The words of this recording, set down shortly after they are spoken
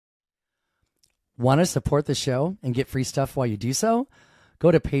Want to support the show and get free stuff while you do so? Go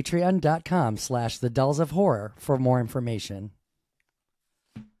to patreon.com/the Dolls of Horror for more information.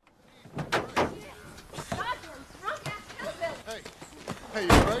 Hey, you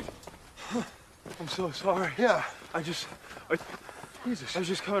alright? I'm so sorry. Yeah. Jesus. I was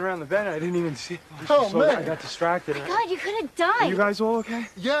just coming around the bend. I didn't even see. Man. I got distracted. God, you could have died. Are you guys all okay?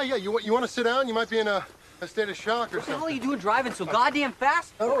 Yeah. You want to sit down? You might be in a state of shock or What the hell are something. you doing driving so goddamn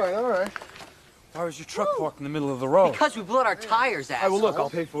fast? All right. Why was your truck parked in the middle of the road? Because we blew out our tires, Well, asshole. look, I'll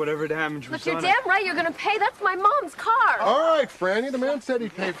pay for whatever damage was But you're done. damn right you're gonna pay. That's my mom's car. All right, Franny. The man said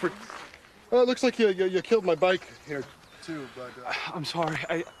he'd pay for. Well, it looks like you killed my bike here too, but. I'm sorry.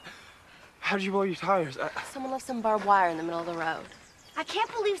 How did you blow your tires? Someone left some barbed wire in the middle of the road. I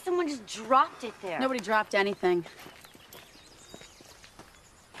can't believe someone just dropped it there. Nobody dropped anything.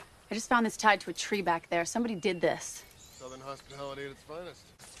 I just found this tied to a tree back there. Somebody did this. Southern hospitality at its finest.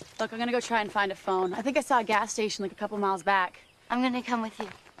 Look, I'm gonna go try and find a phone. I think I saw a gas station like a couple miles back. I'm gonna come with you.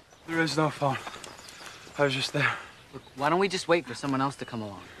 There is no phone. I was just there. Look, why don't we just wait for someone else to come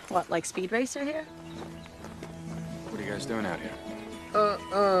along? What, like Speed Racer here? What are you guys doing out here?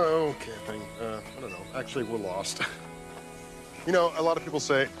 Camping. I don't know. Actually, we're lost. You know, a lot of people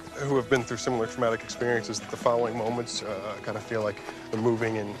say, who have been through similar traumatic experiences, that the following moments kind of feel like they're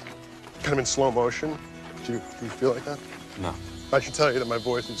moving in, kind of in slow motion. Do you feel like that? No. I should tell you that my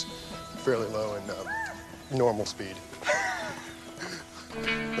voice is fairly low and normal speed.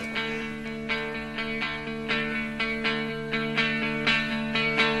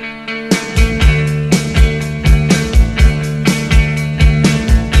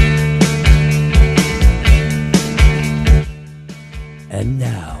 And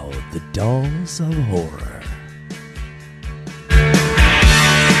now, the Dolls of Horror.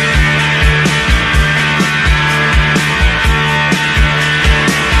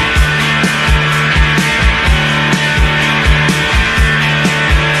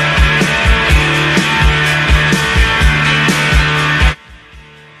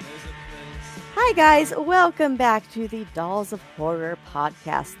 Hi guys, welcome back to the Dolls of Horror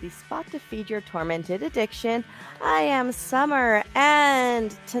podcast, the spot to feed your tormented addiction. I am Summer,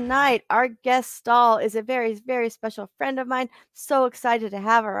 and tonight our guest doll is a very, very special friend of mine. So excited to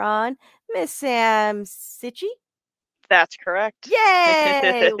have her on, Miss Sam Sitchy. That's correct.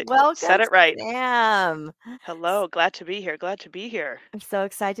 Yay! Welcome, Said it right. Sam. Hello, glad to be here. Glad to be here. I'm so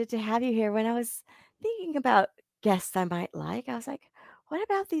excited to have you here. When I was thinking about guests I might like, I was like, what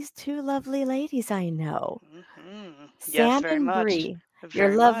about these two lovely ladies I know? Yes, Sam very and much. Bree.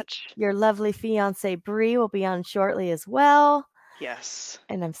 Very much. Your lovely fiance Bree will be on shortly as well. Yes.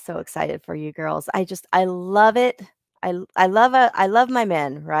 And I'm so excited for you girls. I love it. I love my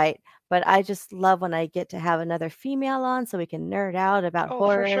men, right? But I just love when I get to have another female on so we can nerd out about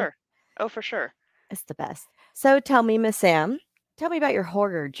horror. For sure. Oh, for sure. It's the best. So tell me, Miss Sam, tell me about your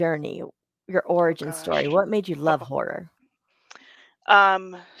horror journey, your origin story. What made you love horror?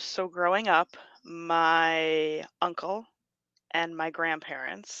 So growing up, my uncle and my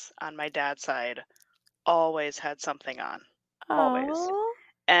grandparents on my dad's side always had something on. Always. Aw.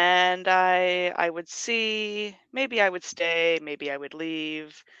 And I would see, maybe I would stay, maybe I would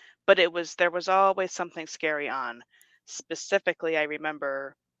leave, but there was always something scary on. Specifically, I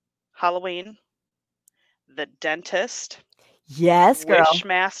remember Halloween, The Dentist, Yes, girl.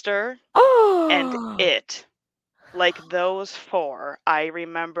 Wishmaster, Oh. and It. Like those four, I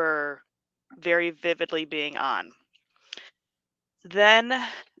remember very vividly being on. Then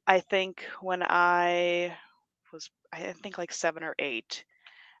I think when I think like 7 or 8,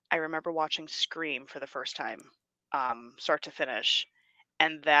 I remember watching Scream for the first time, start to finish.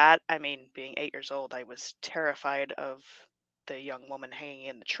 And that, I mean, being 8 years old, I was terrified of the young woman hanging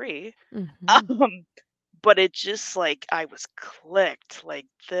in the tree. Mhm. But it just like, I was clicked. Like,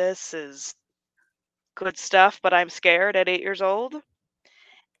 this is good stuff, but I'm scared at 8 years old.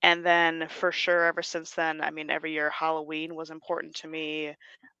 And then for sure, ever since then, I mean, every year Halloween was important to me.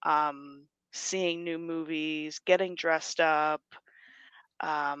 Seeing new movies, getting dressed up.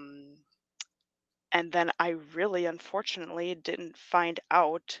 And then I really, unfortunately, didn't find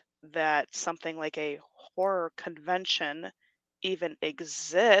out that something like a horror convention even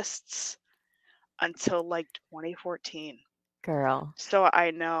exists until like 2014. Girl. So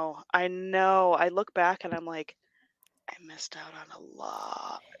I know. I look back and I'm like, I missed out on a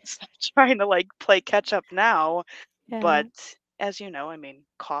lot. So I'm trying to like play catch up now. Yeah. But as you know, I mean,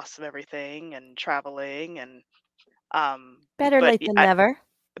 costs of everything and traveling and Better but late than never.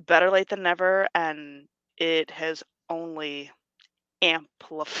 better late than never, and it has only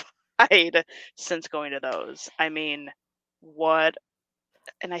amplified since going to those. I mean, what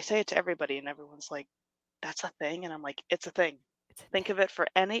and I say it to everybody, and everyone's like, "That's a thing," and I'm like, "It's a thing. Think of it for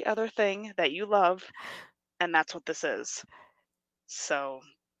any other thing that you love, and that's what this is." So,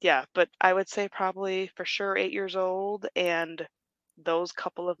 yeah, but I would say probably for sure 8 years old and those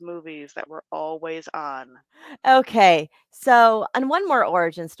couple of movies that were always on. Okay. So, and one more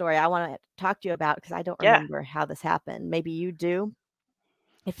origin story I want to talk to you about because I don't Yeah. remember how this happened. Maybe you do.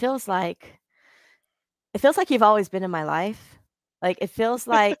 It feels like you've always been in my life. Like it feels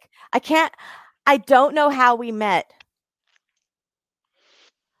like I don't know how we met.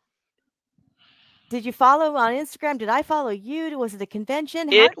 Did you follow on Instagram? Did I follow you? Was it a convention?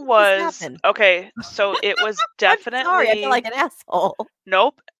 How It did this was happen? okay, so it was I'm sorry, I feel like definitely an asshole.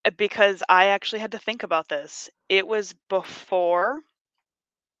 nope, because I actually had to think about this. It was before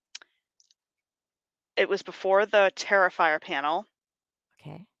the Terrifier panel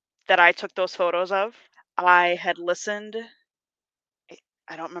Okay. that I took those photos of. I had listened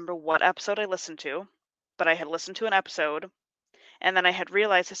I don't remember what episode I listened to, but I had listened to an episode, and then I had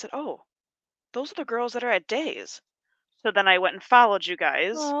realized, I said, "Oh, those are the girls that are at Days." So then I went and followed you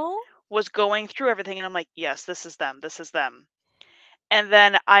guys, Oh. was going through everything, and I'm like, "Yes, this is them, this is them." And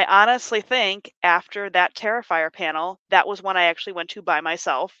then I honestly think after that Terrifier panel, that was when I actually went to by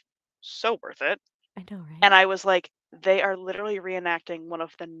myself. So worth it. I know, right? And I was like, they are literally reenacting one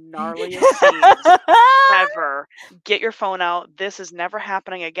of the gnarliest scenes ever. Get your phone out. This is never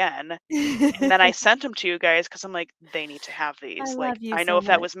happening again. And then I sent them to you guys because I'm like, they need to have I these. love Like, you I know so if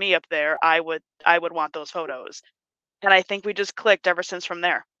that much. was me up there, I would want those photos. And I think we just clicked ever since from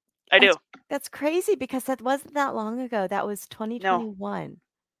there. I do. That's crazy because that wasn't that long ago. That was No. 2021.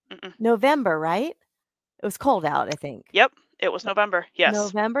 Mm-mm. November, right? It was cold out, I think. Yep. It was November. Yes.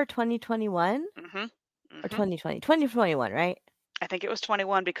 November 2021 Mm-hmm. or 2020? 2021, right? I think it was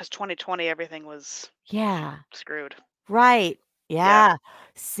 21 because 2020 everything was Yeah. screwed. Right. Yeah.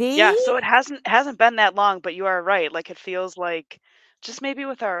 See? Yeah, so it hasn't been that long, but you are right. Like it feels like just maybe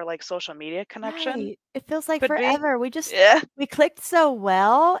with our like social media connection. Right. It feels like Could be. forever. Yeah. We clicked so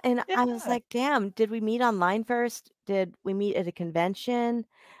well, and I was Yeah. like, "Damn, did we meet online first? Did we meet at a convention?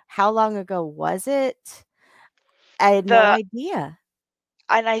 How long ago was it?" I had no idea.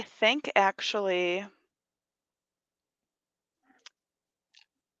 And I think actually,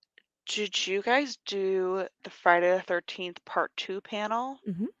 did you guys do the Friday the 13th Part 2 panel?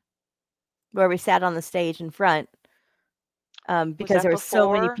 Where we sat on the stage in front, Was because that there were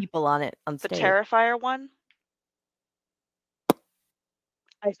so many before people on the stage. Terrifier one?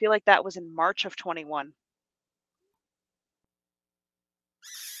 I feel like that was in March of 21.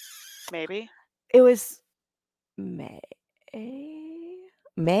 Maybe. It was May?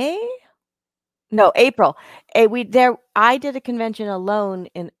 May? No, April. I did a convention alone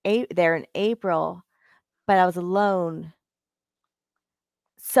there in April, but I was alone.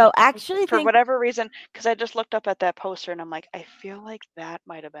 So actually For whatever reason, because I just looked up at that poster and I'm like, I feel like that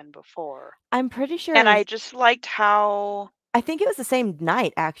might have been before. I'm pretty sure And I just liked how I think it was the same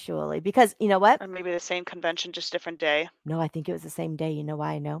night actually, because you know what? or maybe the same convention, just different day. No, I think it was the same day. You know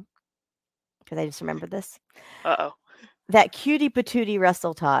why I know? Because I just remembered this. Uh-oh. That cutie patootie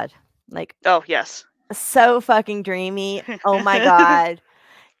Russell Todd. Like, Oh, yes. so fucking dreamy. Oh my God.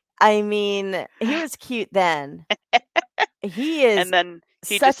 I mean, he was cute then. He is And then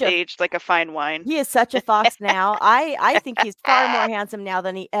he such just aged like a fine wine he is such a fox now. I think he's far more handsome now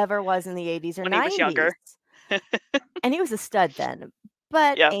than he ever was in the 80s or when 90s. he was younger. And he was a stud then.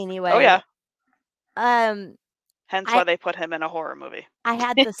 But Yeah. anyway. Oh, yeah. Hence why they put him in a horror movie. I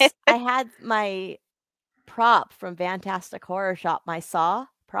had my prop from Fantastic Horror Shop, my Saw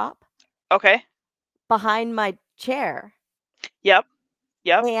prop. Okay. Behind my chair. Yep.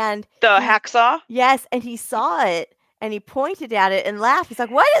 And the hacksaw? Yes, and he saw it and he pointed at it and laughed. He's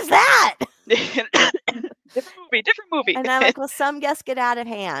like, "What is that?" Different movie. And I'm like, "Well, some guests get out of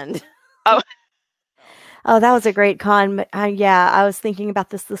hand." Oh. Oh, that was a great con. Yeah, I was thinking about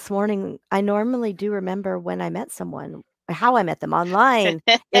this morning. I normally do remember when I met someone, how I met them online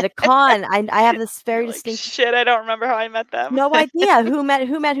at a con. I have this very distinct. Shit, I don't remember how I met them. No idea who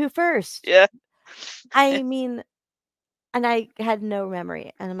met who first. Yeah. I mean, and I had no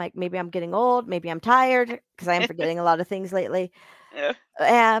memory. And I'm like, maybe I'm getting old. Maybe I'm tired because I am forgetting a lot of things lately. Yeah.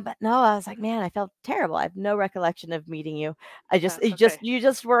 But no, I was like, man, I felt terrible. I have no recollection of meeting you. You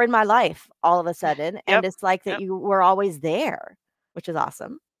just were in my life all of a sudden. And it's like that you were always there, which is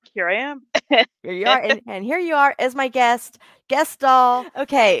awesome. Here I am. Here you are. And here you are as my guest doll.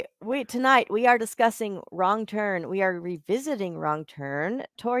 Okay. Tonight we are discussing Wrong Turn. We are revisiting Wrong Turn.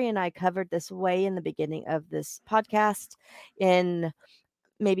 Tori and I covered this way in the beginning of this podcast in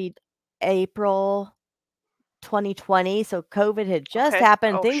maybe April 2020, so COVID had just Okay.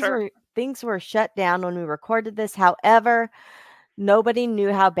 happened. Oh, sure. Things were shut down when we recorded this. However, nobody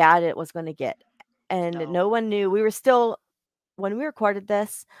knew how bad it was going to get, and No. no one knew. We were still, when we recorded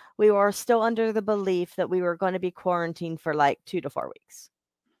this, we were still under the belief that we were going to be quarantined for like 2 to 4 weeks.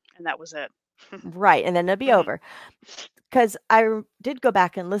 And that was it. Right, and then it'd be Mhm. over. Because did go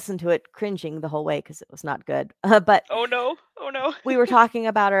back and listen to it, cringing the whole way because it was not good. But Oh no. Oh no. we were talking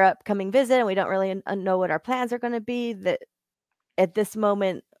about our upcoming visit, and we don't really know what our plans are going to be. That at this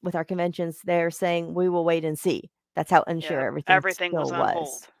moment with our conventions, they're saying we will wait and see. That's how unsure Yeah, everything was still on was.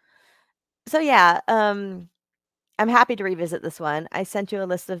 hold. So yeah, I'm happy to revisit this one. I sent you a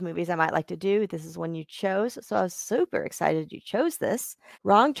list of movies I might like to do. This is one you chose, so I was super excited you chose this.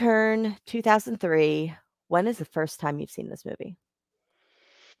 Wrong Turn, 2003. When is the first time you've seen this movie?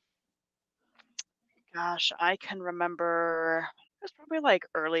 Gosh, I can remember it was probably like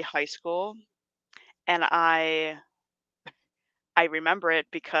early high school, and I remember it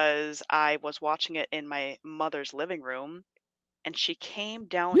because I was watching it in my mother's living room, and she came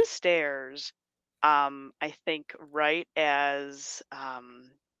downstairs, I think right as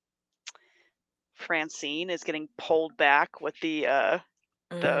Francine is getting pulled back with the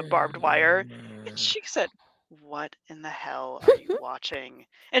barbed wire, and she said, "What in the hell are you watching?"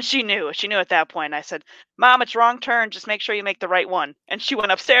 And she knew at that point. I said, "Mom, it's Wrong Turn. Just make sure you make the right one." And she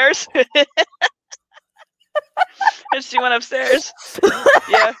went upstairs. And she went upstairs.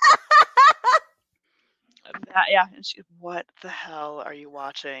 Yeah. Yeah, and she, "What the hell are you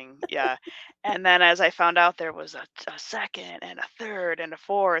watching?" Yeah. And then as I found out there was a second and a third and a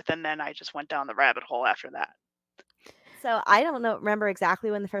fourth, and then I just went down the rabbit hole after that. So I don't remember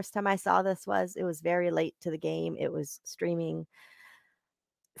exactly when the first time I saw this was. It was very late to the game. It was streaming.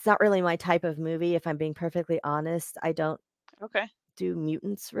 It's not really my type of movie, if I'm being perfectly honest. I don't Okay. do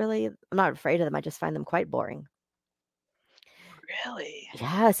mutants really. I'm not afraid of them. I just find them quite boring. Really?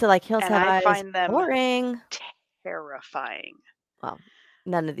 Yeah, so like Hills And Have I Eyes, find them boring. terrifying. Well,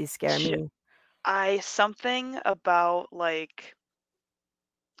 none of these scare Sh- me. Something about like,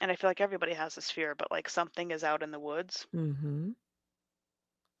 and I feel like everybody has this fear, but like something is out in the woods, Mm-hmm.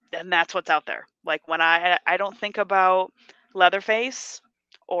 and that's what's out there. Like when I don't think about Leatherface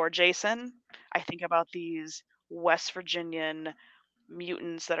or Jason, I think about these West Virginian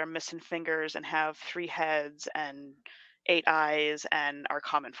mutants that are missing fingers and have 3 heads and 8 eyes and are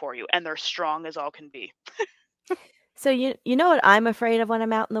coming for you, and they're strong as all can be. So you know what I'm afraid of when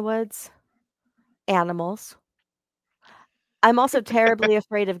I'm out in the woods? Animals. I'm also terribly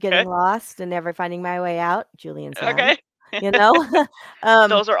afraid of getting lost and never finding my way out. Julian's Okay. you know?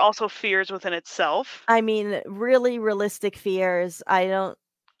 Those are also fears within itself. I mean, really realistic fears. I'm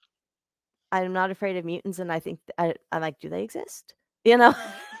not afraid of mutants, and I think I'm like, do they exist? You know,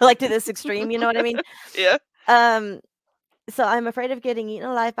 like to this extreme. You know what I mean? Yeah. So I'm afraid of getting eaten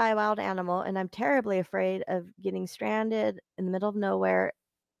alive by a wild animal, and I'm terribly afraid of getting stranded in the middle of nowhere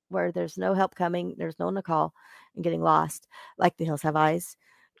where there's no help coming, there's no one to call, and getting lost, like the Hills Have Eyes.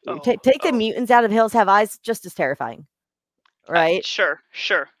 Take the mutants out of Hills Have Eyes, just as terrifying, right? Sure.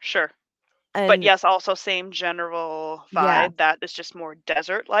 And But yes, also same general vibe. Yeah. That is just more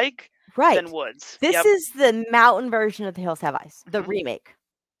desert-like right. than woods. This Yep. is the mountain version of the Hills Have Eyes, the remake.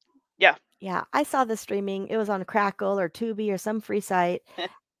 Yeah. Yeah, I saw this streaming. It was on Crackle or Tubi or some free site,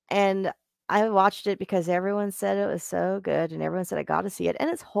 and I watched it because everyone said it was so good, and everyone said I got to see it. And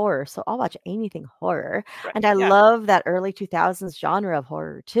it's horror, so I'll watch anything horror. Right. And I Yeah. love that early 2000s genre of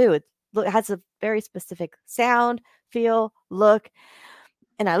horror too. It has a very specific sound, feel, look,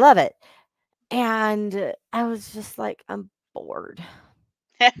 and I love it. And I was just like, I'm bored.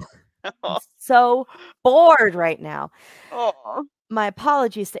 I'm so bored right now. Oh. My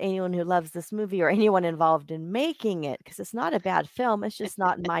apologies to anyone who loves this movie or anyone involved in making it, because it's not a bad film. It's just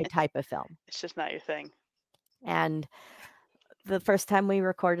not my type of film. It's just not your thing. And the first time we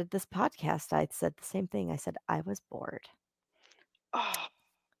recorded this podcast, I said the same thing. I said, I was bored. Oh,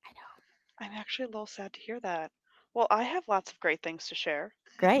 I know. I'm actually a little sad to hear that. Well, I have lots of great things to share.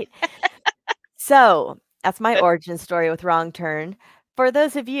 Great. So that's my origin story with Wrong Turn. For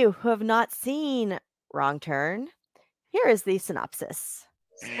those of you who have not seen Wrong Turn, here is the synopsis.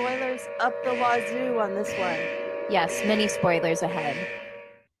 Spoilers up the wazoo on this one. Yes, many spoilers ahead.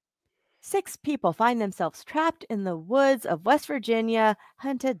 6 people find themselves trapped in the woods of West Virginia,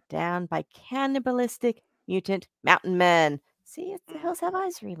 hunted down by cannibalistic mutant mountain men. See, it's the Hills Have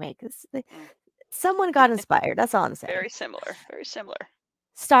Eyes remake. Someone got inspired. That's all I'm saying. Very similar. Very similar.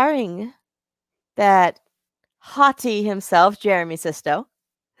 Starring that hottie himself, Jeremy Sisto,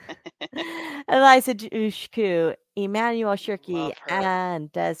 Eliza Dushku, Emmanuel Shirky,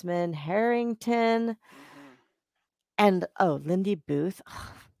 and Desmond Harrington. And Lindy Booth.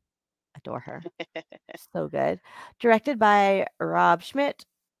 Adore her. So good. Directed by Rob Schmidt.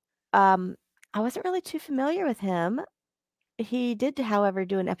 I wasn't really too familiar with him. He did, however,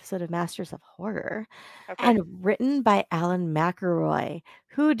 do an episode of Masters of Horror. Okay. And written by Alan McElroy,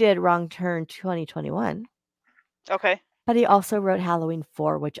 who did Wrong Turn 2021. Okay. But he also wrote Halloween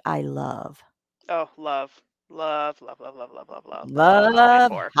 4, which I love. Oh, love Halloween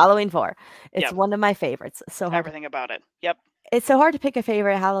 4. Halloween 4. It's Yep. one of my favorites. So hard. Everything about it. Yep. It's so hard to pick a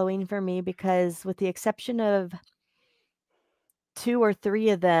favorite Halloween for me because, with the exception of 2 or 3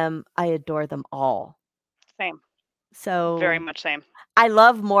 of them, I adore them all. Same. So Very much same. I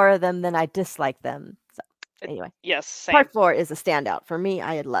love more of them than I dislike them. So anyway, Yes, same. part 4 is a standout for me.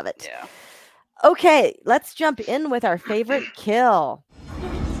 I love it. Yeah. Okay, let's jump in with our favorite kill.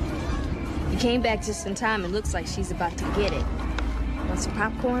 You came back just in time. It looks like she's about to get it. Want some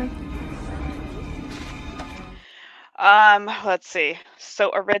popcorn? Let's see.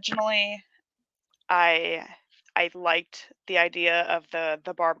 So originally, I liked the idea of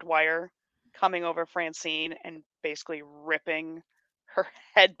the barbed wire coming over Francine and basically ripping her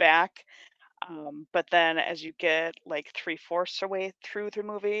head back. But then as you get like 3/4 away through the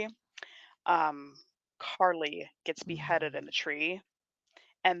movie, Carly gets beheaded in the tree,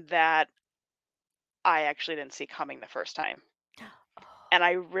 and that I actually didn't see coming the first time. And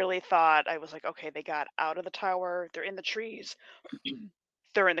I really thought, I was like, okay, they got out of the tower, they're in the trees,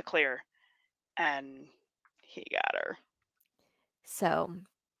 they're in the clear, and he got her. So,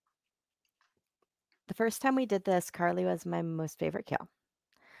 the first time we did this, Carly was my most favorite kill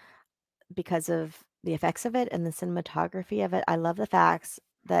because of the effects of it and the cinematography of it. I love the facts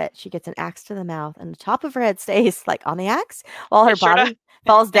that she gets an axe to the mouth and the top of her head stays like on the axe while her body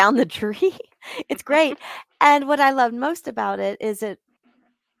falls down the tree. It's great. And what I loved most about it is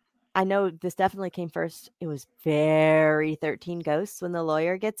I know this definitely came first. It was very 13 Ghosts when the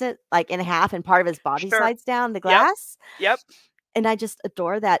lawyer gets it like in half and part of his body slides down the glass. Yep. And I just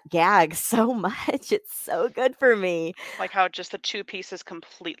adore that gag so much. It's so good for me. Like how just the two pieces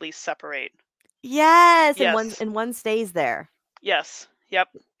completely separate. Yes. Yes. And one stays there. Yes. Yep.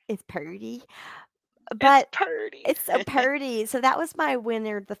 It's pretty. But it's so pretty. So that was my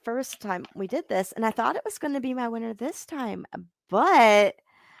winner the first time we did this. And I thought it was going to be my winner this time. But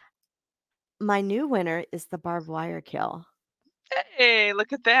my new winner is the barbed wire kill. Hey,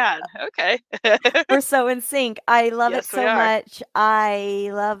 look at that. Okay. We're so in sync. I love Yes, it so we are. much. I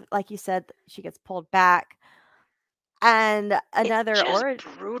love, like you said, she gets pulled back. And another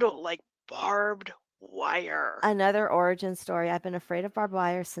brutal, like barbed wire. Another origin story. I've been afraid of barbed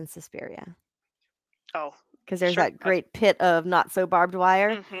wire since Suspiria. Oh. Because there's sure. that great pit of not so barbed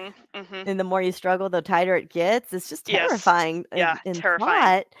wire. Mm-hmm, mm-hmm. And the more you struggle, the tighter it gets. It's just terrifying. Yeah, in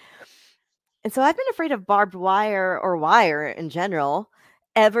terrifying. thought. And so I've been afraid of barbed wire or wire in general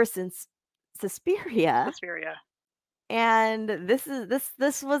ever since Suspiria. Suspiria. And this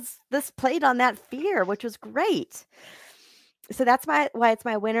played on that fear, which was great. So that's why it's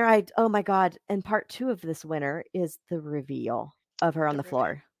my winner. Oh my God. And part 2 of this winner is the reveal of her on the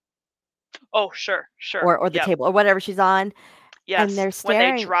floor. Oh, sure. Or the table or whatever she's on. Yes. And they're staring.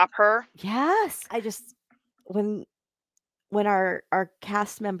 When they drop her. Yes. I just when our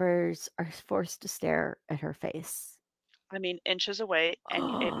cast members are forced to stare at her face. I mean, inches away,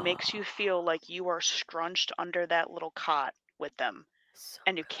 and it makes you feel like you are scrunched under that little cot with them.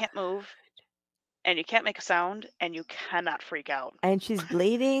 And you can't move, and you can't make a sound, and you cannot freak out. And she's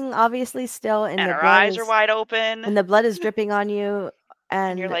bleeding, obviously, still. And her eyes are wide open. And the blood is dripping on you.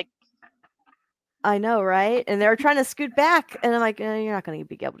 And you're like, I know, right? And they're trying to scoot back. And I'm like, you're not going to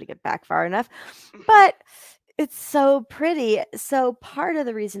be able to get back far enough. But it's so pretty. So part of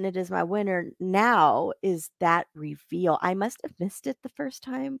the reason it is my winner now is that reveal. I must have missed it the first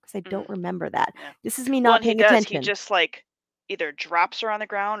time because I don't remember that. Yeah. This is me not paying attention. He just like either drops her on the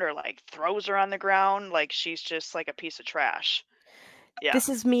ground or like throws her on the ground like she's just like a piece of trash. Yeah. This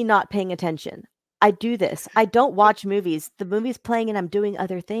is me not paying attention. I do this. I don't watch movies. The movie's playing and I'm doing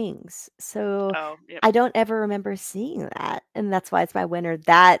other things. So I don't ever remember seeing that. And that's why it's my winner.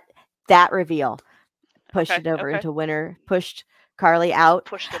 That reveal pushed it over into winner, pushed Carly out.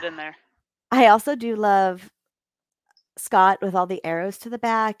 Pushed it in there. I also do love Scott with all the arrows to the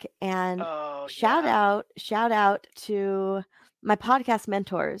back. And shout out to my podcast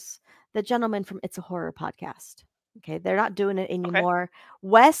mentors, the gentleman from It's a Horror podcast. Okay. They're not doing it anymore. Okay.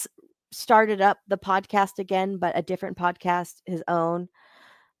 Wes started up the podcast again, but a different podcast, his own,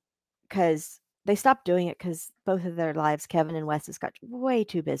 because they stopped doing it because both of their lives, Kevin and Wes, has got way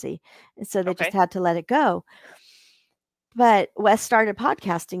too busy. And so they just had to let it go. But Wes started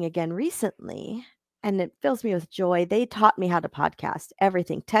podcasting again recently. and it fills me with joy. They taught me how to podcast,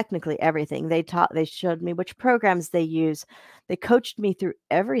 everything, technically everything. They showed me which programs they use. They coached me through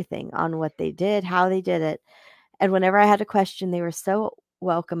everything on what they did, how they did it. And whenever I had a question, they were so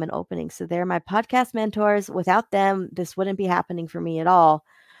welcome and opening. So they're my podcast mentors. Without them, this wouldn't be happening for me at all.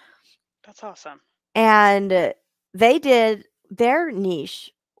 That's awesome. And they did, their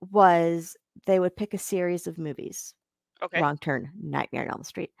niche was they would pick a series of movies. Okay. Wrong Turn, Nightmare on Elm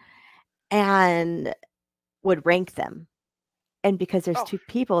Street, and would rank them. And because there's two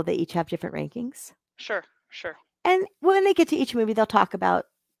people, they each have different rankings. Sure. And when they get to each movie, they'll talk about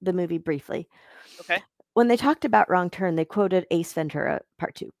the movie briefly. Okay. When they talked about Wrong Turn, they quoted Ace Ventura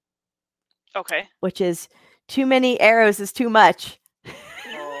Part 2. Okay. Which is, too many arrows is too much.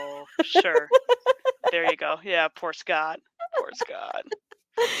 Oh, sure. There you go. Yeah, poor Scott.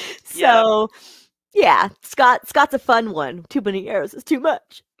 So, yeah, Scott's a fun one. Too many arrows is too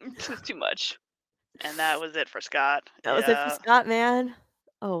much. It's too much. And that was it for Scott. That was it for Scott, man.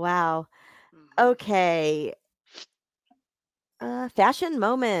 Oh, wow. Okay. Fashion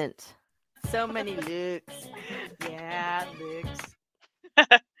moment. So many looks. Yeah, looks.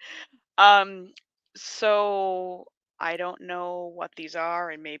 So I don't know what these are,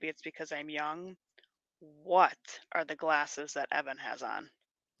 and maybe it's because I'm young. What are the glasses that Evan has on?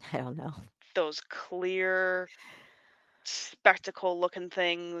 I don't know. Those clear spectacle looking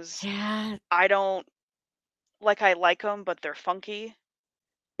things. Yeah. I don't I like them, but they're funky.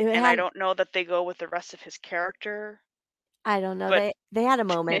 And I don't know that they go with the rest of his character. I don't know. But They had a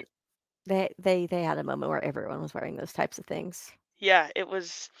moment. They had a moment where everyone was wearing those types of things. yeah, it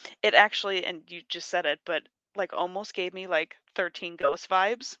actually, and you just said it, but almost gave me 13 Ghosts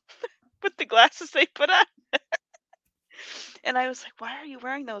vibes with the glasses they put on. And I was like, why are you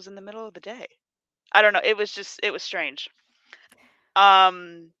wearing those in the middle of the day? I don't know. It was strange.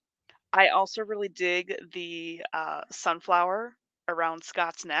 I also really dig the sunflower around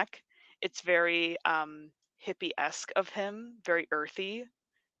Scott's neck. It's very hippie-esque of him, very earthy.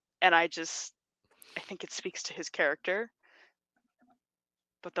 And I think it speaks to his character.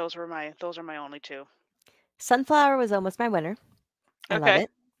 But those are my only two. Sunflower was almost my winner. I love Okay. it.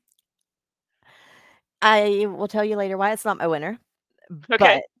 I will tell you later why it's not my winner.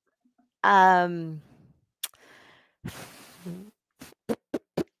 Okay. But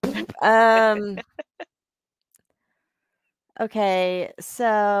okay,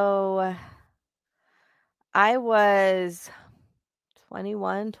 so I was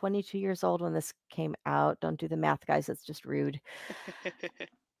 21, 22 years old when this came out. Don't do the math, guys. That's just rude.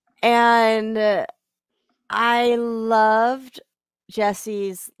 And I loved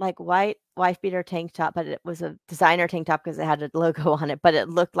Jesse's white wife beater tank top, but it was a designer tank top because it had a logo on it, but it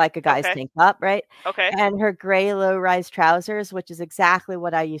looked like a guy's tank top, right? Okay. And her gray low-rise trousers, which is exactly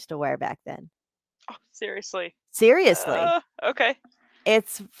what I used to wear back then. Oh, seriously. Seriously. Okay.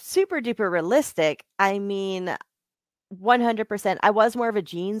 It's super duper realistic. I mean, 100%. I was more of a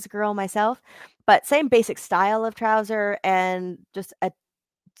jeans girl myself, but same basic style of trouser and just a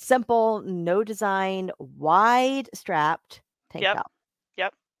simple, no design, wide strapped tank top.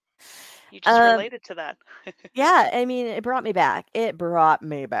 Yep. You just related to that. Yeah, I mean, it brought me back.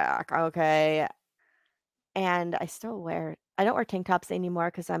 Okay. And I don't wear tank tops anymore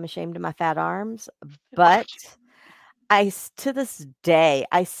because I'm ashamed of my fat arms, but to this day,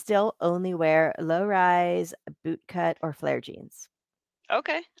 I still only wear low-rise, bootcut, or flare jeans.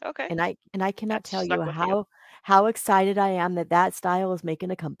 Okay. And I cannot tell you how excited I am that style is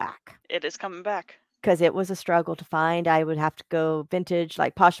making a comeback. It is coming back. Because it was a struggle to find. I would have to go vintage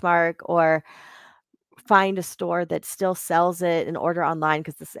like Poshmark or find a store that still sells it and order online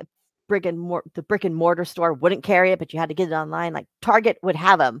because the brick and mortar store wouldn't carry it, but you had to get it online. Like Target would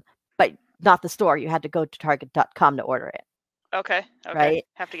have them, but not the store. You had to go to Target.com to order it. Okay. Right?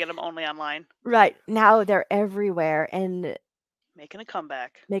 Have to get them only online. Right. Now they're everywhere and making a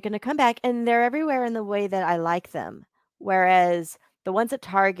comeback. And they're everywhere in the way that I like them. Whereas the ones at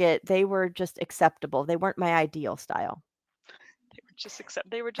Target, they were just acceptable. They weren't my ideal style.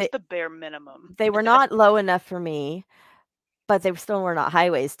 They were just the bare minimum. They were not low enough for me, but they still were not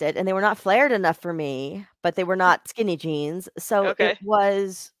high-waisted. And they were not flared enough for me, but they were not skinny jeans. So it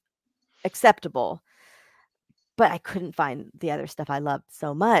was acceptable. But I couldn't find the other stuff I loved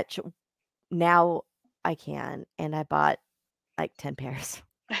so much. Now I can. And I bought 10 pairs.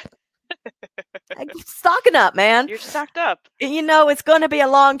 I'm stocking up, man. You're stocked up. It's going to be a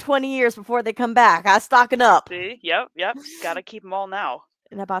long 20 years before they come back. I'm stocking up. See? Yep. Got to keep them all now.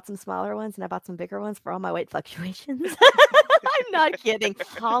 And I bought some smaller ones and I bought some bigger ones for all my weight fluctuations. I'm not kidding.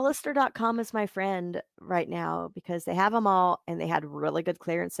 Hollister.com is my friend right now because they have them all and they had really good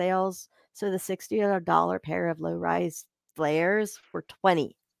clearance sales. So the $60 pair of low-rise flares were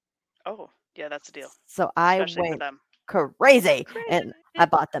 $20. Oh, yeah, that's a deal. So I Especially for went them. crazy and I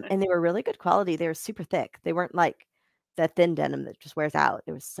bought them. And they were really good quality. They were super thick. They weren't like that thin denim that just wears out.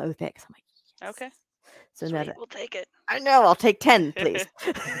 It was so thick. So I'm like, yes. Okay. So Sweet, now we'll take it. I know, I'll take 10, please.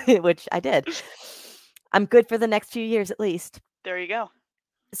 Which I did. I'm good for the next few years at least. There you go.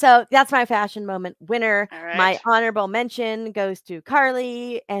 So that's my fashion moment winner. All My right. honorable mention goes to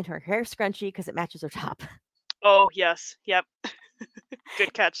Carly and her hair scrunchie because it matches her top. Oh, yes. Yep.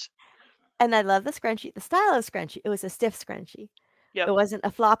 Good catch. And I love the scrunchie, the style of scrunchie. It was a stiff scrunchie. Yep. It wasn't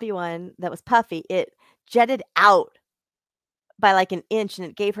a floppy one that was puffy. It jetted out by like an inch and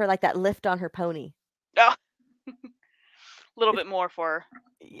it gave her like that lift on her pony. Oh. A little bit more for her.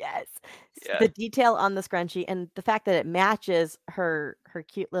 Yes. Yeah. The detail on the scrunchie and the fact that it matches her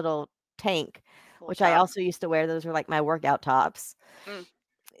cute little tank, which I also used to wear. Those were like my workout tops. Mm.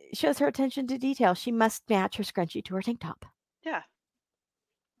 Shows her attention to detail. She must match her scrunchie to her tank top. Yeah.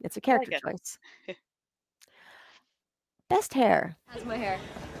 It's a character choice. Best hair. How's my hair?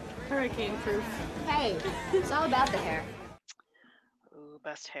 Hurricane proof. Hey, it's all about the hair. Ooh,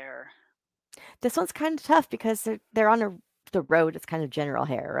 best hair. This one's kind of tough because they're on the road. It's kind of general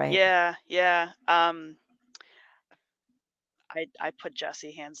hair, right? Yeah, yeah. I put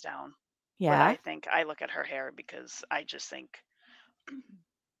Jessie hands down. Yeah. When I think I look at her hair because I just think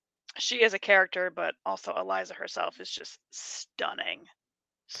she is a character, but also Eliza herself is just stunning.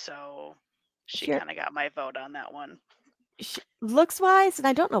 So she Sure. kind of got my vote on that one. Looks wise, and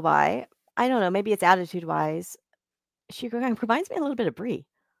I don't know why. I don't know. Maybe it's attitude wise. She reminds me a little bit of Brie.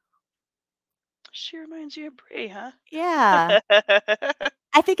 She reminds you of Brie, huh? Yeah.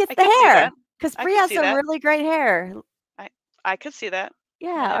 I think it's I the could see hair that. because I Brie could has see some that. really great hair. I could see that. Might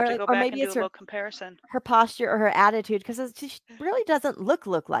Yeah, have or to like, go or back maybe and do it's a little comparison. her posture or her attitude because she really doesn't look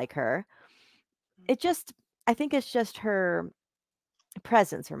like her. It just, I think it's just her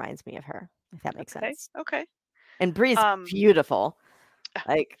presence reminds me of her, if that makes sense. Okay. And Brie's beautiful.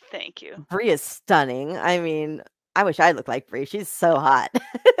 Like, thank you. Brie is stunning. I mean, I wish I looked like Brie. She's so hot.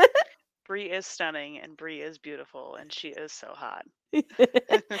 Brie is stunning and Brie is beautiful and she is so hot.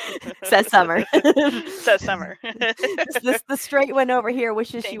 Says Summer. Says Summer. the straight one over here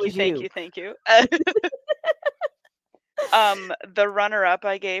wishes she was you. Thank you. The runner-up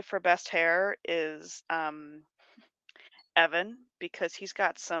I gave for best hair is Evan because he's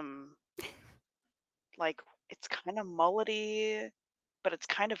got some like it's kind of mullety, but it's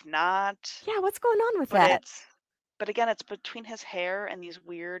kind of not. Yeah, what's going on with that? But again, it's between his hair and these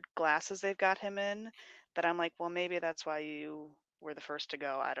weird glasses they've got him in that I'm like, well, maybe that's why you were the first to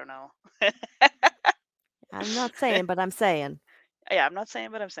go. I don't know. I'm not saying, but I'm saying. Yeah, I'm not saying,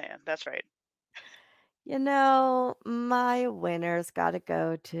 but I'm saying. That's right. You know, my winner's got to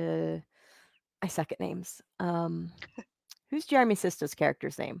go to. I suck at names. Who's Jeremy Sisto's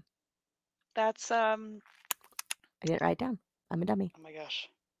character's name? That's I didn't write it down. I'm a dummy. Oh my gosh.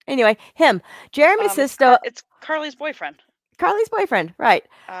 Anyway, him, Jeremy Sisto. It's Carly's boyfriend. Carly's boyfriend, right?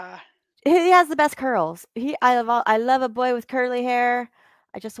 He has the best curls. I love a boy with curly hair.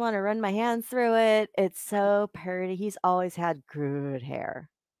 I just want to run my hands through it. It's so pretty. He's always had good hair.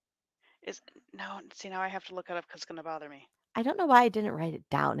 See, now I have to look it up because it's gonna bother me. I don't know why I didn't write it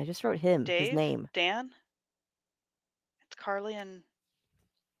down. I just wrote him, his name. Dan. It's Carly and.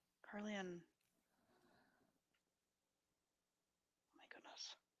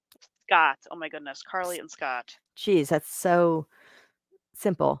 Scott. Oh my goodness, Carly and Scott. Jeez, that's so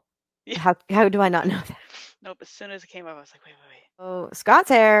simple. Yeah. How do I not know that? Nope. As soon as it came up, I was like, wait. Oh, Scott's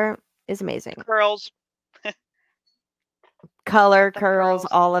hair is amazing. Curls. Color, curls,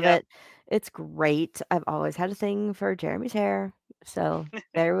 all of it. It's great. I've always had a thing for Jeremy's hair. So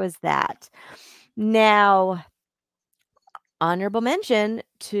there was that. Now, honorable mention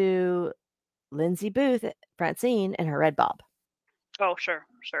to Lindsay Booth, Francine, and her red bob. Oh, sure.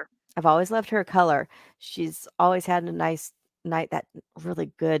 I've always loved her color. She's always had a nice that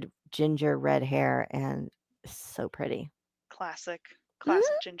really good ginger red hair and so pretty. Classic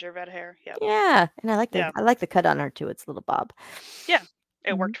ginger red hair. Yeah. Yeah, and I like the cut on her too. It's a little bob. Yeah,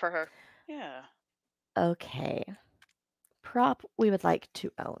 it worked for her. Yeah. Okay. Prop we would like to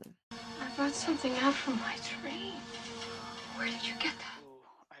own. I brought something out from my tree. Where did you get that? Ooh,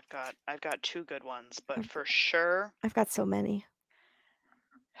 I've got two good ones, but for sure. I've got so many.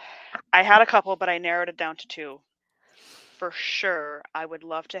 I had a couple, but I narrowed it down to two. For sure, I would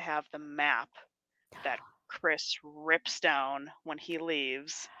love to have the map that Chris rips down when he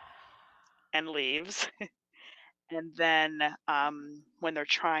leaves. And then when they're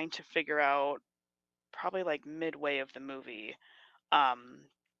trying to figure out, probably like midway of the movie,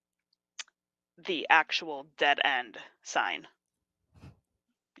 the actual dead end sign.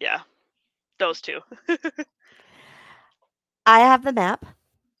 Yeah, those two. I have the map.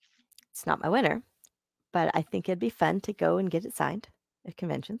 It's not my winner, but I think it'd be fun to go and get it signed at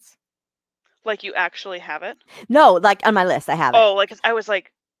conventions. Like you actually have it? No, like on my list, I have it. Oh, like I was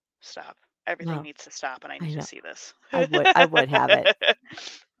like, stop. Everything No. needs to stop, and I I need know. to see this. I would have it.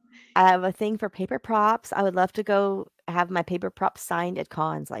 I have a thing for paper props. I would love to go have my paper props signed at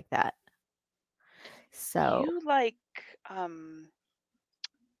cons like that. So, You like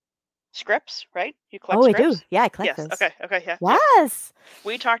scripts, right? You collect oh, I scripts? do. Yeah, I collect Yes. those. Okay. Okay. Yeah. Yes.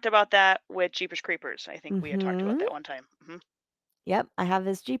 We talked about that with Jeepers Creepers. I think we had talked about Mhm. that one time. Yep, I have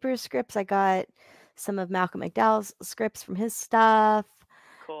his Jeepers scripts. I got some of Malcolm McDowell's scripts from his stuff.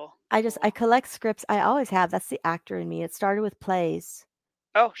 Cool. I collect scripts. I always have. That's the actor in me. It started with plays,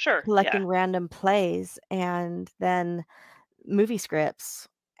 Oh, sure. collecting Yeah. random plays, and then movie scripts.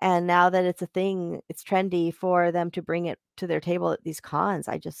 And now that it's a thing, it's trendy for them to bring it to their table at these cons.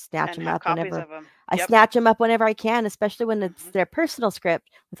 I just snatch And them have up copies whenever of them. I Yep. snatch them up whenever I can, especially when it's their personal script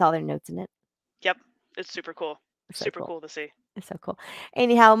with all their notes in it. Yep. It's super cool. It's so Super cool. cool to see. It's so cool.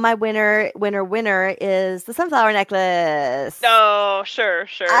 Anyhow, my winner is the sunflower necklace. Oh, sure.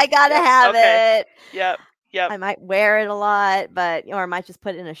 I gotta Yep, have okay. it. Yep. I might wear it a lot, or I might just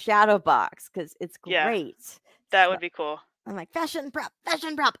put it in a shadow box because it's Yeah. great. That would be cool. I'm like, fashion prop.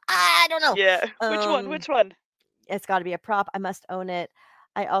 I don't know. Yeah. Which one? It's got to be a prop. I must own it.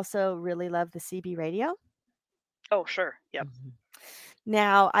 I also really love the CB radio. Oh, sure. Yep.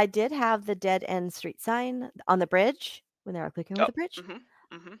 Now, I did have the dead end street sign on the bridge when they were clicking on the bridge.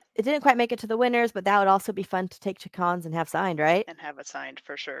 It didn't quite make it to the winners, but that would also be fun to take to cons and have signed, right? And have it signed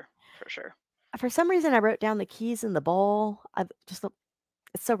for sure. For sure. For some reason, I wrote down the keys in the bowl.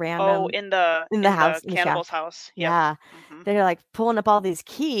 It's so random. Oh, in the house, in the cannibal's shack. house. Yep. Yeah, they're like pulling up all these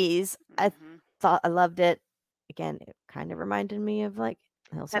keys. I thought I loved it. Again, it kind of reminded me of like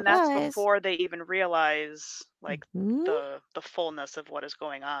Hills And Have that's Eyes. before they even realize like Mhm. the fullness of what is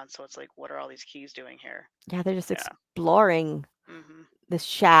going on. So it's like, what are all these keys doing here? Yeah, they're just exploring Mm-hmm. this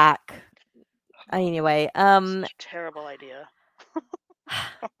shack. Anyway, Such a terrible idea.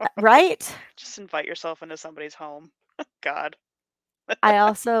 right? Just invite yourself into somebody's home. God.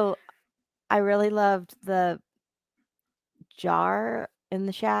 I really loved the jar in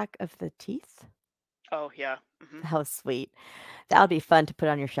the shack of the teeth. Oh yeah. That was sweet. That would be fun to put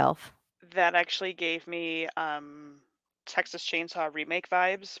on your shelf. That actually gave me Texas Chainsaw Remake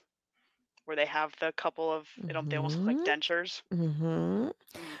vibes, where they have the couple of they almost look like dentures.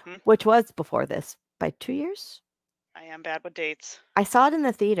 Which was before this by 2 years. I am bad with dates. I saw it in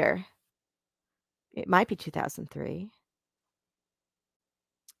the theater. It might be 2003.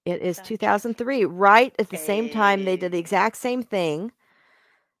 It is 2003, right at the same time they did the exact same thing.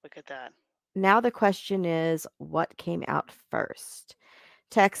 Look at that. Now the question is, what came out first?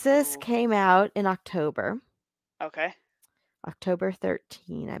 Texas came out in October. Okay. October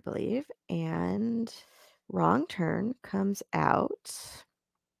 13, I believe. And Wrong Turn comes out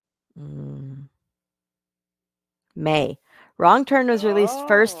May. Wrong Turn was released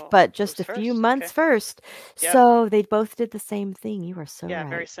first, but just a few months first. Yep. So they both did the same thing. You were so Yeah, right.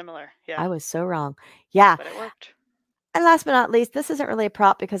 very similar. Yeah. I was so wrong. Yeah. But it worked. And last but not least, this isn't really a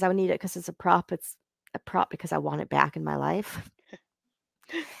prop because I need it because it's a prop. It's a prop because I want it back in my life.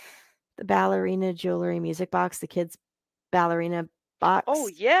 The ballerina jewelry music box, the kids' ballerina box. Oh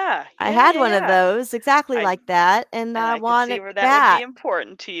yeah. I had one of those exactly like that, and I can want see it where that back. would be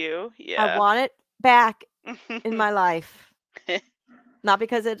important to you. Yeah. I want it back in my life. Not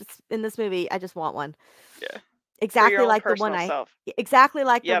because it's in this movie. I just want one. Yeah. Exactly your own like the one personal self. exactly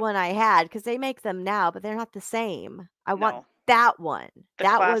like the Yep. one I had, because they make them now, but they're not the same. I want No. that one. The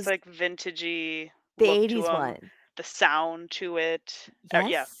That was classic vintagey the look to 80s 'em, one. the sound to it. Yes.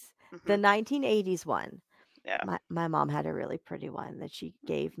 Yeah. The 1980s one. Yeah. My mom had a really pretty one that she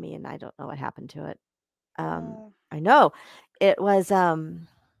gave me, and I don't know what happened to it. Oh. I know it was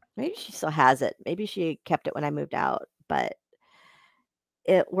maybe she still has it. Maybe she kept it when I moved out, but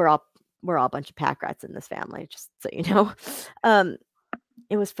we're all a bunch of pack rats in this family, just so you know.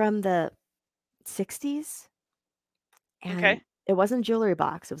 It was from the 60s. And Okay. it wasn't a jewelry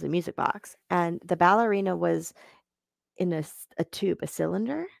box, it was a music box. And the ballerina was in a tube, a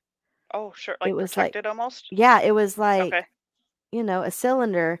cylinder. Oh, sure. It Like was like protected almost? Yeah, it was like Okay. a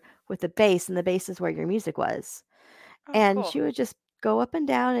cylinder with a base, and the base is where your music was. Oh, And cool. she would just go up and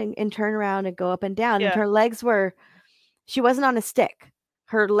down and turn around and go up and down. And Yeah. her legs she wasn't on a stick.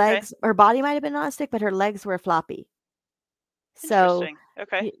 Her legs, her body might have been on a stick, but her legs were floppy. So, Interesting.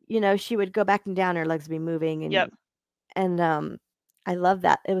 Okay. she would go back and down, her legs would be moving, Yep. and I love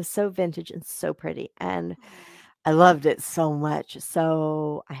that. It was so vintage and so pretty, and I loved it so much.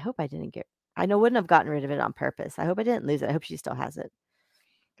 So I hope I wouldn't have gotten rid of it on purpose. I hope I didn't lose it. I hope she still has it.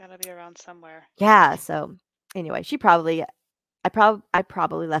 Gotta be around somewhere. Yeah. So anyway, I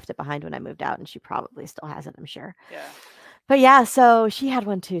probably left it behind when I moved out, and she probably still has it, I'm sure. Yeah. But yeah, so she had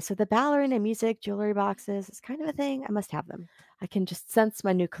one too. So the ballerina music jewelry boxes is kind of a thing. I must have them. I can just sense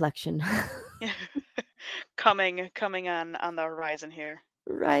my new collection. coming on the horizon here.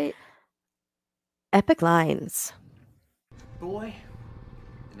 Right. Epic lines. Boy,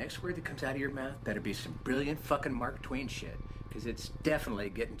 the next word that comes out of your mouth better be some brilliant fucking Mark Twain shit, because it's definitely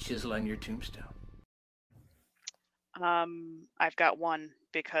getting chiseled on your tombstone. I've got one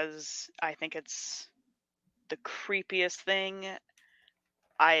because I think it's the creepiest thing.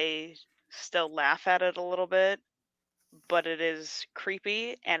 I still laugh at it a little bit, but it is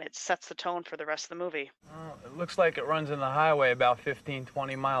creepy and it sets the tone for the rest of the movie. It looks like it runs in the highway about 15,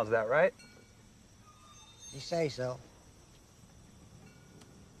 20 miles. Is that right? You say so.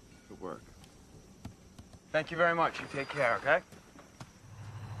 Good work. Thank you very much. You take care, okay?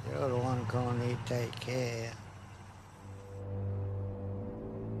 You're the one gonna need to take care.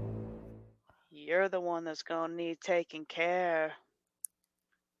 You're the one that's gonna need taking care.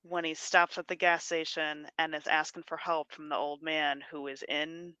 When he stops at the gas station and is asking for help from the old man who is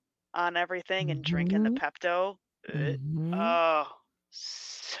in on everything and drinking the Pepto. Oh,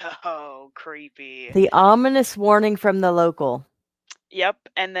 so creepy. The ominous warning from the local. Yep,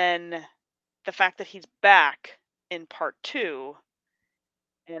 and then the fact that he's back in part 2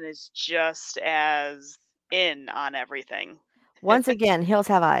 and is just as in on everything. Once again, Hills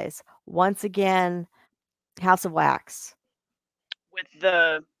Have Eyes. Once again, House of Wax. With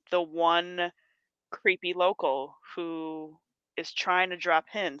the one creepy local who is trying to drop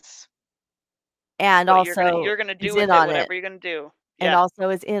hints. And what also you're gonna do is with in it, on whatever it. you're gonna do. And Yeah. also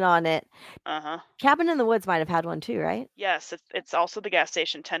is in on it. Uh-huh. Cabin in the Woods might have had one too, right? Yes, it's also the gas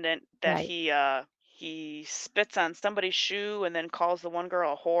station attendant that Right. he spits on somebody's shoe and then calls the one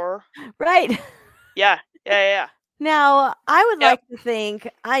girl a whore. Right. Yeah. Yeah. Now, I would like to think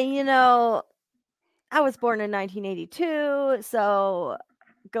I was born in 1982, so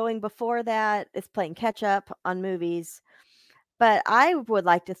going before that, it's playing catch up on movies. But I would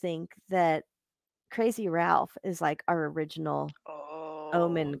like to think that Crazy Ralph is like our original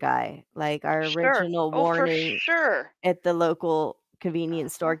Omen guy, like our Sure. original Oh, for warning sure. at the local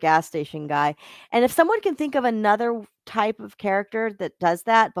convenience store gas station guy. And if someone can think of another type of character that does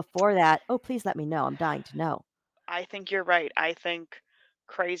that before that, oh, please let me know. I'm dying to know. I think you're right. I think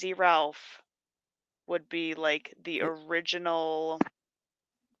Crazy Ralph would be like the original.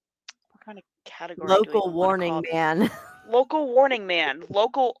 What kind of category do we Local even wanna call warning it? man. Local warning man.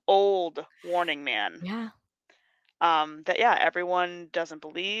 Local old warning man. Yeah. That everyone doesn't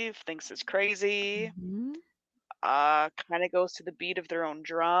believe, thinks it's crazy. Mhm. Kind of goes to the beat of their own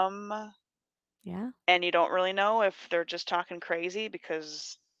drum. Yeah. And you don't really know if they're just talking crazy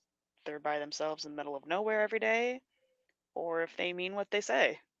because they're by themselves in the middle of nowhere every day, or if they mean what they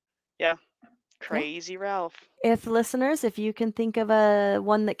say. Yeah. Crazy Ralph. If listeners, if you can think of a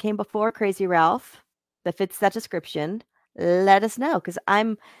one that came before Crazy Ralph that fits that description, let us know, because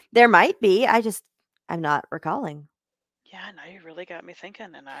there might be. I'm not recalling. Yeah, now you really got me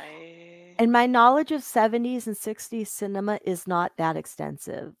thinking, And my knowledge of 70s and 60s cinema is not that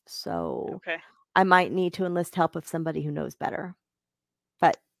extensive, so Okay. I might need to enlist help of somebody who knows better.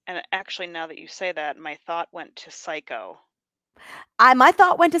 But And actually, now that you say that, my thought went to Psycho. my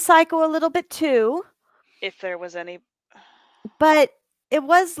thought went to Psycho a little bit too, If there was any. but it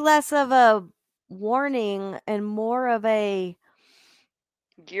was less of a warning and more of a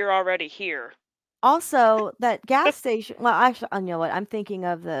You're already here. also that gas station. Well, actually, you know what? I'm thinking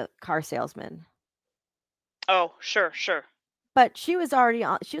of the car salesman. Oh, sure. But she was already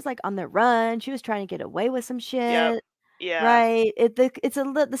on. She was like on the run. She was trying to get away with some shit. Yeah. Right.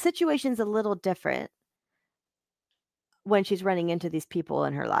 The situation's a little different when she's running into these people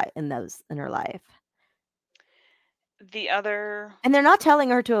in her life. In her life. The other. And they're not telling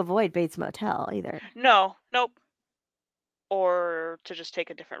her to avoid Bates Motel either. No. Nope. Or to just take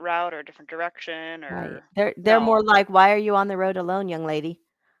a different route or a different direction, or right. They're no. more like, why are you on the road alone, young lady?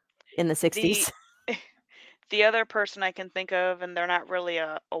 In the 60s. The other person I can think of, and they're not really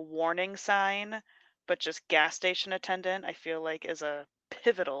a warning sign, but just gas station attendant, I feel like is a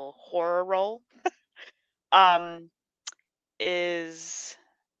pivotal horror role. Is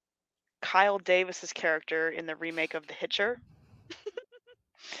Kyle Davis's character in the remake of The Hitcher.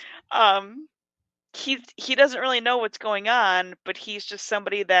 he doesn't really know what's going on, but he's just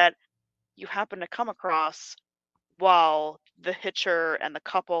somebody that you happen to come across while the hitcher and the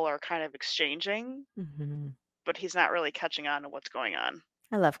couple are kind of exchanging, hmm but he's not really catching on to what's going on.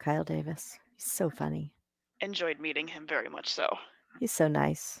 I love Kyle Davis. He's so funny. Enjoyed meeting him very much so. He's so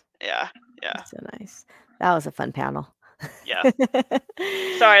nice. Yeah, yeah, He's so nice. That was a fun panel. yeah.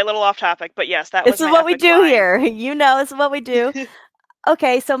 Sorry, a little off topic, but yes, that was This is my what we epic do line. here. You know, this is what we do.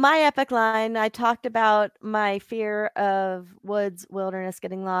 Okay, so my epic line, I talked about my fear of woods, wilderness,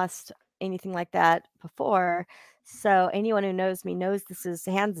 getting lost, anything like that before. So anyone who knows me knows this is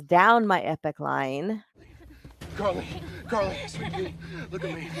hands down my epic line. Carly, sweetie, look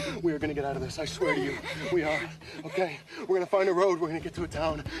at me. We are gonna get out of this. I swear to you, we are. Okay, we're gonna find a road. We're gonna get to a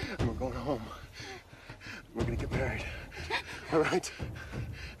town, and we're going home. We're gonna get married. All right.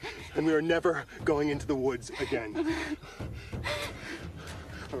 And we are never going into the woods again.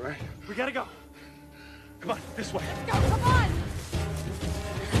 All right. We gotta go. Come on, this way. Go, come on.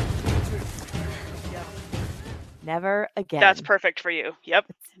 Never again. That's perfect for you. Yep.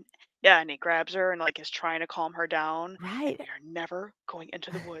 Yeah, and he grabs her and like is trying to calm her down. Right. We are never going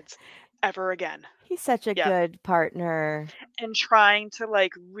into the woods ever again. He's such a Yeah. good partner. And trying to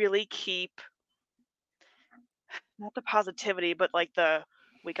like really keep not the positivity, but like the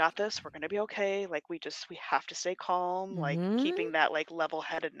we got this, we're gonna be okay. Like we have to stay calm, like keeping that like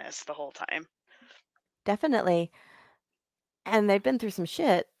level-headedness the whole time. Definitely. And they've been through some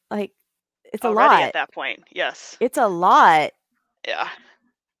shit. Like, it's a Already lot. at that point, yes. It's a lot. Yeah.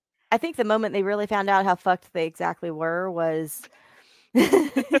 I think the moment they really found out how fucked they exactly were was Like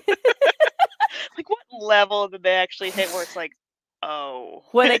what level did they actually hit where it's like, oh.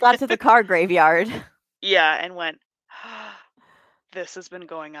 when they got to the car graveyard. Yeah, and went, this has been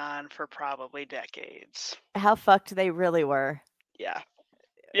going on for probably decades. How fucked they really were Yeah.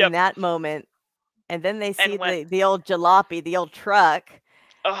 in that moment. And then they see when- the old jalopy, the old truck.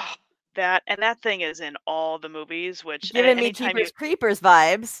 Oh, that thing is in all the movies, which Giving me anytime Jeepers Creepers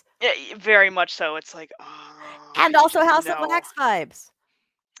vibes. Yeah, very much so. It's like, oh, And also House of no. Wax vibes.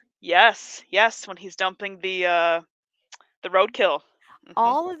 Yes, when he's dumping the roadkill.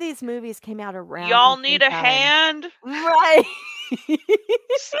 All of these movies came out around. Y'all the need same a time. hand? Right.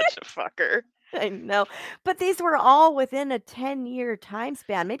 Such a fucker. I know. But these were all within a 10-year time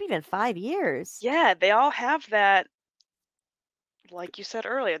span, maybe even 5 years. Yeah, they all have that, like you said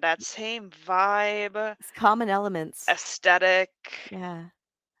earlier, that same vibe, It's common elements. aesthetic. Yeah.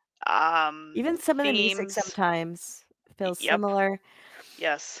 Even some of the music themes. sometimes feels Yep. similar.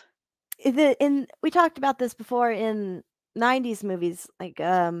 Yes. We talked about this before in 90s movies like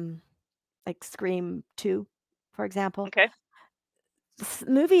Scream 2, for example. Okay.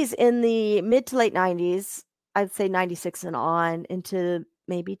 Movies in the mid to late 90s, I'd say 96 and on into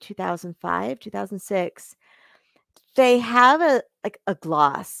maybe 2005, 2006, they have a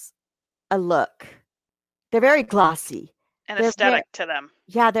gloss, a look. They're very glossy. An They're aesthetic to them.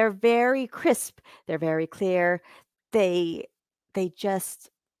 Yeah, they're very crisp. They're very clear. They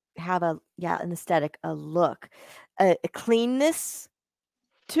just have an aesthetic, a look, a cleanness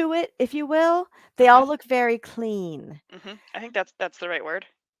to it, if you will. They all look very clean. I think that's the right word.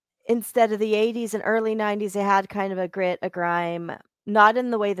 Instead of the 80s and early 90s, they had kind of a grit, a grime, not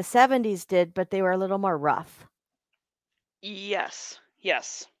in the way the 70s did, but they were a little more rough. Yes.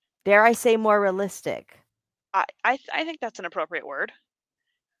 Dare I say more realistic? I think that's an appropriate word.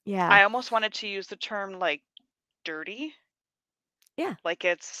 Yeah. I almost wanted to use the term like dirty. Yeah. Like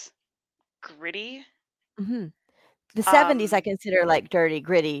it's gritty. hmm The 70s I consider like dirty,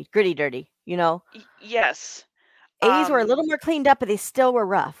 gritty, dirty, you know? Yes. 80s were a little more cleaned up, but they still were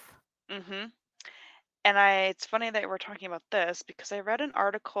rough. And it's funny that we're talking about this because I read an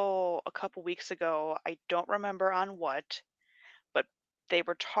article a couple weeks ago. I don't remember on what, but they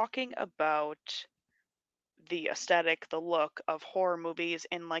were talking about the aesthetic, the look of horror movies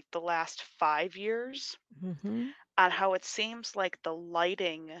in like the last 5 years, Mm-hmm. on how it seems like the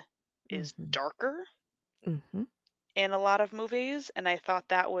lighting is darker Mm-hmm. in a lot of movies, and I thought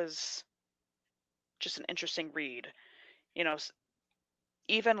that was just an interesting read. You know,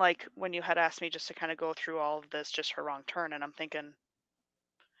 even like when you had asked me just to kind of go through all of this, just Her Wrong Turn, and I'm thinking,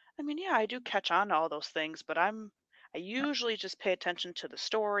 I mean, yeah, I do catch on to all those things, but I usually just pay attention to the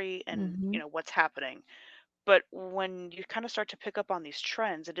story and Mhm. you know what's happening. But when you kind of start to pick up on these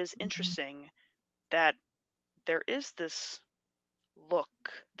trends, it is interesting that there is this look,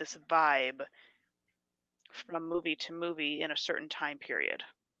 this vibe from movie to movie in a certain time period.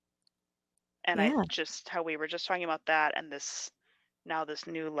 And Yeah. I just how we were just talking about that and this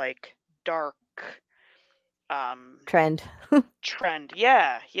new like dark Trend. trend.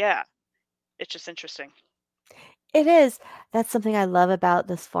 Yeah. it's just interesting. It is. That's something I love about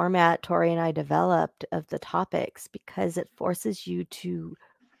this format Tori and I developed of the topics, because it forces you to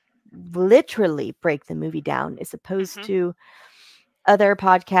literally break the movie down as opposed to other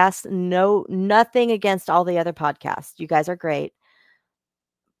podcasts. No, nothing against all the other podcasts. You guys are great.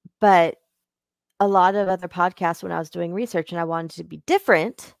 But a lot of other podcasts, when I was doing research and I wanted to be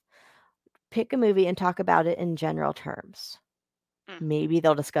different, pick a movie and talk about it in general terms. Maybe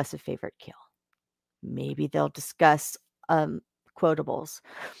they'll discuss a favorite kill. Maybe they'll discuss quotables.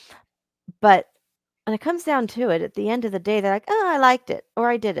 But when it comes down to it, at the end of the day, they're like, oh, I liked it, or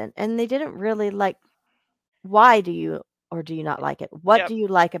I didn't. And they didn't really like, why do you or do you not like it? What do you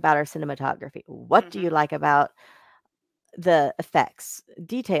like about our cinematography? What do you like about the effects,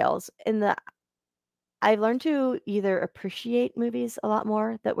 details? I've learned to either appreciate movies a lot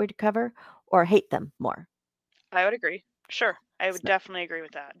more that we cover or hate them more. I would agree. Sure. I would definitely agree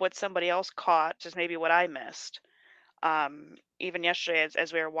with that. What somebody else caught, just maybe what I missed. Even yesterday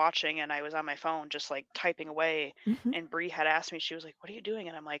as we were watching and I was on my phone just like typing away, and Bree had asked me, she was like, what are you doing?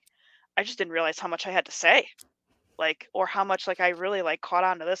 And I'm like, I just didn't realize how much I had to say. Like, or how much like I really like caught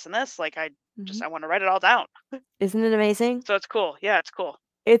on to this and this. Like I want to write it all down. Isn't it amazing? So it's cool. Yeah, it's cool.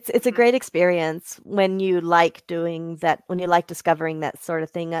 It's a great experience when you like doing that, when you like discovering that sort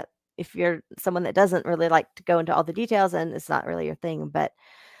of thing. If you're someone that doesn't really like to go into all the details and it's not really your thing, but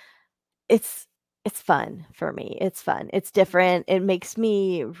it's fun for me. It's fun. It's different. It makes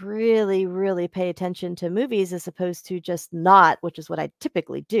me really, really pay attention to movies as opposed to just not, which is what I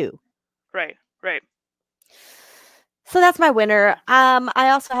typically do. Right, right. So that's my winner. I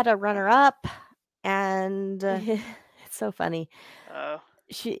also had a runner-up, and it's so funny.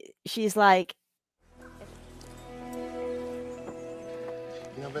 She's like,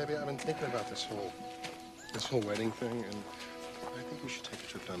 You know, baby, I've been thinking about this whole wedding thing, and I think we should take a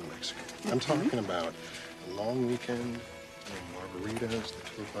trip down to Mexico. I'm talking about a long weekend, margaritas, the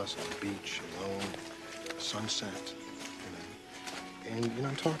two of us on the beach, alone, sunset, and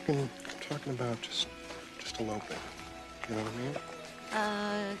I'm talking about just eloping. You know what I mean?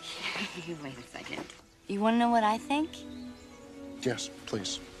 Okay, wait a second. You want to know what I think? Yes,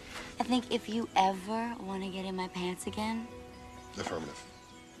 please. I think if you ever want to get in my pants again, Affirmative.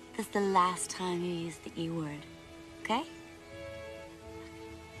 this is the last time you use the E word, okay?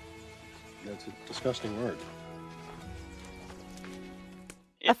 That's a disgusting word.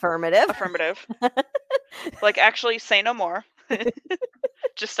 Affirmative. Affirmative. Like, actually, say no more.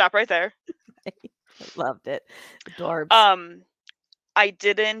 Just stop right there. Loved it. Adorbs. I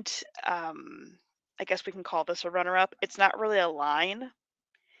didn't, I guess we can call this a runner-up. It's not really a line.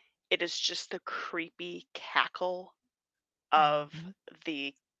 It is just the creepy cackle of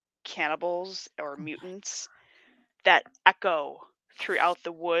the cannibals or mutants that echo throughout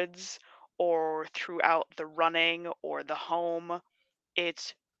the woods or throughout the running or the home.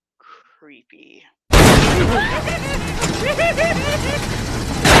 It's creepy.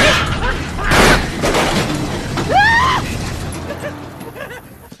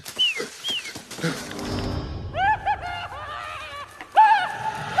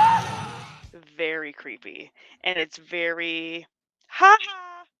 Very creepy. And it's very, ha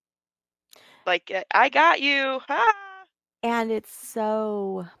ha. Like, I got you. Ha. And it's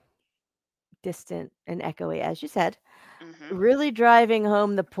so distant and echoey, as you said, really driving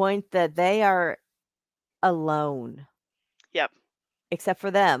home the point that they are alone. Yep. Except for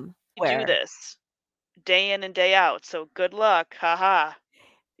them. You do this day in and day out. So good luck. Ha ha.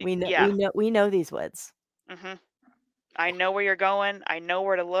 We know these woods. I know where you're going. I know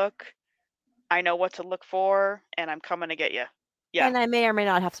where to look. I know what to look for, and I'm coming to get you. Yeah. And I may or may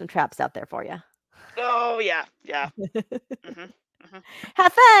not have some traps out there for you. Oh yeah, yeah.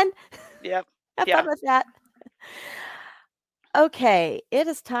 Have fun. Yep. Have fun with that. Okay, it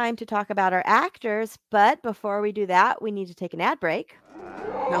is time to talk about our actors, but before we do that, we need to take an ad break.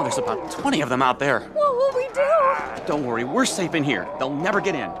 Now there's about 20 of them out there. What will we do? Don't worry, we're safe in here. They'll never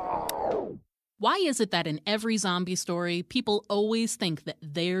get in. Why is it that in every zombie story, people always think that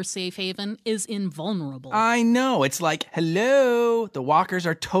their safe haven is invulnerable? I know. It's like, hello, the walkers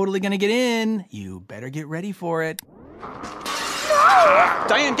are totally gonna get in. You better get ready for it. No!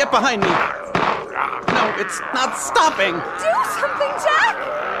 Diane, get behind me. No, it's not stopping. Do something, Jack!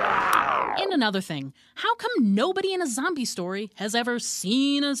 And another thing, how come nobody in a zombie story has ever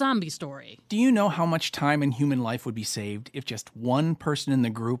seen a zombie story? Do you know how much time in human life would be saved if just one person in the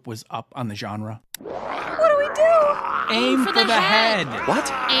group was up on the genre? What do we do? Aim for the head.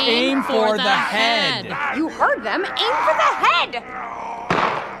 What? Aim for the head. You heard them. Aim for the head.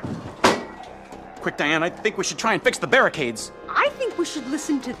 Quick, Diane, I think we should try and fix the barricades. I think we should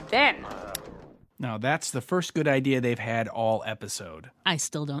listen to them. Now, that's the first good idea they've had all episode. I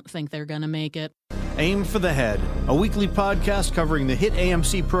still don't think they're gonna make it. Aim for the Head, a weekly podcast covering the hit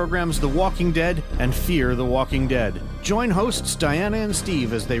AMC programs The Walking Dead and Fear the Walking Dead. Join hosts Diana and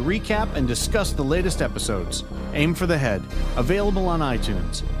Steve as they recap and discuss the latest episodes. Aim for the Head, available on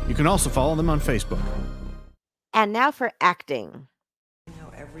iTunes. You can also follow them on Facebook. And now for acting. I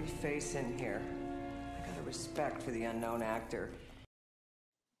know every face in here. I got a respect for the unknown actor.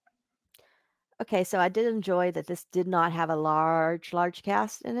 Okay, so I did enjoy that this did not have a large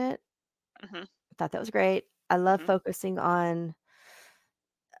cast in it. Mm-hmm. I thought that was great. I love Mm-hmm. focusing on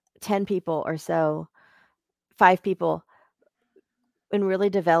 10 people or so, 5 people, and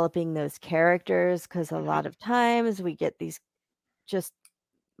really developing those characters, because a lot of times we get these just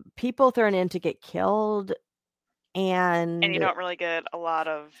people thrown in to get killed, And you and don't really get a lot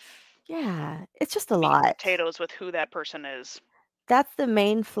of yeah, it's just a meat and lot. potatoes with who that person is. That's the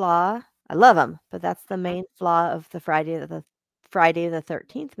main flaw. I love them, but that's the main flaw of the Friday the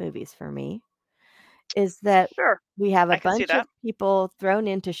 13th movies for me, is that Sure. we have a I can see bunch of that. people thrown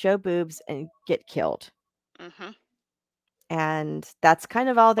in to show boobs and get killed. Mm-hmm. And that's kind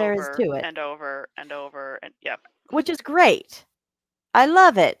of all there is Over to it, and over and over and yeah. which is great. I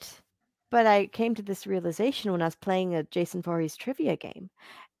love it. But I came to this realization when I was playing a Jason Voorhees trivia game,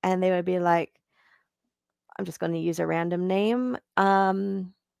 and they would be like, I'm just going to use a random name.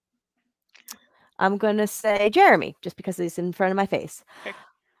 I'm going to say Jeremy, just because he's in front of my face. Okay.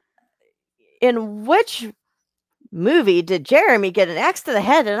 In which movie did Jeremy get an axe to the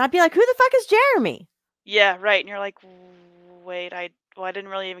head? And I'd be like, who the fuck is Jeremy? Yeah, right. And you're like, wait, I didn't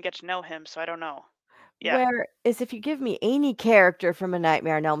really even get to know him, so I don't know. Yeah. Whereas if you give me any character from A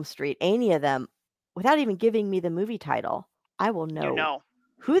Nightmare on Elm Street, any of them, without even giving me the movie title, I will know, You know.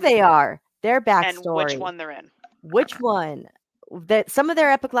 who they are, their And backstory, which one they're in. which one, that some of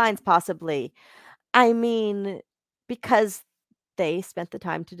their epic lines possibly. I mean, because they spent the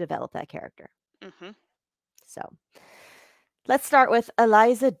time to develop that character. Mm-hmm. So let's start with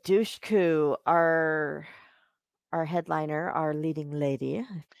Eliza Dushku, our headliner, our leading lady.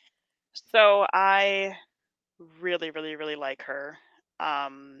 So I really, really, really like her.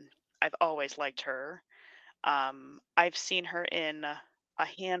 I've always liked her. I've seen her in a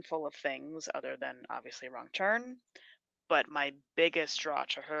handful of things other than obviously Wrong Turn, but my biggest draw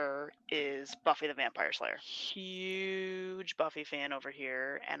to her is Buffy the Vampire Slayer. Huge Buffy fan over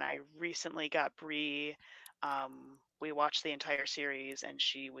here, and I recently got Brie. We watched the entire series, and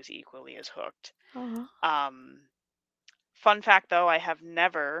she was equally as hooked. Fun fact, though, I have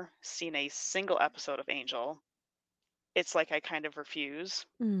never seen a single episode of Angel. It's like I kind of refuse.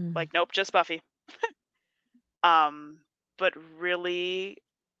 Like, nope, just Buffy. But really,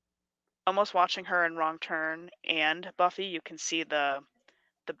 almost watching her in Wrong Turn and Buffy, you can see the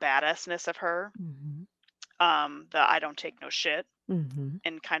badassness of her. The I don't take no shit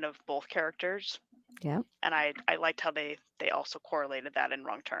in kind of both characters. Yeah. And I liked how they also correlated that in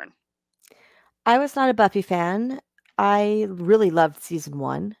Wrong Turn. I was not a Buffy fan. I really loved season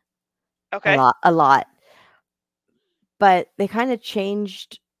 1. Okay. A lot. But they kind of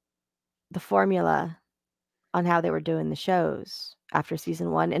changed the formula on how they were doing the shows after season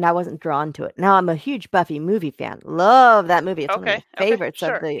 1, and I wasn't drawn to it. Now I'm a huge Buffy movie fan. Love that movie. It's one of my favorites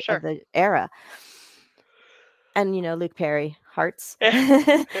of the era. And Luke Perry, hearts.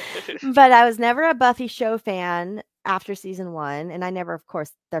 But I was never a Buffy show fan after season 1, and I never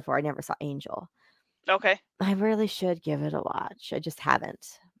saw Angel. Okay. I really should give it a watch. I just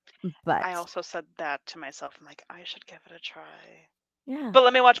haven't. But I also said that to myself. I'm like, I should give it a try. Yeah. But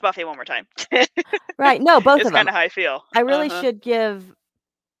let me watch Buffy one more time. Right. No, both It's of them. kind of how I feel. I really should give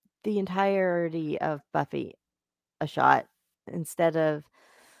the entirety of Buffy a shot instead of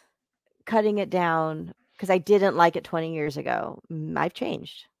cutting it down, because I didn't like it 20 years ago. I've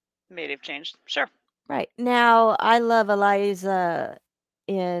changed. Maybe have changed. Sure. Right. Now, I love Eliza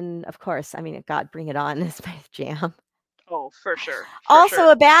in, of course, God, Bring It On is my jam. Oh, for sure.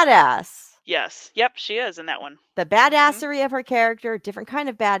 Also a badass. Yes. Yep, she is in that one. The badassery of her character, different kind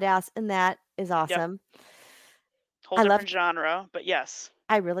of badass, and that is awesome. Whole different genre, but yes.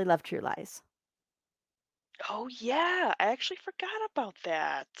 I really love True Lies. Oh, yeah. I actually forgot about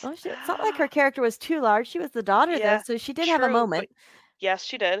that. Well, it's not like her character was too large. She was the daughter, though, so she did have a true, moment. but yes,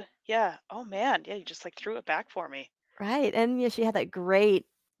 she did. Yeah. Oh, man. Yeah, you just threw it back for me. Right. And she had that great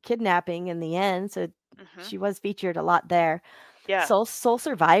kidnapping in the end, so she was featured a lot there. Yeah. Soul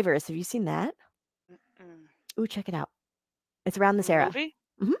Survivors. Have you seen that? Ooh, check it out. It's around this era. Movie?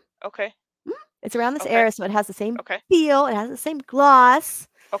 Mhm. Okay. It's around this Okay. era, so it has the same Okay. feel. It has the same gloss.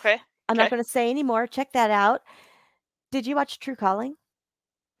 Okay. I'm not going to say anymore. Check that out. Did you watch True Calling?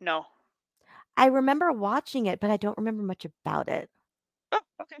 No. I remember watching it, but I don't remember much about it. Oh,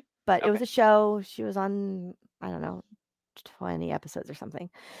 okay. But it Okay. was a show. She was on, I don't know, 20 episodes or something.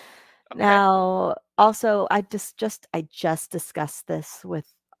 Okay. Now, also, I just discussed this with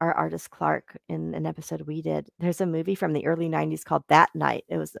our artist Clark in an episode we did. There's a movie from the early 90s called That Night.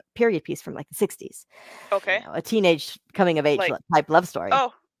 It was a period piece from like the 60s. Okay. A teenage coming of age Like- type love story.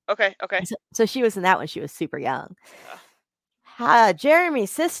 Oh, okay. Okay. So she was in that when she was super young. Jeremy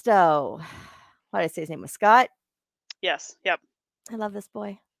Sisto. What did I say his name was? Scott? Yes. Yep. I love this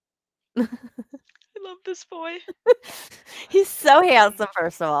boy. I love this boy. He's so handsome,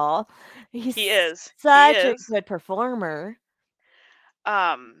 first of all. He is. He Such is. a good performer.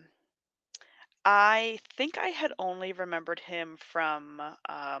 I think I had only remembered him from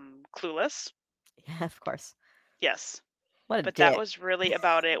Clueless. Yeah, of course. Yes. What a But dick. that was really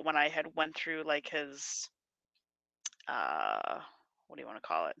about it when I had went through like his what do you want to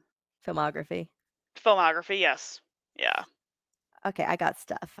call it? Filmography. Filmography, yes. Yeah. Okay, I got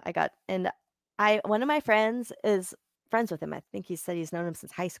stuff. One of my friends is friends with him. I think he said he's known him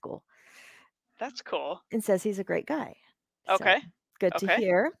since high school That's cool. and says he's a great guy. So, Okay. good to Okay.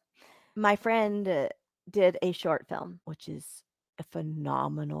 hear. My friend did a short film, which is a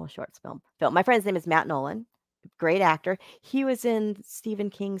phenomenal short film. My friend's name is Matt Nolan. Great actor. He was in Stephen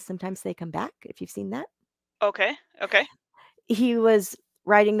King's Sometimes They Come Back, if you've seen that. Okay. Okay. He was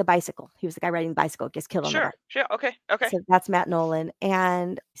riding the bicycle. He was the guy riding the bicycle, gets killed on the Sure. bike. Sure. Okay. Okay. So that's Matt Nolan.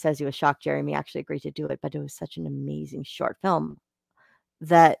 And he says he was shocked Jeremy actually agreed to do it, but it was such an amazing short film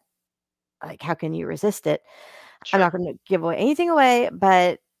that, like, how can you resist it? Sure. I'm not going to give anything away,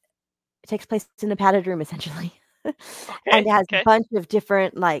 but it takes place in a padded room, essentially. And it has Okay. a bunch of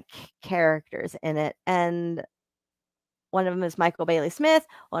different, like, characters in it. And one of them is Michael Bailey Smith.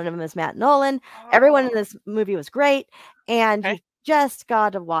 One of them is Matt Nolan. Everyone in this movie was great. And you just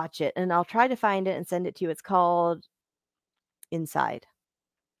got to watch it. And I'll try to find it and send it to you. It's called Inside.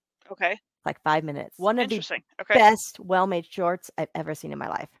 Okay. Like 5 minutes. One of the Interesting. Okay. best well-made shorts I've ever seen in my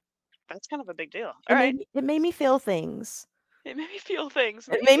life. That's kind of a big deal. It All right. it made me feel things. It made me feel things.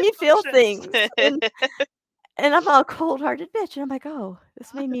 It made me feel emotions. things. And I'm a cold-hearted bitch. And I'm like, oh,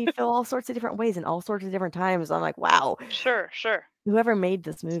 this made me feel all sorts of different ways and all sorts of different times. I'm like, wow, Sure. Sure. whoever made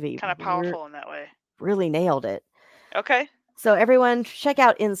this movie Kind of powerful in that way. really nailed it. Okay. So everyone check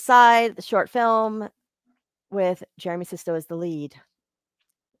out Inside, the short film with Jeremy Sisto as the lead.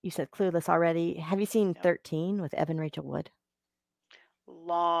 You said Clueless already. Have you seen 13 with Evan Rachel Wood?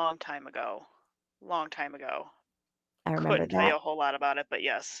 Long time ago. Long time ago. I remember Couldn't tell you that. a whole lot about it, but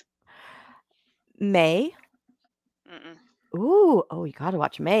yes. May. Mm-mm. Ooh, oh, you got to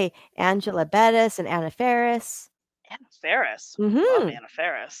watch May. Angela Bettis and Anna Faris. Anna Faris. Mhm. Love Anna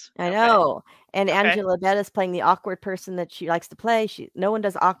Faris. I know. And Okay. Angela Bettis playing the awkward person that she likes to play. No one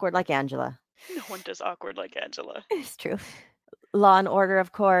does awkward like Angela. No one does awkward like Angela. It's true. Law and Order,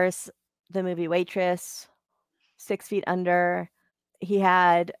 of course. The movie Waitress. 6 Feet Under. He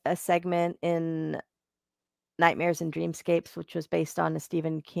had a segment in Nightmares and Dreamscapes, which was based on a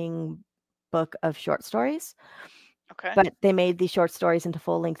Stephen King book of short stories. Okay. But they made these short stories into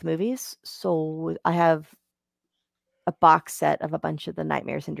full-length movies. So I have a box set of a bunch of the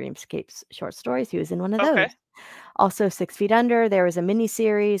Nightmares and Dreamscapes short stories. He was in one of those. Okay. Also, 6 Feet Under. There was a mini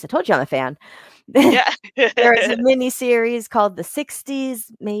series. I told you I'm a fan. Yeah. There was a mini series called The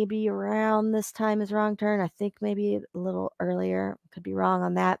 60s, maybe around this time is Wrong Turn. I think maybe a little earlier. Could be wrong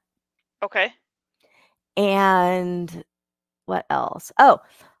on that. Okay. And what else? Oh,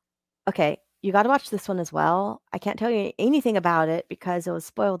 okay. You got to watch this one as well. I can't tell you anything about it because it was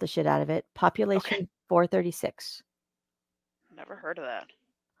spoiled the shit out of it. Population 436. Never heard of that.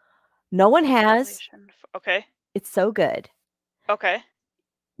 No one has. Okay. It's so good. Okay.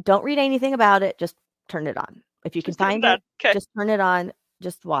 Don't read anything about it. Just turn it on. If you can Just turn it find on. it, 'Kay. just turn it on.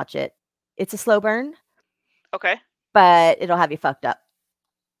 Just watch it. It's a slow burn, Okay. but it'll have you fucked up.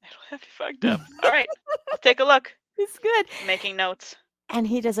 It'll have you fucked up. All right. I'll take a look. It's good. Making notes. And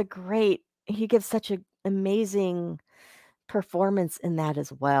he gives such an amazing performance in that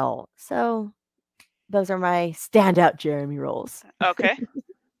as well. So those are my standout Jeremy roles. Okay.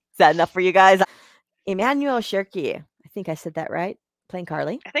 Is that enough for you guys? Emmanuel Shirky. I think I said that right. Playing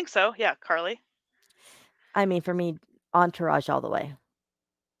Carly. I think so. Yeah, Carly. I mean, for me, Entourage all the way.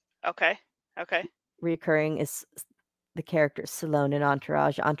 Okay. Okay. Reoccurring is the character Salone in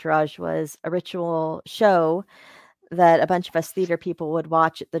Entourage. Entourage was a ritual show that a bunch of us theater people would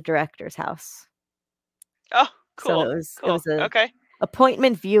watch at the director's house. Oh, cool. So it was cool. a Okay.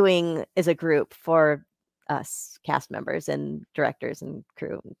 appointment viewing as a group for us cast members and directors and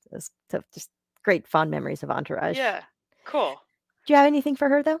crew. It was just great fond memories of Entourage. Yeah. Cool. Do you have anything for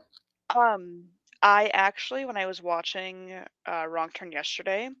her though? I actually, when I was watching Wrong Turn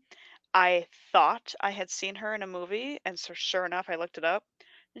yesterday, I thought I had seen her in a movie, and so sure enough, I looked it up,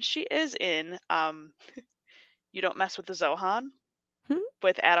 and she is in You Don't Mess with the Zohan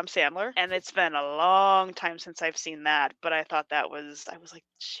with Adam Sandler, and it's been a long time since I've seen that, but I thought I was like,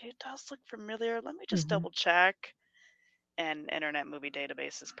 she does look familiar. Let me just double check. And Internet Movie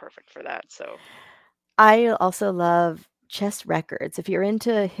Database is perfect for that. So I also love Chess Records. If you're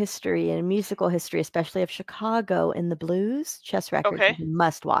into history and musical history, especially of Chicago and the blues, Chess Records Okay. is a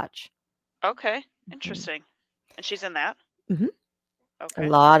must watch. Okay, interesting. And she's in that? hmm Okay. A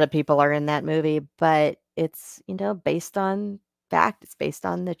lot of people are in that movie, but it's, based on fact. It's based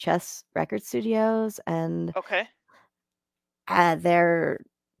on the Chess Record Studios and Okay. their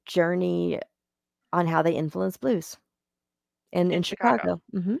journey on how they influence blues in Chicago.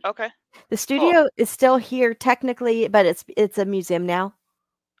 Okay. The studio is still here technically, but it's a museum now.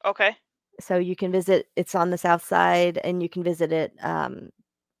 Okay. So you can visit. It's on the south side, and you can visit it.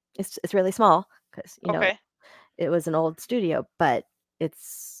 It's really small because Okay. it was an old studio, but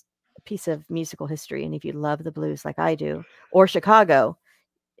it's a piece of musical history. And if you love the blues like I do, or Chicago,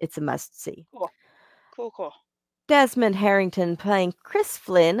 it's a must see. Cool. Desmond Harrington playing Chris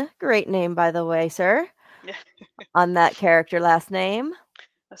Flynn. Great name, by the way, sir. Yeah. On that character last name.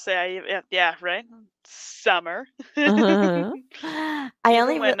 Yeah, right. Summer. Even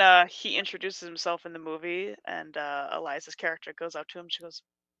when he introduces himself in the movie, and Eliza's character goes up to him, she goes,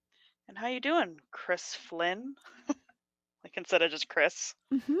 "And how you doing, Chris Flynn?" Like instead of just Chris.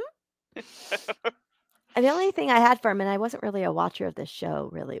 And the only thing I had for him, and I wasn't really a watcher of this show,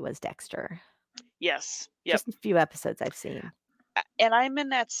 really, was Dexter. Yes. Yep. Just a few episodes I've seen. And I'm in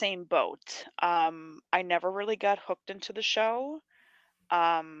that same boat. I never really got hooked into the show.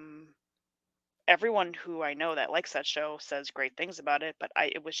 Everyone who I know that likes that show says great things about it, but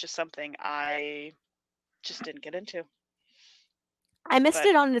it was just something I just didn't get into. I missed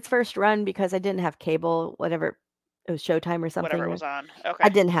it on its first run because I didn't have cable, whatever it was, Showtime or something. Whatever it was on. Okay. I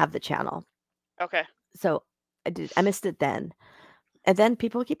didn't have the channel. Okay. So I missed it then. And then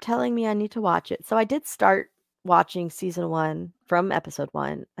people keep telling me I need to watch it. So I did start watching season 1 from episode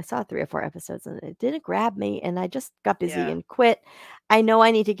 1. I saw 3 or 4 episodes and it didn't grab me, and I just got busy and quit. I know I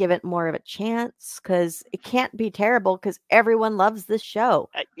need to give it more of a chance because it can't be terrible because everyone loves this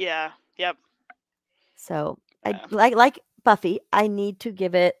show. Yeah. Yep. So I like Buffy. I need to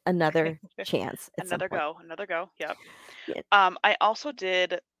give it another chance. Another go. Yep. I also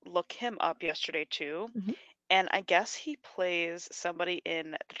did look him up yesterday too, and I guess he plays somebody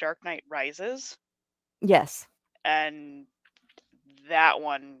in The Dark Knight Rises. Yes. And that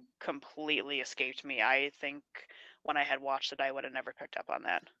one completely escaped me. I think when I had watched it, I would have never picked up on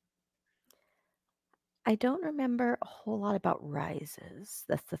that. I don't remember a whole lot about Rises.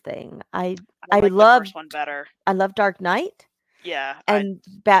 That's the thing. I like love the first one better. I love Dark Knight. Yeah. And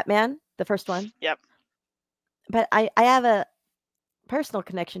Batman, the first one. Yep. But I have a personal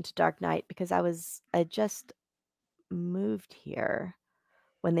connection to Dark Knight because I just moved here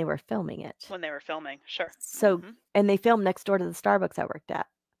when they were filming it. When they were filming, sure. So and they filmed next door to the Starbucks I worked at.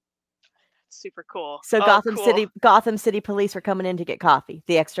 Super cool. So Gotham City Police were coming in to get coffee,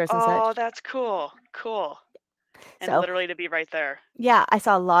 the extras and such. Oh, that's cool. Cool. And literally to be right there. Yeah, I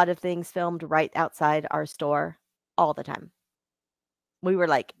saw a lot of things filmed right outside our store all the time. We were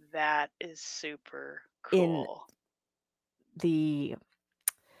like, that is super cool. In the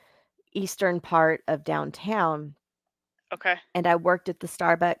eastern part of downtown. Okay. And I worked at the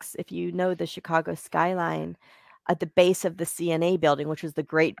Starbucks, if you know the Chicago skyline, at the base of the CNA building, which was the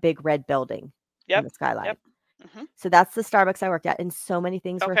great big red building in the skyline. Yep. So that's the Starbucks I worked at, and so many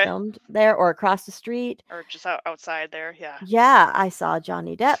things were filmed there or across the street. Or just outside there, yeah. Yeah, I saw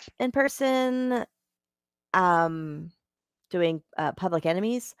Johnny Depp in person doing Public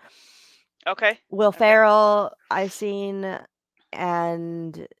Enemies. Okay. Will Ferrell I've seen,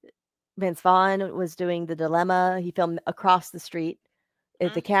 and Vince Vaughn was doing The Dilemma. He filmed across the street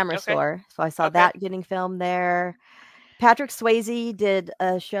at the camera store. So I saw that getting filmed there. Patrick Swayze did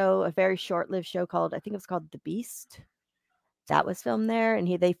a show, a very short-lived show called, I think it was called The Beast. That was filmed there, and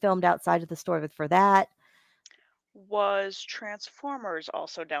they filmed outside of the store for that. Was Transformers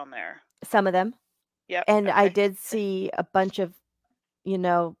also down there? Some of them. Yep. And I did see a bunch of,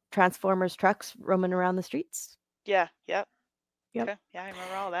 Transformers trucks roaming around the streets. Yeah. Yep. Okay. Yeah, I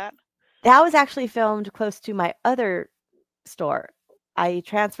remember all that. That was actually filmed close to my other store. I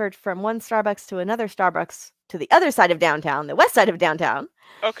transferred from one Starbucks to another Starbucks to the other side of downtown, the west side of downtown.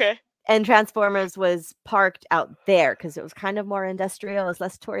 Okay. And Transformers was parked out there because it was kind of more industrial, it was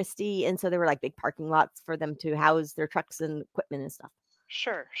less touristy, and so there were like big parking lots for them to house their trucks and equipment and stuff.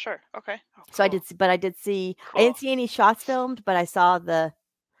 Sure. Okay. Oh, So I did, but I did see. I didn't see any shots filmed, but I saw the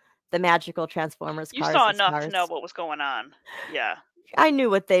magical Transformers You cars. saw as enough cars. to know what was going on. Yeah. I knew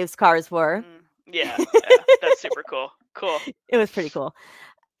what those cars were. Yeah. That's super cool. Cool. It was pretty cool.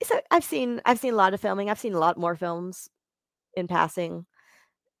 So I've seen a lot of filming. I've seen a lot more films in passing,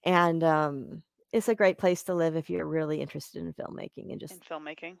 and it's a great place to live if you're really interested in filmmaking and just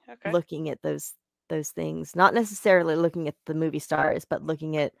filmmaking. Okay. looking at those things. Not necessarily looking at the movie stars, but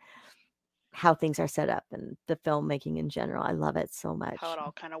looking at how things are set up and the filmmaking in general. I love it so much. How it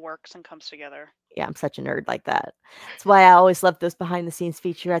all kind of works and comes together. Yeah, I'm such a nerd like that. That's why I always loved those behind the scenes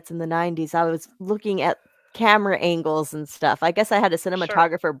featurettes in the 90s. I was looking at camera angles and stuff. I guess I had a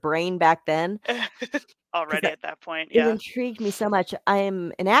cinematographer brain back then. Already at that point. It Yeah. intrigued me so much. I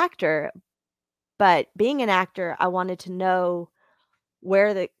am an actor, but being an actor, I wanted to know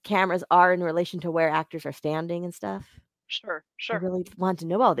where the cameras are in relation to where actors are standing and stuff. Sure. I really want to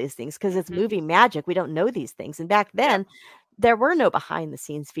know all these things because it's movie magic. We don't know these things. And back then, there were no behind the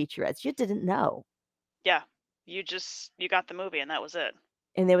scenes featurettes. You didn't know. Yeah. You got the movie and that was it.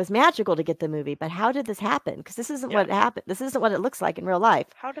 And it was magical to get the movie. But how did this happen? Because this isn't what happened. This isn't what it looks like in real life.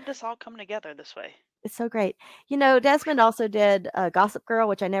 How did this all come together this way? It's so great. You know, Desmond also did Gossip Girl,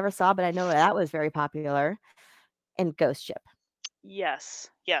 which I never saw, but I know that was very popular, and Ghost Ship. Yes.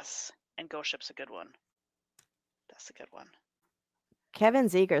 And Ghost Ship's a good one. That's a good one. Kevin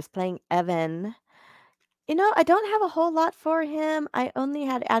Zegers playing Evan. You know, I don't have a whole lot for him. I only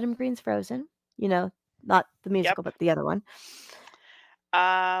had Adam Green's Frozen. You know, not the musical, but the other one.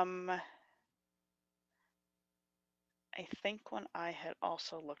 I think when I had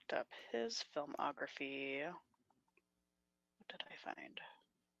also looked up his filmography, what did I find?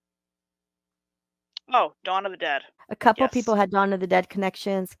 Oh, Dawn of the Dead. A couple people had Dawn of the Dead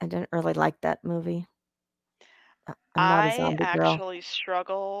connections. I didn't really like that movie. I'm not a zombie girl. Actually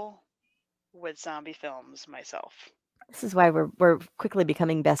struggle with zombie films myself. This is why we're quickly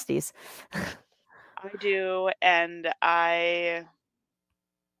becoming besties. I do, and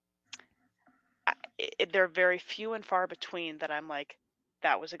they're very few and far between that I'm like,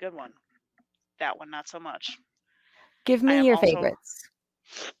 that was a good one. That one, not so much. Give me your favorites.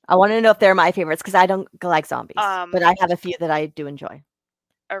 I want to know if they're my favorites because I don't like zombies, but I have a few that I do enjoy.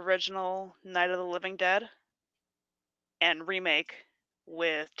 Original Night of the Living Dead and remake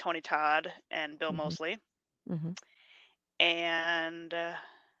with Tony Todd and Bill Moseley. And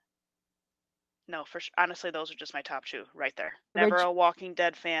no, honestly, those are just my top two right there. Never a Walking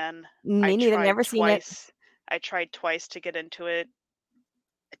Dead fan. Me neither. Never seen it. I tried twice to get into it.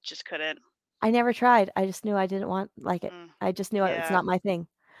 I just couldn't. I never tried. I just knew I didn't like it. I just knew it's not my thing.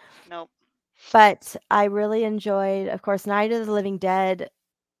 Nope. But I really enjoyed, of course, Night of the Living Dead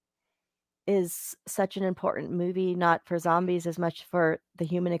is such an important movie, not for zombies as much for the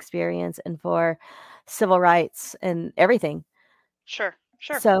human experience and for civil rights and everything. Sure.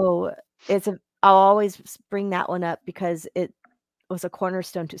 So I'll always bring that one up because it was a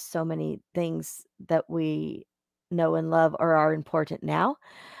cornerstone to so many things that we know and love or are important now.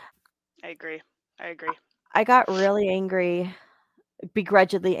 I agree. I got really angry,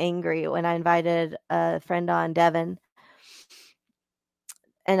 begrudgingly angry when I invited a friend on, Devin.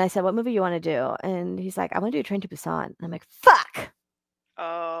 And I said, what movie you want to do? And he's like, I want to do Train to Busan. And I'm like, fuck.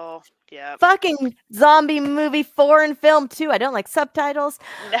 Oh, yeah. Fucking zombie movie, foreign film too. I don't like subtitles.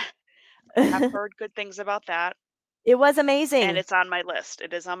 I've heard good things about that. It was amazing. And it's on my list.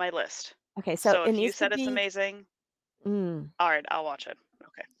 It is on my list. Okay, so if you said it's amazing, all right, I'll watch it.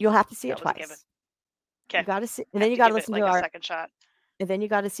 Okay. You'll have to see it twice. Okay. You got to see, and then you got to listen to our second shot. And then you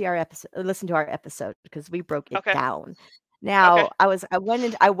got to see our episode, listen to our episode because we broke it down. Now I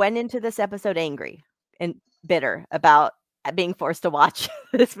went into this episode angry and bitter about being forced to watch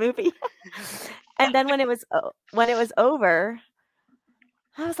this movie. And then when it was over,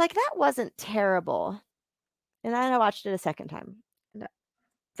 I was like, that wasn't terrible. And then I watched it a second time.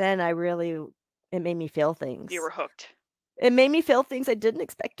 Then it made me feel things. You were hooked. It made me feel things I didn't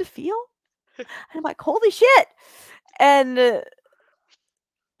expect to feel. And I'm like, holy shit. And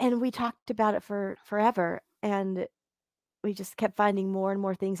we talked about it for forever. And we just kept finding more and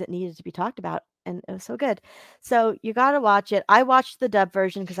more things that needed to be talked about. And it was so good. So you got to watch it. I watched the dub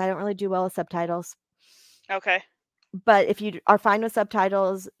version because I don't really do well with subtitles. Okay. But if you are fine with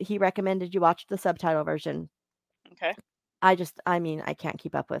subtitles, he recommended you watch the subtitle version. Okay. I can't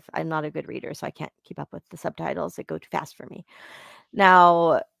keep up with, I'm not a good reader, so I can't keep up with the subtitles. They go too fast for me.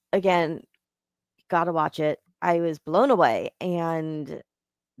 Now, again, got to watch it. I was blown away. And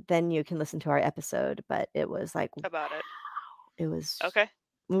then you can listen to our episode, but it was like, about it. It was okay.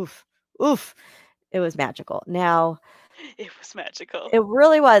 Oof. It was magical. Now, It was magical. It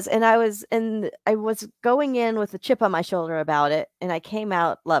really was, and I was going in with a chip on my shoulder about it, and I came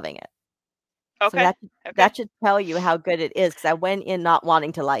out loving it. Okay. So that should tell you how good it is, because I went in not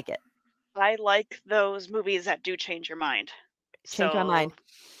wanting to like it. I like those movies that do change your mind. Change my mind.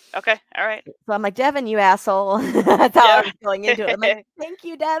 Okay, all right. So I'm like, Devin, you asshole. That's how I was going into it. I'm like, thank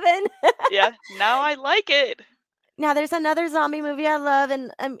you, Devin. Yeah, now I like it. Now there's another zombie movie I love,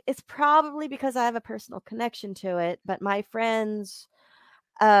 and it's probably because I have a personal connection to it. But my friends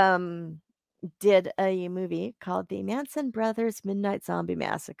did a movie called The Manson Brothers Midnight Zombie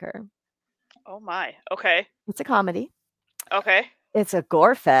Massacre. Oh my. Okay. It's a comedy. Okay. It's a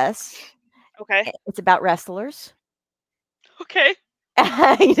gore fest. Okay. It's about wrestlers. Okay.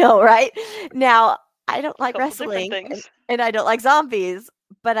 I know, right? Now, I don't like Couple different wrestling things. and I don't like zombies,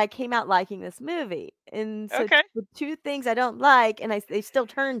 but I came out liking this movie. And so Okay. the two things I don't like, and they still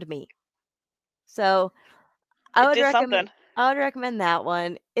turned me. So I It would did recommend something. I would recommend that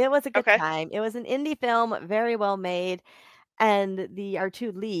one. It was a good Okay. time. It was an indie film, very well made, and our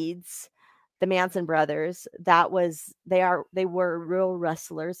two leads, the Manson brothers, they were real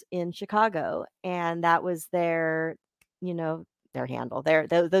wrestlers in Chicago, and that was their handle.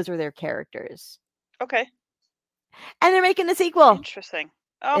 Those were their characters. Okay. And they're making a sequel. Interesting.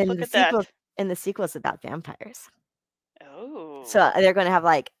 Oh, And look the at that. sequel and the sequel is about vampires. Oh. So they're going to have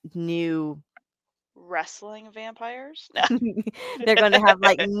like new Wrestling vampires? they're going to have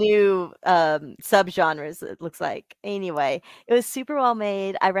like new subgenres, it looks like. Anyway, it was super well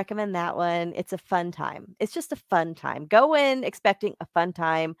made. I recommend that one. It's a fun time. It's just a fun time. Go in expecting a fun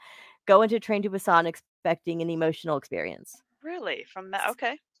time. Go into Train to Busan expecting an emotional experience. Really? From that?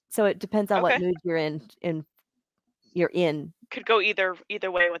 Okay. So it depends on what Okay. mood you're in. Could go either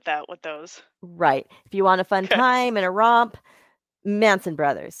way with those. Right. If you want a fun Okay. time and a romp, Manson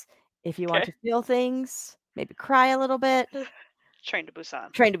Brothers. If you want Okay. to feel things, maybe cry a little bit, Train to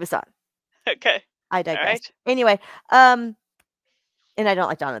Busan. Train to Busan. Okay. I digress. right. Anyway, and I don't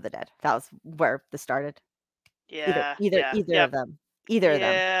like Dawn of the Dead. That was where this started. Yeah. Either yeah. of Yep. them. Either of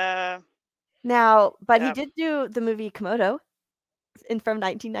them. Yeah. Now, but he Yep. did do the movie Komodo from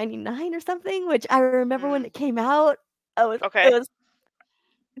 1999 or something, which I remember when it came out. Okay.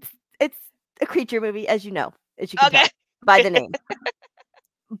 It's a creature movie, as you know, as you can Okay. tell by the name.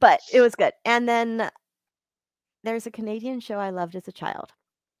 But it was good. And then there's a Canadian show I loved as a child.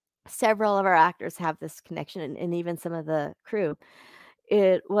 Several of our actors have this connection, and even some of the crew.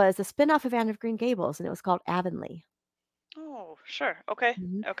 It was a spin-off of Anne of Green Gables, and it was called Avonlea. Oh, sure. Okay.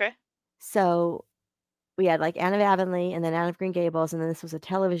 Mhm. Okay. So we had like Anne of Avonlea and then Anne of Green Gables, and then this was a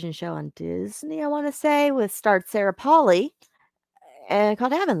television show on Disney, I want to say, with starred Sarah Polley, and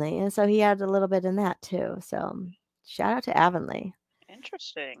called Avonlea. And so he had a little bit in that too. So shout out to Avonlea.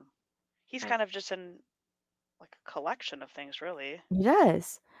 Interesting. He's kind of just in like a collection of things, really. He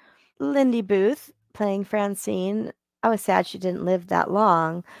does. Lindy Booth playing Francine. I was sad she didn't live that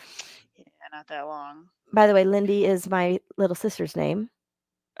long. Yeah, not that long. By the way, Lindy is my little sister's name.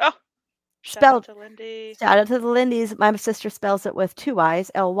 Oh, shout Spelled out to Lindy. Shout out to the Lindys. My sister spells it with two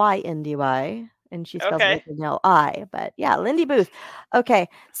Y's, Lyndy, and she spells Okay. it with an Li. But yeah, Lindy Booth. Okay,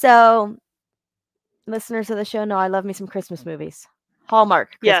 so listeners of the show know I love me some Christmas movies.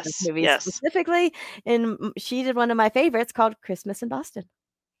 Hallmark Christmas Yes, movies yes. specifically. And she did one of my favorites called Christmas in Boston.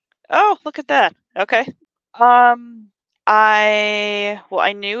 Oh, look at that. Okay.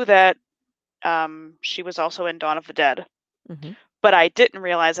 I knew that she was also in Dawn of the Dead, Mhm. but I didn't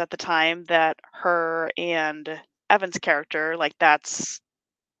realize at the time that her and Evan's character, like that's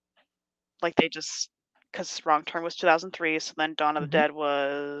like they just because Wrong Turn was 2003, so then Dawn of the Mhm. Dead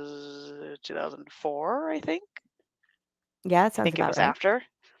was 2004, I think. Yeah, it I sounds think it about was right. after.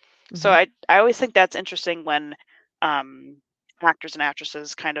 So Mhm. I always think that's interesting when actors and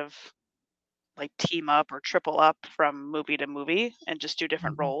actresses kind of like team up or triple up from movie to movie and just do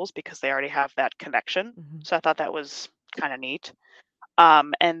different Mhm. roles because they already have that connection. Mhm. So I thought that was kind of neat.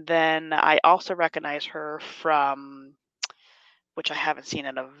 And then I also recognize her from, which I haven't seen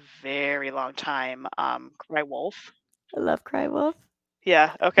in a very long time, Cry Wolf. I love Cry Wolf.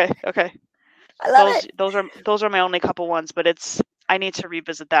 Yeah. Okay. Okay. I love it. Those are my only couple ones, but I need to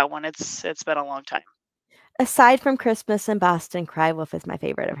revisit that one. It's been a long time. Aside from Christmas in Boston, Cry Wolf is my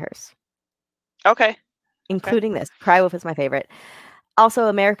favorite of hers. Okay. Including this. Cry Wolf is my favorite. Also,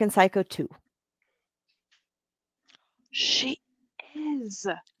 American Psycho 2. She is.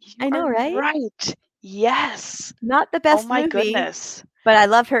 I know, You're right? Right. Yes. Not the best Oh my movie, goodness. but I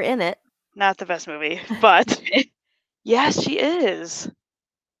loved her in it. Not the best movie, but yes, she is.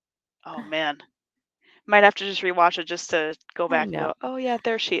 Oh man. Might have to just rewatch it just to go I back and know. go, oh yeah,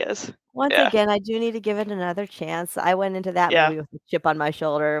 there she is. Once Yeah. again, I do need to give it another chance. I went into that Yeah. movie with a chip on my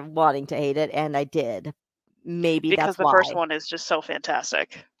shoulder, wanting to hate it, and I did. Maybe Because that's the why. first one is just so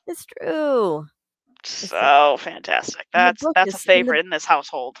fantastic. It's true. So fantastic. And the That's book that's a is- and the- favorite in this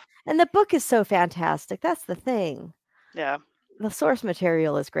household. And the book is so fantastic. That's the thing. Yeah. The source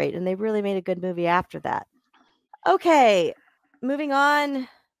material is great, and they really made a good movie after that. Okay, moving on.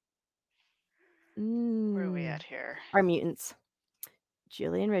 Where are we at here? Our mutants.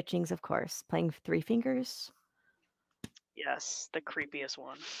 Julian Richings, of course, playing Three Fingers. Yes, the creepiest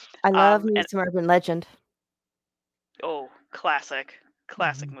one. I love and- Some Urban Legend. Oh, classic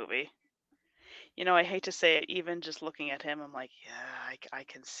movie. You know, I hate to say it, even just looking at him, I'm like, yeah, I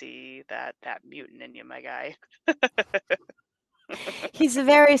can see that mutant in you, my guy. He's a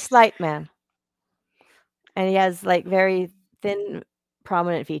very slight man, and he has like very thin,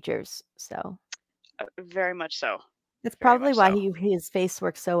 prominent features. So Very much so. that's Very probably much why so. his face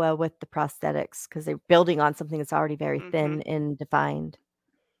works so well with the prosthetics, because they're building on something that's already very thin and defined.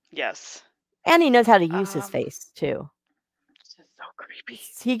 Yes. And he knows how to use his face too. It's just so creepy.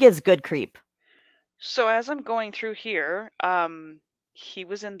 He gives good creep. So as I'm going through here, he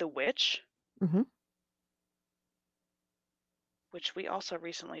was in The Witch, Mm-hmm. which we also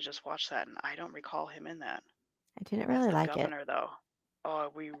recently just watched that, and I don't recall him in that. I didn't As really the like it. governor, though.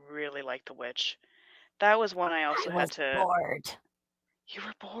 Oh, we really liked The Witch. That was one I also I had was to. bored. You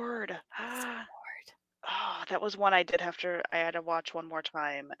were bored. Oh, that was one I did have to. I had to watch one more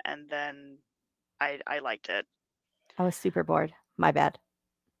time, and then I liked it. I was super bored. My bad.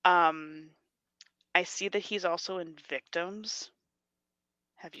 I see that he's also in Victims.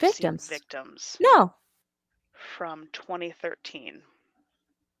 Have you Victims? seen Victims? No, From 2013.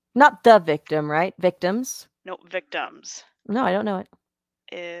 not The Victim, right? Victims. No, Victims. No, I don't know it.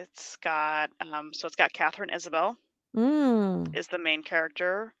 It's got it's got Catherine Isabel Mm. is the main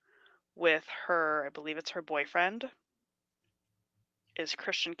character with her, I believe it's her boyfriend, is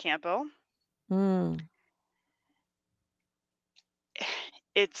Christian Campbell. Mm.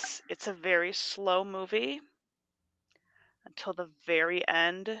 It's a very slow movie until the very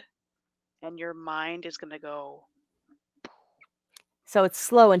end, and your mind is gonna go. So it's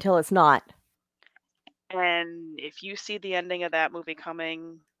slow until it's not. And if you see the ending of that movie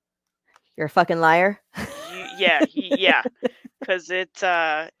coming, You're a fucking liar. yeah, because it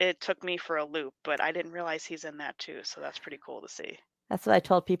took me for a loop, but I didn't realize he's in that too, so that's pretty cool to see. That's what I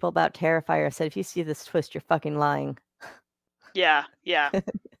told people about Terrifier. I said, if you see this twist, you're fucking lying. Yeah, yeah,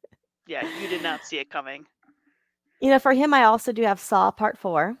 you did not see it coming. You know, for him, I also do have Saw Part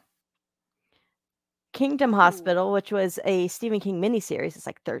 4. Kingdom Hospital, which was a Stephen King miniseries. It's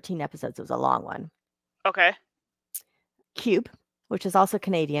like 13 episodes. It was a long one. Okay. Cube, which is also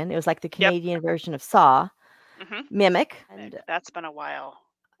Canadian. It was like the Canadian version of Saw. Mimic. And That's been a while.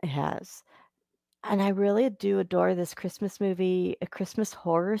 it has. And I really do adore this Christmas movie, A Christmas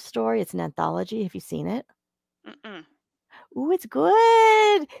Horror Story. It's an anthology. Have you seen it? Mm-mm. Ooh, it's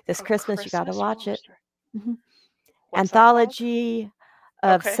good. This A Christmas, you got to Christmas watch Horror it. Story. Mhm. What's that called? Anthology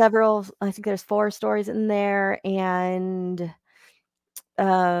of Okay. several, I think there's 4 stories in there, and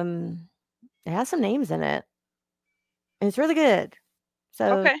it has some names in it. And it's really good.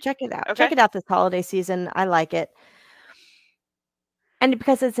 So Okay. check it out. Okay. Check it out this holiday season. I like it. And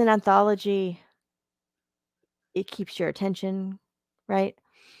because it's an anthology, it keeps your attention, right?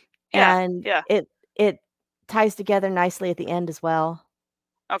 Yeah, And yeah. it ties together nicely at the end as well.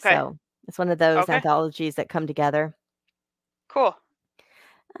 Okay. So it's one of those Okay. anthologies that come together. Cool.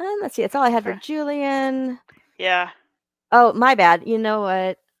 Let's see. That's all I had for Okay. Julian. Yeah. Oh, my bad. You know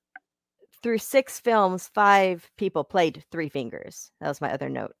what? Through 6 films, 5 people played Three Fingers. That was my other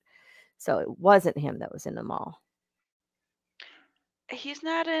note. So it wasn't him that was in them all. He's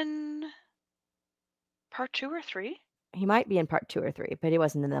not in part 2 or 3? He might be in part 2 or 3, but he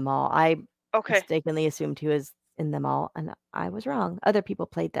wasn't in them all. I Okay. mistakenly assumed he was in them all, and I was wrong. Other people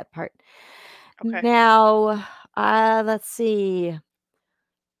played that part. Okay. Now, let's see.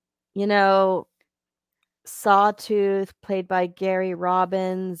 You know, Sawtooth, played by Gary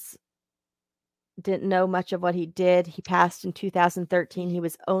Robbins, didn't know much of what he did. He passed in 2013. He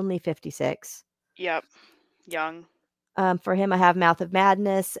was only 56. Yep. Young. For him, I have Mouth of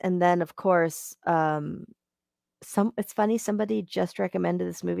Madness, and then of course, it's funny. Somebody just recommended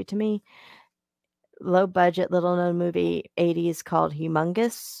this movie to me. Low budget, little known movie, 80s, called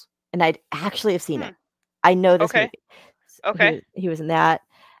Humongous, and I'd actually have seen it. I know this Okay. movie. Okay. He was in that.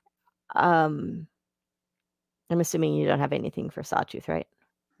 I'm assuming you don't have anything for Sawtooth, right?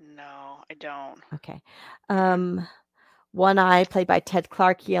 No, I don't. Okay. One Eye, played by Ted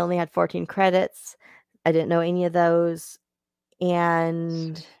Clark. He only had 14 credits. I didn't know any of those.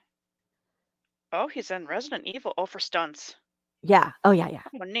 And Oh, he's in Resident Evil. Oh, for stunts. yeah. Oh, yeah, yeah.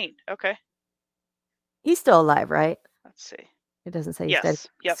 Oh, neat. Okay. He's still alive, right? Let's see. It doesn't say he's dead.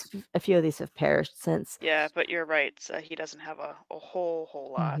 Yes. Yep. A few of these have perished since. Yeah, but you're right. He doesn't have a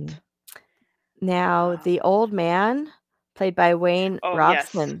whole lot. Now, the old man, played by Wayne Oh,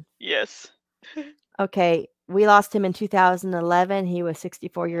 Robson. yes. Okay, we lost him in 2011. He was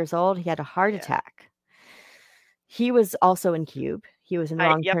 64 years old. He had a heart attack. He was also in Cube. He was in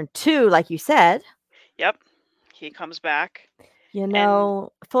Wrong Turn 2, like you said. Yep. He comes back. You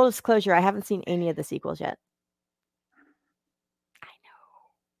know, full disclosure, I haven't seen any of the sequels yet.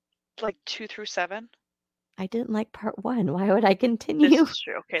 Like 2 through 7. I didn't like part 1. Why would I continue? This is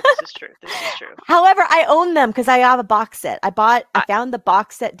true. Okay, this is true. This is true. However, I own them because I have a box set. I found the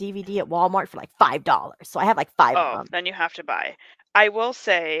box set DVD at Walmart for like $5. So I have like 5 of them. Then you have to buy. I will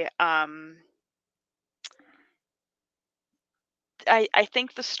say, I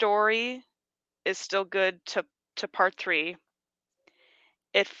think the story is still good to part 3.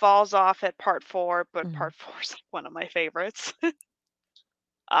 It falls off at part 4, but part 4 is like one of my favorites.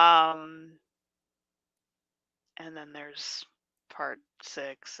 And then there's part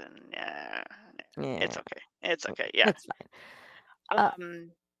 6, and it's okay. It's okay. Yeah, it's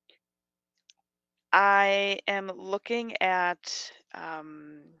fine. I am looking at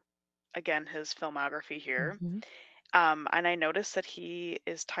again his filmography here, and I noticed that he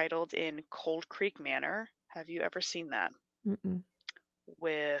is titled in Cold Creek Manor. Have you ever seen that? Mm-mm.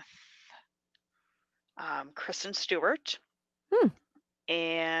 With Kristen Stewart.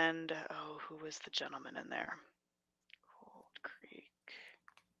 And who was the gentleman in there? Cold Creek.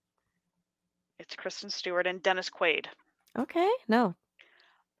 It's Kristen Stewart and Dennis Quaid. Okay, no.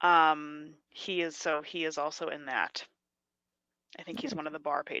 He is also in that. I think he's one of the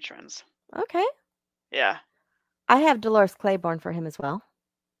bar patrons. Okay. Yeah. I have Dolores Claiborne for him as well.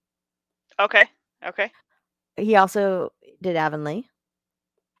 Okay. He also did Avonlea.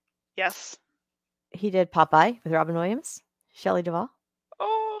 Yes. He did Popeye with Robin Williams, Shelley Duvall.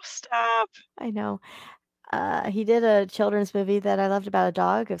 Oh, stop. I know. He did a children's movie that I loved about a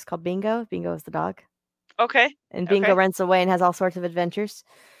dog. It was called Bingo. Bingo is the dog. Okay. And Bingo runs away and has all sorts of adventures.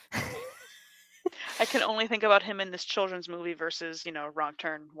 I can only think about him in this children's movie versus, Wrong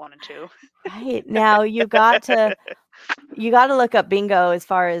Turn 1 and 2. Right. Now you got to look up Bingo as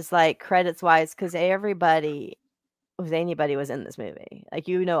far as like credits wise, because anybody was in this movie. Like,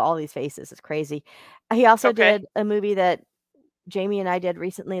 all these faces. It's crazy. He also did a movie that Jamie and I did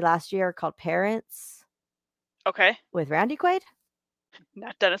recently last year called Parents. Okay. With Randy Quaid?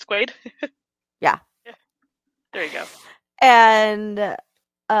 Not Dennis Quaid. Yeah. There you go. And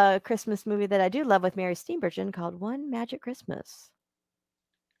a Christmas movie that I do love with Mary Steenburgen called One Magic Christmas.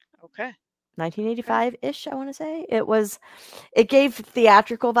 Okay. 1985-ish, I want to say. It gave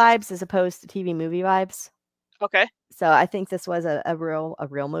theatrical vibes as opposed to TV movie vibes. Okay. So I think this was a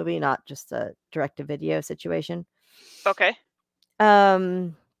real movie, not just a direct-to-video situation. Okay.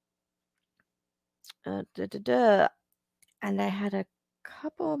 And I had a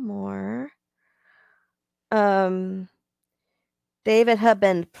couple more. David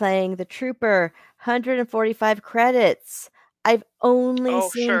Huband playing the Trooper, 145 credits. I've only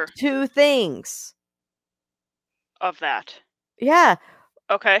seen 2 things of that. Yeah.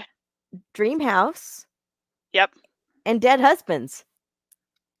 Okay. Dream House. Yep. And Dead Husbands.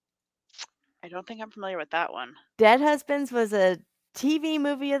 I don't think I'm familiar with that one. Dead Husbands was a TV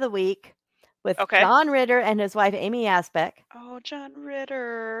movie of the week with John Ritter and his wife Amy Aspect. Oh, John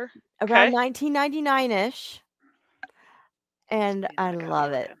Ritter. Around 1999-ish. And I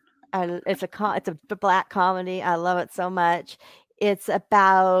love it. It's a black comedy. I love it so much. It's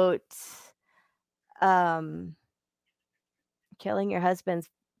about killing your husbands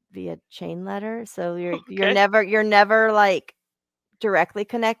via chain letter. So you're never like directly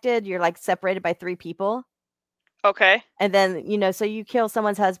connected. You're like separated by 3 people. Okay. And then, so you kill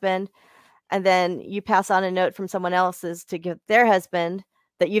someone's husband and then you pass on a note from someone else's to give their husband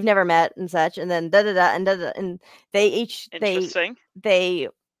that you've never met and such. And then and they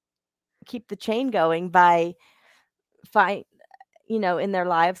keep the chain going by in their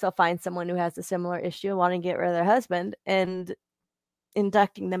lives, they'll find someone who has a similar issue and want to get rid of their husband and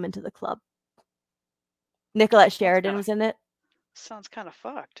inducting them into the club. Nicolette Sheridan was in it. Sounds kind of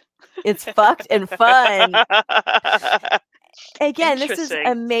fucked. It's fucked and fun. Again, this is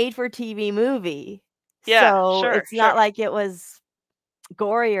a made-for-TV movie. Yeah, so it's not like it was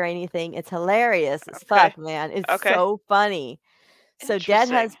gory or anything. It's hilarious as fuck, man. It's so funny. So Dead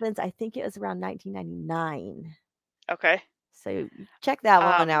Husbands, I think it was around 1999. Okay. So check that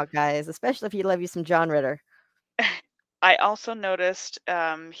one Um, out, guys, especially if you love you some John Ritter. I also noticed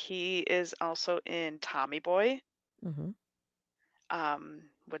he is also in Tommy Boy, Hmm.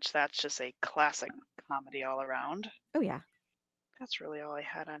 which that's just a classic comedy all around. Oh, yeah. That's really all I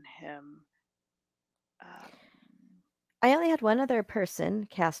had on him. I only had one other person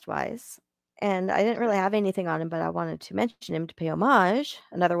cast-wise, and I didn't really have anything on him, but I wanted to mention him to pay homage.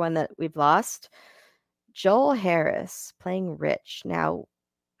 Another one that we've lost, Joel Harris, playing Rich. Now,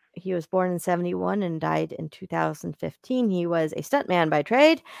 he was born in 71 and died in 2015. He was a stuntman by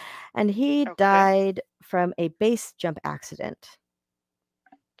trade, and he died from a base jump accident.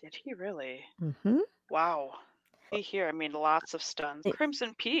 Did he really? Hmm. Wow. See here, I mean, lots of stunts.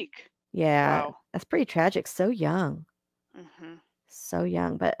 Crimson Peak. Yeah, Wow. that's pretty tragic. So young. Hmm. So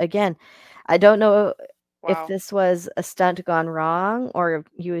young. But again, I don't know if Wow. this was a stunt gone wrong or if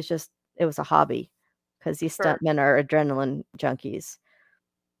he was just, it was a hobby because these Sure. stuntmen are adrenaline junkies.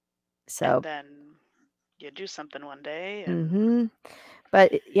 So, And then you do something one day, and hmm,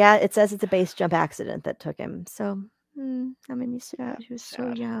 but yeah, it says it's a base jump accident that took him. So, that made me sad. He was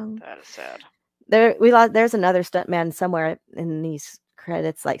so young. that is sad. There's another stuntman somewhere in these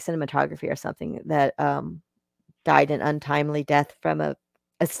credits, like cinematography or something, that died an untimely death from a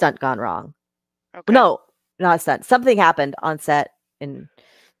stunt gone wrong. Okay. No, not a stunt. Something happened on set, and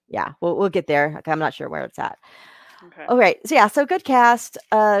yeah, we'll get there. I'm not sure where it's at. Okay. All right. So yeah, so good cast,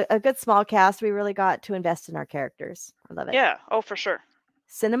 a good small cast. We really got to invest in our characters. I love it. Yeah. Oh, for sure.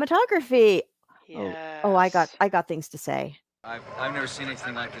 Cinematography. Yes. Oh, I got things to say. I've never seen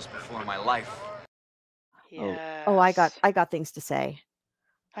anything like this before in my life. Yes. Oh, I got things to say.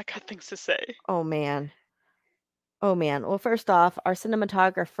 I got things to say. Oh man. Oh man. Well, first off, our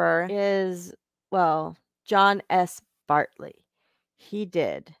cinematographer is, well, John S. Bartley. He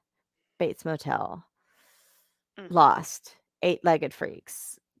did Bates Motel, Lost, Eight-Legged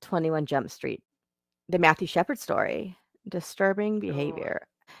Freaks, 21 Jump Street, The Matthew Shepard Story, Disturbing Behavior,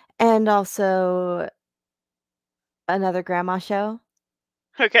 and also Another Grandma Show.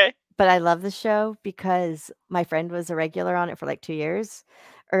 Okay. But I love this show because my friend was a regular on it for like 2 years.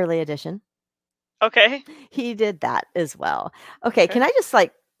 Early edition. Okay. He did that as well. Okay, can I just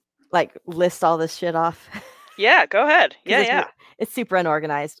like list all this shit off? Yeah, go ahead. Yeah. It's super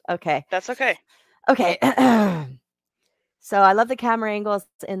unorganized. Okay. That's okay. Okay. So I love the camera angles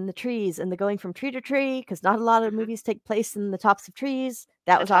in the trees and the going from tree to tree because not a lot of movies take place in the tops of trees.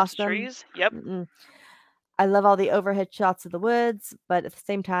 That was tops of awesome. trees. Yep. I love all the overhead shots of the woods, but at the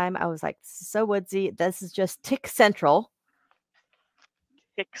same time, I was like, this is so woodsy. This is just tick central.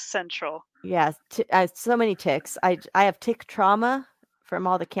 Tick central. Yeah, I have so many ticks. I have tick trauma from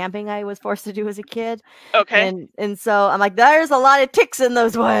all the camping I was forced to do as a kid. Okay. And so I'm like, there's a lot of ticks in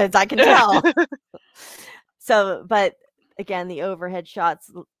those woods. I can tell. So, but again, the overhead shots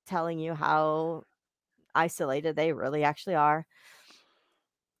telling you how isolated they really actually are.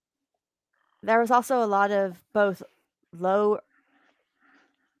 There was also a lot of both low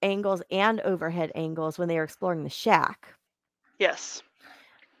angles and overhead angles when they were exploring the shack. Yes.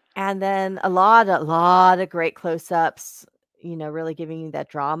 And then a lot of great close-ups, really giving you that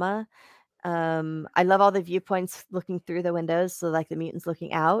drama. I love all the viewpoints looking through the windows. So like the mutants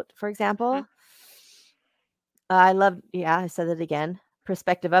looking out, for example. I love, I said it again,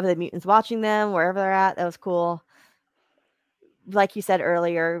 perspective of the mutants watching them, wherever they're at. That was cool. Like you said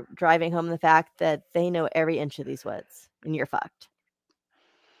earlier, driving home the fact that they know every inch of these woods and you're fucked.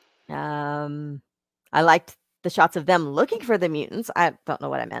 I liked the shots of them looking for the mutants. I don't know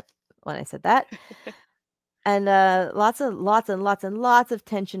what I meant when I said that. And lots of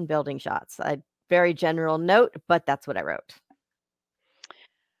tension building shots. Very general note, but that's what I wrote.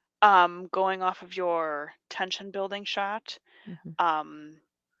 Going off of your tension building shot,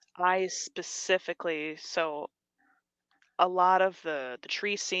 I specifically, so a lot of the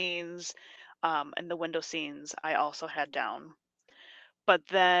tree scenes and the window scenes I also had down. But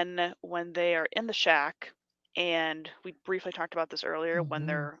then when they are in the shack, and we briefly talked about this earlier, when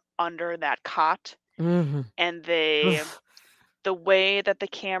they're under that cot and the way that the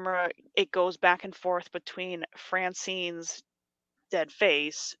camera, it goes back and forth between Francine's dead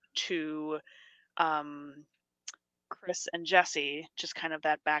face to Chris and Jesse, just kind of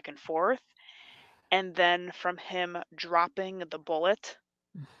that back and forth. And then from him dropping the bullet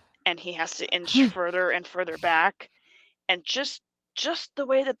and he has to inch further and further back. And just the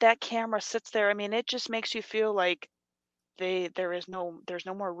way that camera sits there, I mean, it just makes you feel like there's no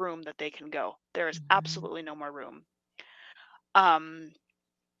more room that they can go. There is absolutely no more room. I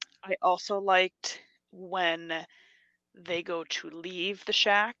also liked when they go to leave the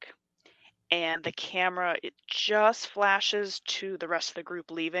shack and the camera, it just flashes to the rest of the group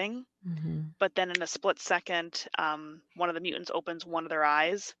leaving. But then in a split second, one of the mutants opens one of their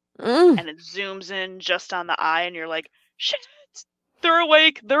eyes, and it zooms in just on the eye, and you're like, shit, they're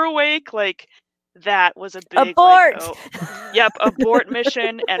awake, they're awake. Like, that was a big abort. Like, oh, yep, abort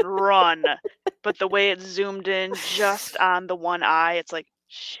mission and run. But the way it zoomed in just on the one eye, it's like,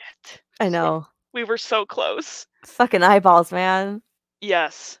 shit. I know. We were so close. Fucking eyeballs, man.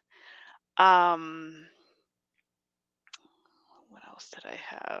 Yes. What else did I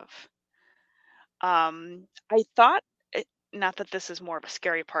have? I thought, not that this is more of a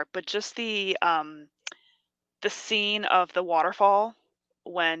scary part, but just the scene of the waterfall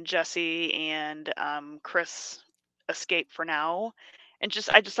when Jesse and Chris escape for now, and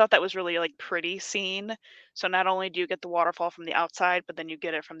I just thought that was really like pretty scene. So not only do you get the waterfall from the outside, but then you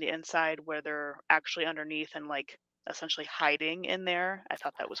get it from the inside where they're actually underneath and like essentially hiding in there. I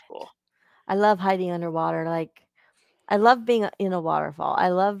thought that was cool. I love hiding underwater. Like, I love being in a waterfall. I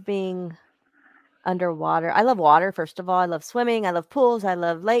love being underwater. I love water, first of all. I love swimming. I love pools. I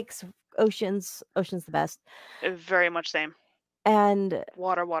love lakes, oceans. Ocean's the best. Very much same. And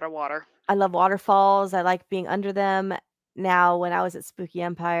water, water, water. I love waterfalls. I like being under them. Now, when I was at Spooky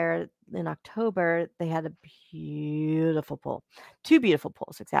Empire in October, they had a beautiful pool. 2 beautiful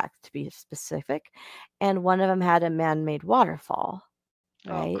pools, exact to be specific. And one of them had a man-made waterfall.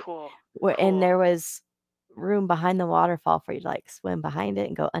 Right? Oh, cool. And there was room behind the waterfall for you to like swim behind it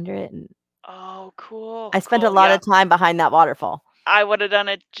and go under it. And oh, cool. I spent cool. a lot of time behind that waterfall. I would have done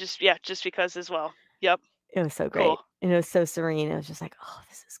it just because as well. Yep. It was so great. Cool. And it was so serene. It was just like, oh,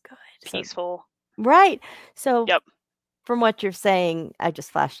 this is good. Peaceful. So, right. So yep. From what you're saying, I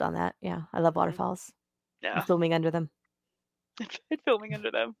just flashed on that. Yeah. I love waterfalls. Yeah. And filming under them. Filming under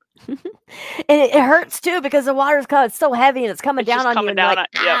them. And it hurts too because the water's it's so heavy and it's coming down on you. And you're like,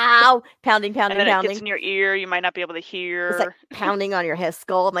 ow, pounding, and then it gets in your ear. You might not be able to hear. It's like pounding on your head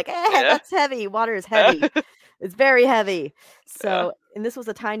skull. I'm like, that's heavy. Water is heavy. It's very heavy. So, and this was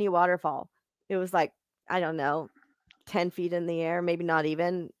a tiny waterfall. It was like, I don't know, 10 feet in the air, maybe not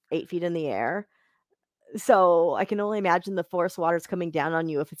even 8 feet in the air. So I can only imagine the force water's coming down on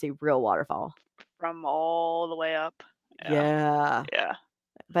you if it's a real waterfall. From all the way up. Yeah. Yeah.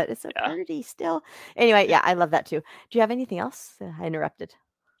 But it's a pretty still. Anyway, yeah, I love that too. Do you have anything else? I interrupted.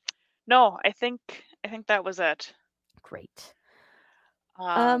 No, I think that was it. Great.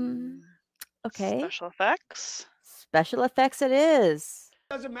 Okay. Special effects. Special effects it is.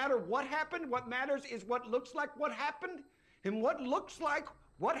 Doesn't matter what happened. What matters is what looks like what happened. And what looks like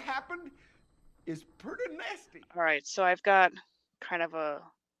what happened is pretty nasty. All right, so I've got kind of a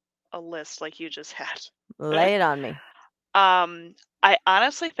list like you just had. Lay it on me. I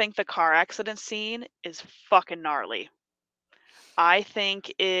honestly think the car accident scene is fucking gnarly. I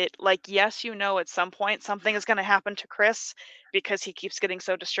think it, like, yes, at some point something is going to happen to Chris because he keeps getting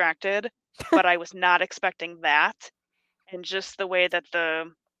so distracted, but I was not expecting that. And just the way that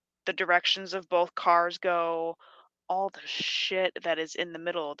the directions of both cars go, all the shit that is in the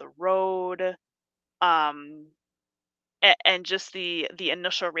middle of the road, and just the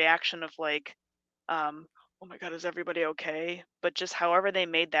initial reaction of like, oh my God, is everybody okay? But just however they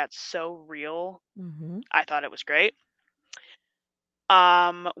made that so real, I thought it was great.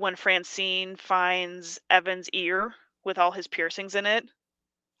 When Francine finds Evan's ear with all his piercings in it,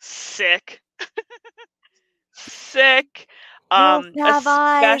 sick. Sick. Have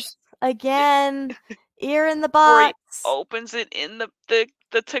eyes again. Ear in the box. Opens it in the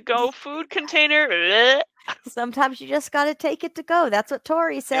to-go food container. Sometimes you just got to take it to go. That's what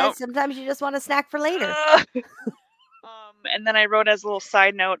Tori says. Yep. Sometimes you just want a snack for later. And then I wrote as a little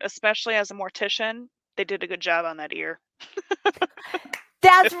side note, especially as a mortician, they did a good job on that ear.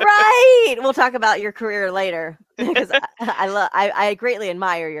 That's right. We'll talk about your career later because I greatly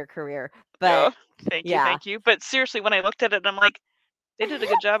admire your career. But thank you. But seriously, when I looked at it, I'm like, they did a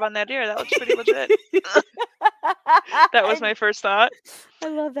good job on that ear. That looks pretty legit. That was my first thought. I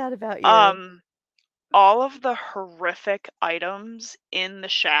love that about you. All of the horrific items in the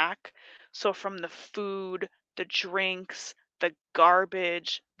shack. So from the food, the drinks, the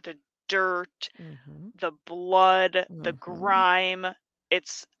garbage, the dirt, the blood, the grime,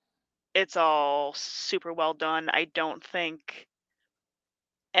 it's all super well done. I don't think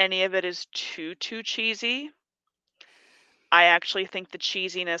any of it is too cheesy. I actually think the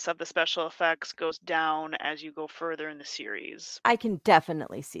cheesiness of the special effects goes down as you go further in the series. I can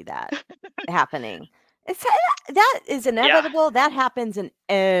definitely see that happening. That is inevitable. Yeah. That happens in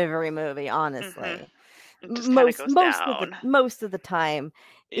every movie, honestly. It just kind of goes down. Most of the time.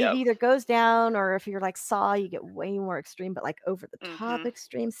 Yep. It either goes down, or if you're like Saw, you get way more extreme, but like over the top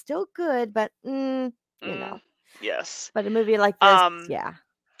extreme. Still good, but you know. Yes. But a movie like this, yeah.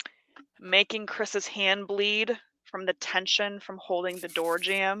 Making Chris's hand bleed from the tension from holding the door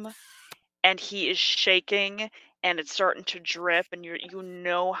jamb, and he is shaking and it's starting to drip, and you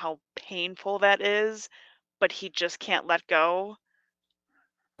know how painful that is, but he just can't let go.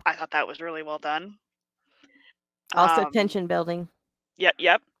 I thought that was really well done. Also tension building.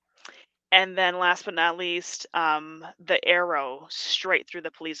 Yep. And then last but not least, the arrow straight through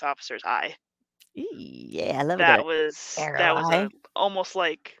the police officer's eye. Yeah, I love that. Was eye. Almost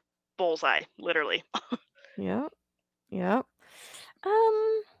like bullseye, literally. Yep.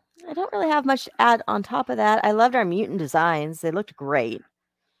 I don't really have much to add on top of that. I loved our mutant designs. They looked great.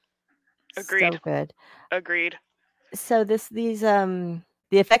 Agreed. So good. Agreed. So the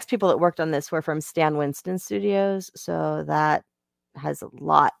effects people that worked on this were from Stan Winston Studios, so that has a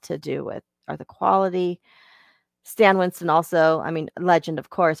lot to do with the quality. Stan Winston also, I mean, legend of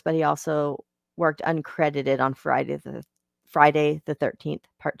course, but he also worked uncredited on Friday the 13th,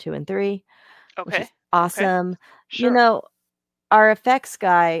 part 2 and 3. Okay. Which is awesome. Okay. Sure. You know, our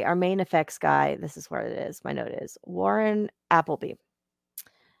main effects guy, this is where it is, my note is, Warren Appleby.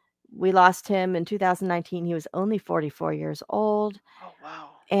 We lost him in 2019. He was only 44 years old. Oh, wow.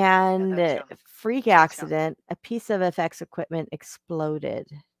 And freak accident, a piece of FX equipment exploded,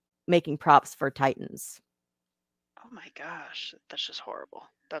 making props for Titans. Oh my gosh, that's just horrible.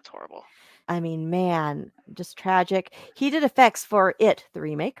 That's horrible. I mean, man, just tragic. He did effects for It, the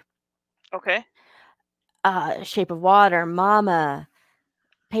remake. Okay. Shape of Water, Mama,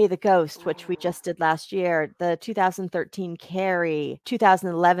 Pay the Ghost, which we just did last year. The 2013 Carrie,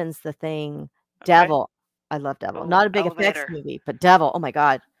 2011's The Thing, Devil. I love Devil. Not a big effects movie, but Devil. Oh my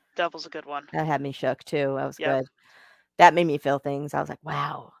God. Devil's a good one. That had me shook too. That was good. That made me feel things. I was like,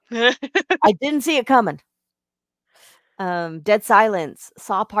 wow. I didn't see it coming. Dead Silence,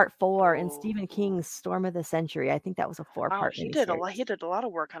 Saw Part 4, and Stephen King's Storm of the Century. I think that was a 4-part. He did a lot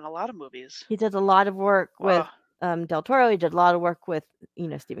of work on a lot of movies. He did a lot of work with Del Toro. He did a lot of work with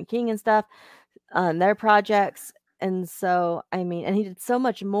Stephen King and stuff on their projects. And so, I mean, and he did so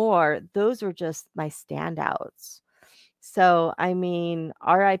much more. Those were just my standouts. So, I mean,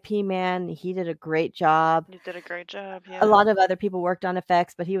 R.I.P. man, he did a great job. You did a great job. Yeah. A lot of other people worked on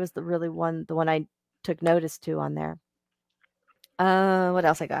effects, but he was the one I took notice to on there. What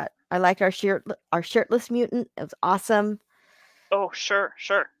else I got? I liked our shirtless mutant. It was awesome. Oh, sure.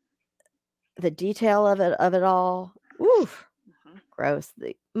 The detail of it all. Oof. Gross.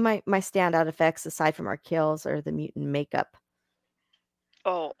 My standout effects, aside from our kills, are the mutant makeup.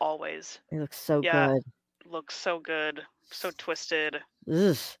 Oh, always. It looks so good. Looks so good. So twisted.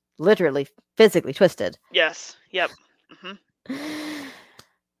 Ugh. Literally, physically twisted. Yes. Yep.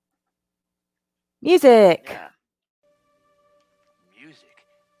 Music. Yeah. Music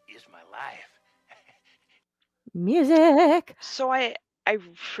is my life. Music. So I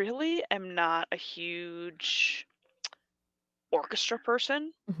really am not a huge orchestra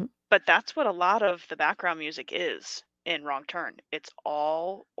person, but that's what a lot of the background music is in Wrong Turn. It's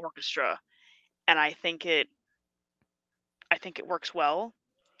all orchestra, and I think it works well.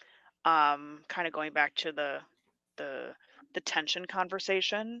 Kind of going back to the tension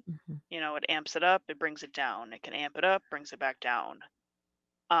conversation, it amps it up, it brings it down. It can amp it up, brings it back down.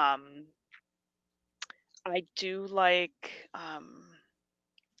 I do like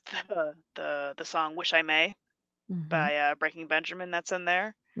the song "Wish I May" by Breaking Benjamin. That's in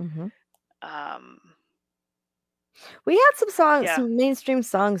there. We had some songs, some mainstream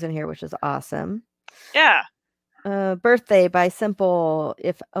songs in here, which is awesome. Yeah. Birthday by Simple,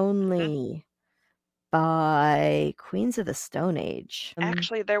 If Only by Queens of the Stone Age.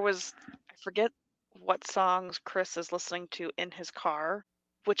 Actually, I forget what songs Chris is listening to in his car,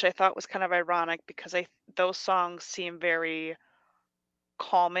 which I thought was kind of ironic because those songs seem very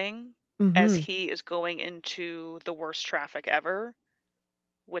calming as he is going into the worst traffic ever,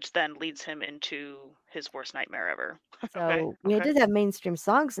 which then leads him into his worst nightmare ever. So we did have mainstream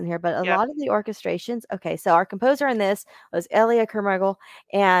songs in here, but a lot of the orchestrations. Okay, so our composer in this was Elia Kermagel,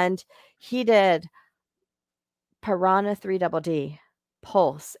 and he did Piranha 3DD,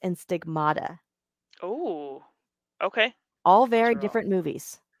 Pulse, and Stigmata. Oh, okay. All very different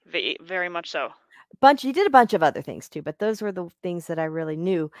movies. Very much so. He did a bunch of other things too, but those were the things that I really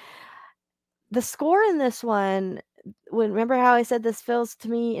knew. The score in this one, remember how I said this feels to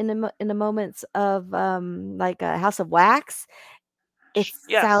me in the moments of like a House of Wax? It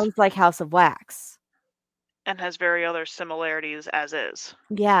sounds like House of Wax. And has very other similarities as is.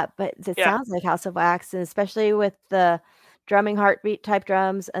 Yeah, but it Yeah. sounds like House of Wax, and especially with the drumming heartbeat type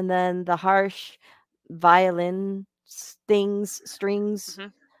drums and then the harsh violin strings,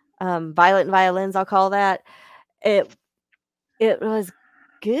 Mhm. violent violins, I'll call that. It was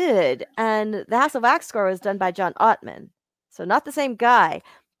good. And the House of Wax score was done by John Ottman. So not the same guy,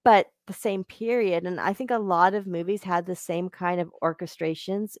 but the same period. And I think a lot of movies had the same kind of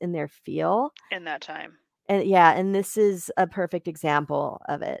orchestrations in their feel. In that time. And yeah, and this is a perfect example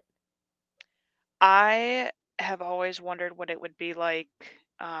of it. I have always wondered what it would be like.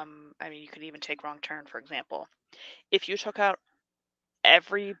 I mean, you could even take Wrong Turn, for example. If you took out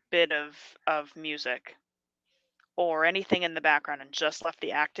every bit of music or anything in the background and just left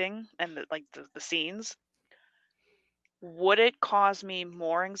the acting and the scenes, would it cause me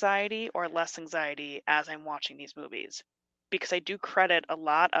more anxiety or less anxiety as I'm watching these movies? Because I do credit a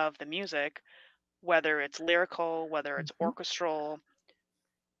lot of the music, whether it's lyrical, whether it's orchestral,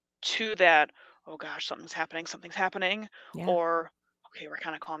 to that, oh gosh, something's happening, Yeah. or okay, we're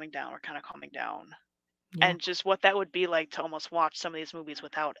kind of calming down, Yeah. and just what that would be like to almost watch some of these movies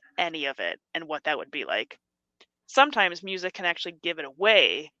without any of it, and what that would be like. Sometimes music can actually give it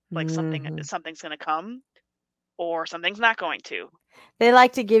away, like Mhm. something's going to come, or something's not going to. They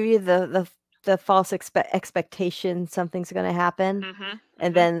like to give you the false expectation something's gonna happen,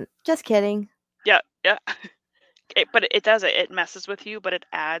 and then just kidding. Yeah, yeah. But it does it. It messes with you, but it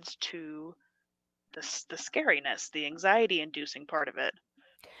adds to the scariness, the anxiety-inducing part of it.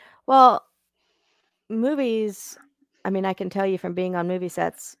 Well, movies, I mean, I can tell you from being on movie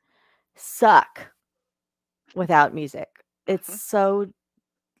sets, suck without music. It's so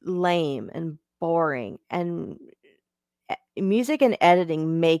lame and boring, and music and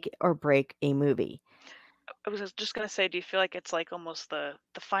editing make or break a movie. I was just gonna say, do you feel like it's like almost the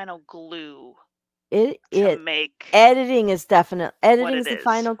final glue It to make editing is editing it is the is?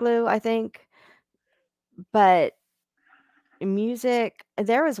 final glue, I think. But music,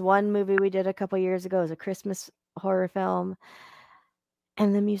 there was one movie we did a couple years ago, it was a Christmas horror film,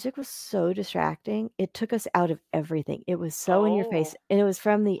 and the music was so distracting. It took us out of everything. It was so in your face, and it was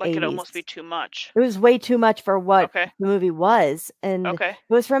from the Like it'd 80s. almost be too much. It was way too much for what Okay. the movie was, and Okay.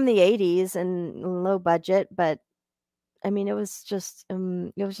 it was from the 80s and low budget, but I mean, it was just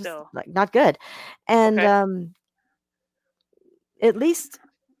Still. like not good. And Okay. at least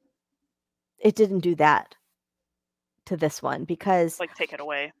it didn't do that to this one because Like take it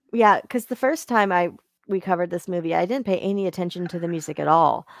away. Yeah, because the first time we covered this movie, I didn't pay any attention to the music at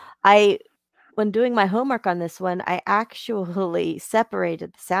all. When doing my homework on this one, I actually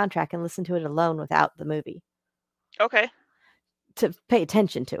separated the soundtrack and listened to it alone without the movie Okay. to pay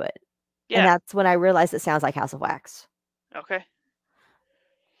attention to it. And Yeah. that's when I realized it sounds like House of Wax Okay.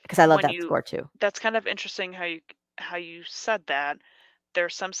 because I love When that you score too. That's kind of interesting how you said that.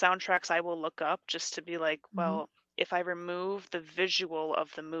 There's some soundtracks I will look up just to be like, well, if I remove the visual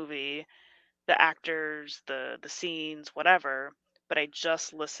of the movie, the actors, the scenes, whatever, but I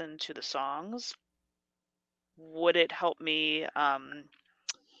just listen to the songs, would it help me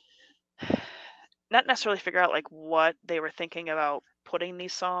not necessarily figure out like what they were thinking about putting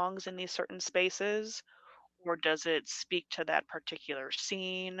these songs in these certain spaces, or does it speak to that particular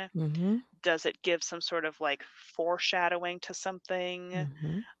scene? Mhm. Does it give some sort of like foreshadowing to something?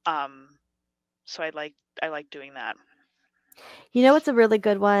 Mhm. So I like doing that. You know what's a really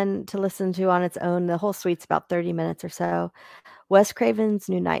good one to listen to on its own? The whole suite's about 30 minutes or so. Wes Craven's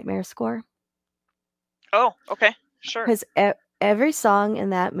New Nightmare score. Oh, okay. Sure. Because every song in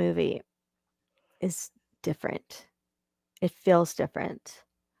that movie is different. It feels different.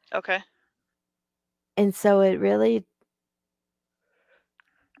 Okay. And so it really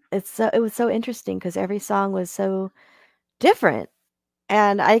it was so interesting because every song was so different.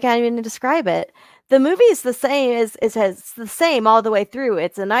 And I can't even describe it. The movie is the same it's the same all the way through.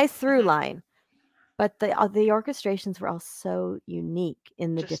 It's a nice through line. But the orchestrations were all so unique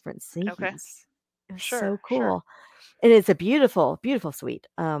in the different scenes. Okay. It was Sure, so sure. cool. And it's a beautiful, beautiful suite.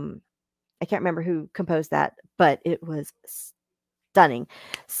 I can't remember who composed that, but it was stunning.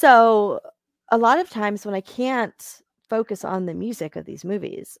 So a lot of times when I can't focus on the music of these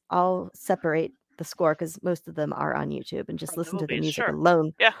movies, I'll separate the score because most of them are on YouTube and just listen to the movies, music sure.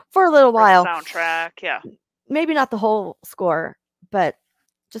 alone Yeah. for a little Or the while. soundtrack, yeah. Maybe not the whole score, but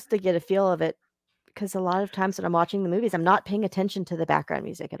just to get a feel of it. Because a lot of times when I'm watching the movies, I'm not paying attention to the background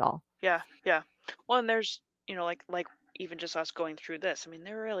music at all. Yeah, yeah. Well, and there's, like even just us going through this, I mean,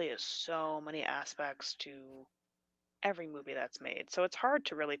 there really is so many aspects to every movie that's made. So it's hard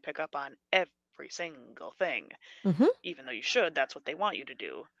to really pick up on every single thing. Mhm. Even though you should, that's what they want you to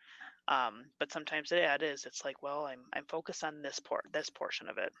do. But sometimes it is. It's like, well, I'm focused on this portion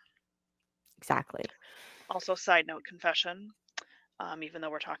of it. Exactly. Also, side note confession, even though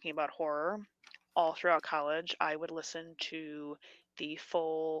we're talking about horror, all throughout college, I would listen to the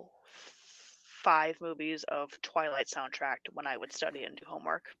full 5 movies of Twilight soundtrack when I would study and do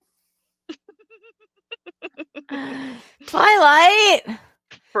homework. Twilight!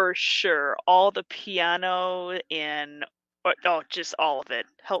 For sure. All the piano and just all of it.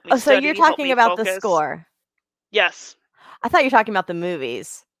 Help me Oh, so study, you're help talking me about the focus. score. Yes. I thought you were talking about the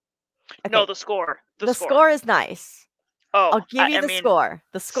movies. No, the score. The score is nice. Oh, I'll give you I the mean, score.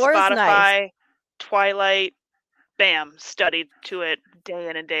 The score Spotify, is nice. Twilight, bam, studied to it day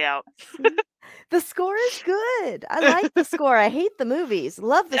in and day out. The score is good. I like the score. I hate the movies.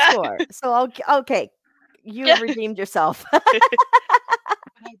 Love the score. So okay, you redeemed yourself. I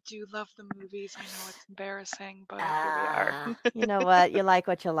do love the movies. I know it's embarrassing, but here we are. You know what? You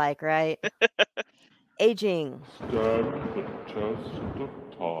like, right? Aging. Stand the test of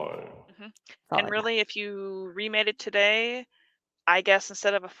time. And really, if you remade it today, I guess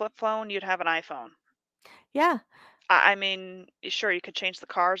instead of a flip phone, you'd have an iPhone. Yeah. I mean, sure, you could change the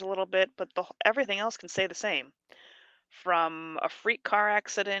cars a little bit, but everything else can stay the same. From a freak car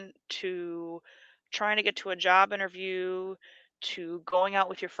accident to trying to get to a job interview to going out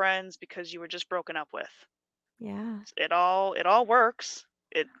with your friends because you were just broken up with. Yeah. It all works.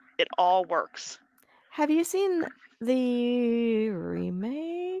 It all works. Have you seen the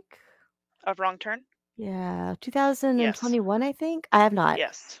remake of Wrong Turn? Yeah, 2021, I think. I have not.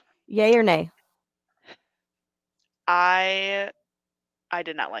 Yes. Yay or nay? I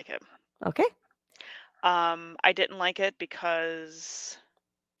did not like it. Okay. I didn't like it because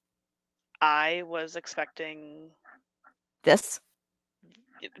I was expecting this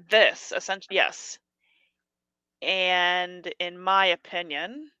essentially, yes. And in my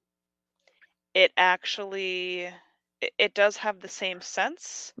opinion, it actually it does have the same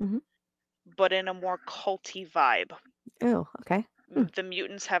sense, but in a more culty vibe. Oh, okay. The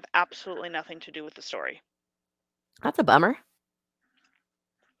mutants have absolutely nothing to do with the story. That's a bummer.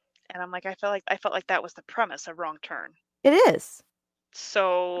 And I'm like, I felt like that was the premise of Wrong Turn. It is.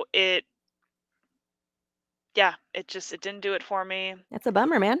 So it didn't do it for me. That's a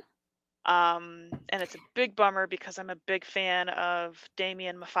bummer, man. And it's a big bummer because I'm a big fan of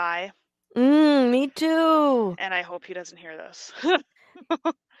Damien Maffei. Me too. And I hope he doesn't hear this.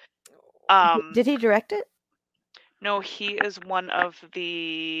 Did he direct it? No, he is one of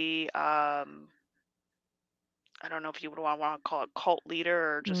the I don't know if you would want to call it cult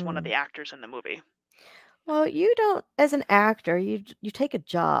leader or just one of the actors in the movie. Well, you don't, as an actor, you take a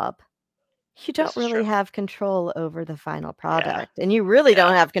job. You don't really have control over the final product. And you really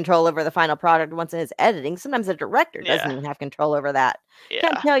don't have control over the final product once it's editing. Sometimes the director doesn't even have control over that.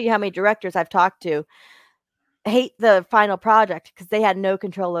 Can't tell you how many directors I've talked to hate the final project because they had no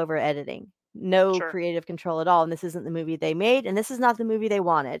control over editing. No creative control at all. And this isn't the movie they made, and this is not the movie they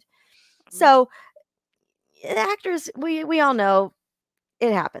wanted. So actors, we all know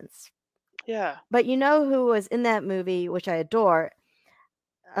it happens. Yeah. But you know who was in that movie, which I adore?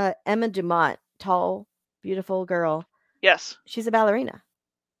 Emma Dumont, tall, beautiful girl. Yes. She's a ballerina.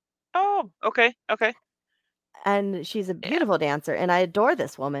 Oh, okay. Okay. And she's a beautiful dancer, and I adore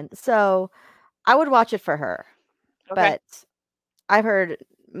this woman. So I would watch it for her. Okay. But I've heard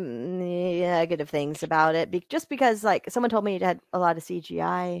negative things about it just because, like, someone told me it had a lot of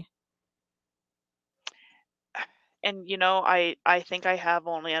CGI. And I think I have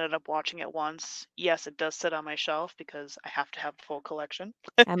only ended up watching it once. Yes, it does sit on my shelf because I have to have the full collection.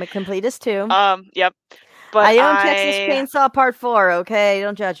 I'm a completist too. Yep. But I own Texas Chainsaw Part 4, okay?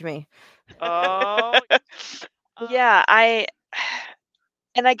 Don't judge me. Oh. Yeah,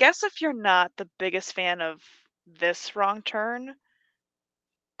 and I guess if you're not the biggest fan of this Wrong Turn,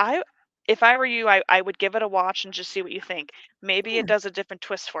 if I were you, I would give it a watch and just see what you think. Maybe it does a different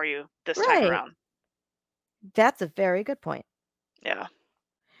twist for you this time around. That's a very good point. Yeah.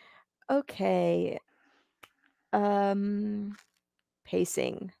 Okay.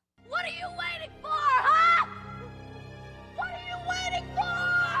 Pacing. What are you waiting for, huh? What are you waiting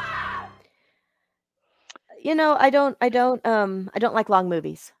for? You know, I don't like long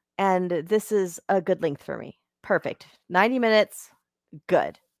movies, and this is a good length for me. Perfect. 90 minutes,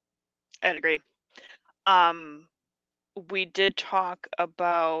 good. I'd agree. We did talk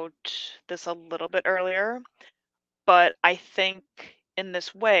about this a little bit earlier, but I think in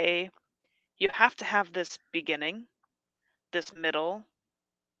this way, you have to have this beginning, this middle,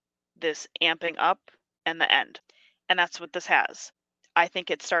 this amping up, and the end. And that's what this has. I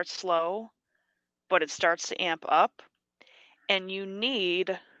think it starts slow, but it starts to amp up, and you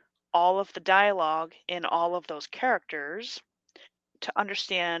need all of the dialogue in all of those characters to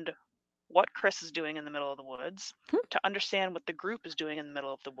understand what Chris is doing in the middle of the woods, to understand what the group is doing in the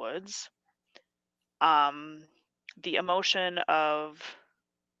middle of the woods. The emotion of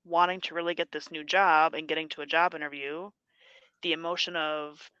wanting to really get this new job and getting to a job interview, the emotion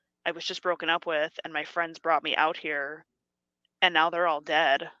of I was just broken up with and my friends brought me out here and now they're all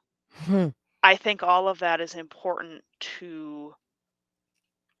dead. I think all of that is important to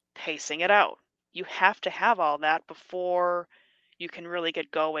pacing it out. You have to have all that before you can really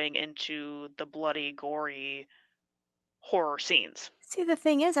get going into the bloody, gory horror scenes. See, the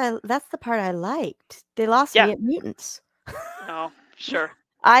thing is, that's the part I liked. They lost Yeah. me at mutants. Oh, sure.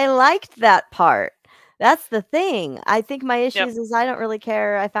 I liked that part. That's the thing. I think my issues is I don't really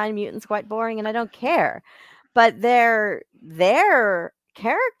care. I find mutants quite boring and I don't care. But their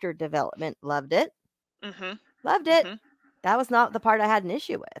character development, loved it. Mm-hmm. Loved it. That was not the part I had an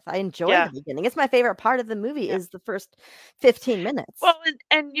issue with. I enjoyed the beginning. It's my favorite part of the movie is the first 15 minutes. Well,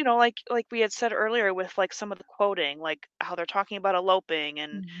 and you know, like we had said earlier with like some of the quoting, like how they're talking about eloping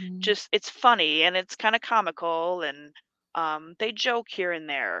and just it's funny and it's kind of comical and they joke here and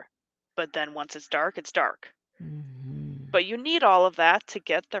there. But then once it's dark, it's dark. But you need all of that to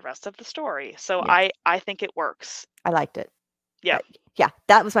get the rest of the story. So I think it works. I liked it. Yeah. Yeah,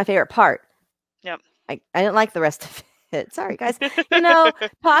 that was my favorite part. Yep. I didn't like the rest of it. Sorry, guys. You know,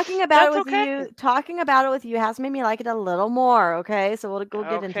 talking about it with you has made me like it a little more. Okay, so we'll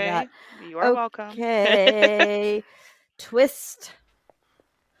get into that. You are welcome. Okay. Twist.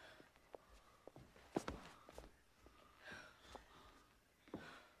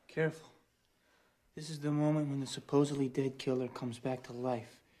 Careful. This is the moment when the supposedly dead killer comes back to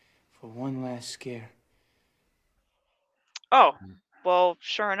life for one last scare. Oh, well,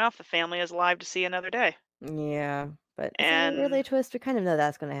 sure enough, the family is alive to see another day. Yeah, but And is it really a twist? We kind of know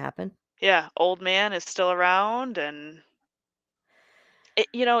that's going to happen. yeah, old man is still around, and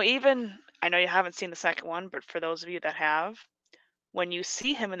you know, even I know you haven't seen the second one, but for those of you that have, when you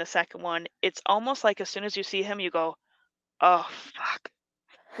see him in the second one, it's almost like as soon as you see him, you go, "Oh fuck!"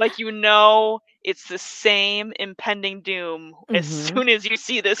 Like you know, it's the same impending doom as soon as you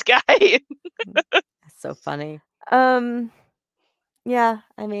see this guy. That's so funny. Yeah,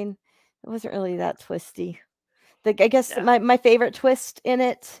 I mean, it wasn't really that twisty. I guess my favorite twist in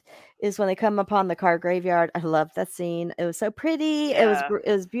it is when they come upon the car graveyard. I loved that scene. It was so pretty. It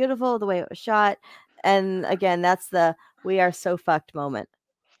was beautiful the way it was shot. And again, that's the "we are so fucked" moment.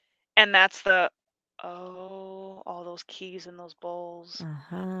 And that's the all those keys in those bowls.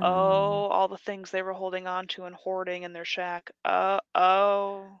 Oh, all the things they were holding on to and hoarding in their shack.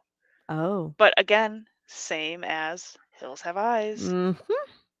 Oh. But again, same as Hills Have Eyes.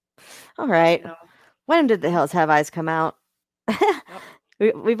 All right. You know. When did The Hills Have Eyes come out?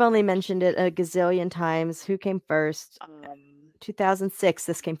 We've only mentioned it a gazillion times. Who came first? 2006.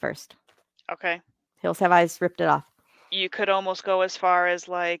 This came first. Okay. Hills Have Eyes ripped it off. You could almost go as far as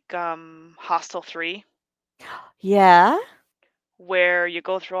like Hostel 3. Yeah. Where you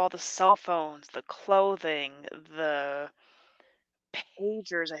go through all the cell phones, the clothing, the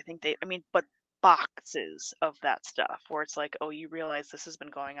pagers, but boxes of that stuff where it's like, oh, you realize this has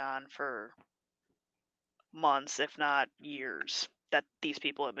been going on for months, if not years, that these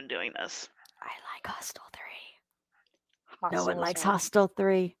people have been doing this. I like Hostel 3. No one likes Hostel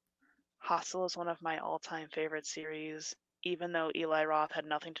 3. Hostel is one of my all-time favorite series. Even though Eli Roth had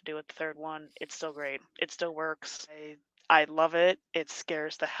nothing to do with the third one, it's still great. It still works. I love it. It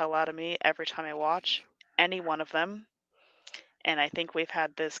scares the hell out of me every time I watch any one of them. And I think we've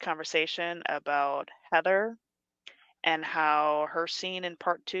had this conversation about Heather and how her scene in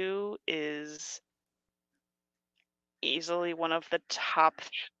part 2 is easily one of the top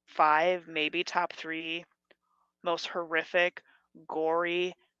 5, maybe top 3 most horrific,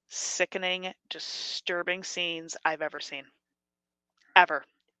 gory, sickening, disturbing scenes I've ever seen. Ever.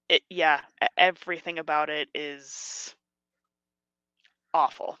 Everything about it is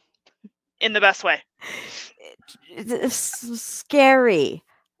awful. In the best way. It's scary.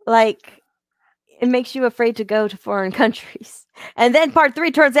 Like, it makes you afraid to go to foreign countries. And then part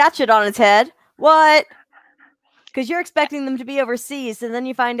 3 turns that shit on its head. What? Because you're expecting them to be overseas, and then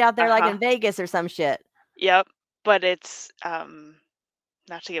you find out they're like in Vegas or some shit. Yep. But it's,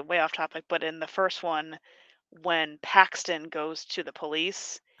 not to get way off topic, but in the first one, when Paxton goes to the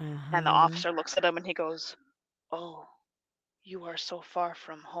police and the officer looks at him and he goes, "Oh, you are so far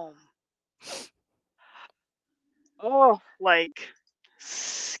from home." Oh, like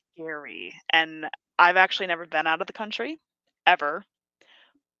scary. And I've actually never been out of the country ever,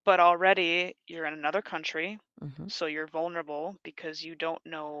 But already you're in another country, Mhm. so you're vulnerable because you don't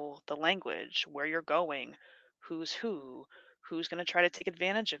know the language, where you're going, who's who's going to try to take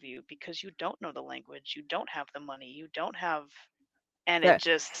advantage of you because you don't know the language, you don't have the money, you don't have, and They're it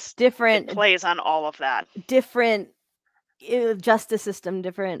just different it plays on all of that. different justice system,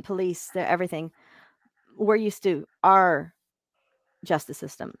 different police, they're everything. We're used to our justice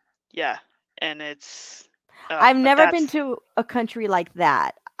system. Yeah, and it's I've but never been that's to a country like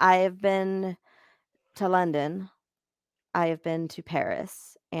that. I have been to London. I have been to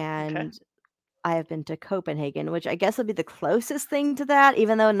Paris, okay. and I have been to Copenhagen, which I guess would be the closest thing to that,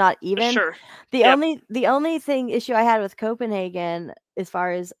 even though not even. Sure. The Yep. only thing issue I had with Copenhagen as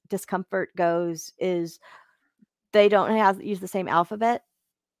far as discomfort goes is they don't use the same alphabet.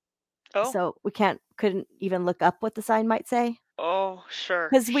 Oh. So we couldn't even look up what the sign might say Oh, sure.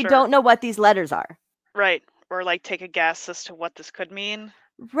 because we Sure. don't know what these letters are. Right. Or like take a guess as to what this could mean.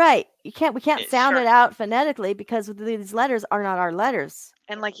 Right. We can't sound Sure. it out phonetically because these letters are not our letters.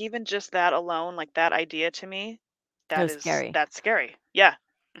 And like even just that alone, like that idea to me, was scary. that's scary. Yeah.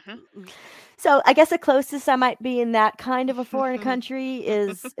 Hmm. So I guess the closest I might be in that kind of a foreign country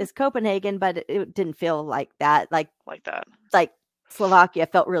is Copenhagen, but it didn't feel like that. Like that. Like Slovakia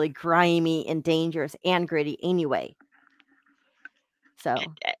felt really grimy and dangerous and gritty anyway. So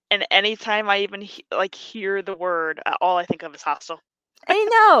And anytime I even hear the word, all I think of is hostel. I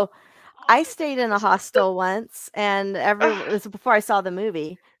know. I stayed in a hostel once, and it was before I saw the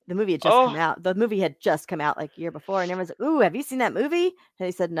movie. The movie had just come out. The movie had just come out like a year before, and everyone's like, "Ooh, have you seen that movie?" And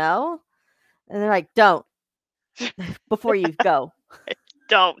he said, "No." And they're like, "Don't before you go."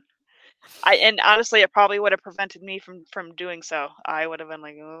 Don't. And honestly, it probably would have prevented me from doing so. I would have been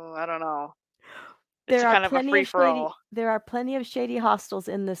like, oh, I don't know. It's kind of a free for all. There are plenty of shady hostels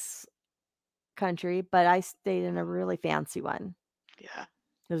in this country, but I stayed in a really fancy one. Yeah.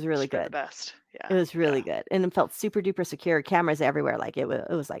 It was really good. The best. Yeah. It was really good. And it felt super duper secure. Cameras everywhere. Like it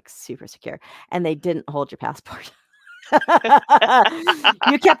was like super secure. And they didn't hold your passport.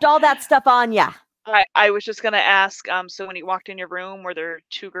 You kept all that stuff on ya. I was just gonna ask, so when you walked in your room, were there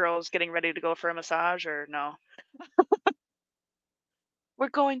two girls getting ready to go for a massage or no? We're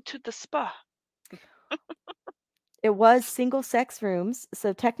going to the spa. It was single sex rooms,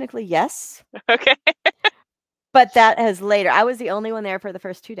 so technically yes. Okay. But that has later. I was the only one there for the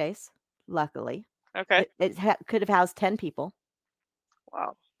first 2 days, luckily. Okay. It could have housed 10 people.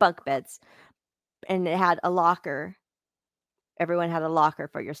 Wow. Bunk beds. And it had a locker. Everyone had a locker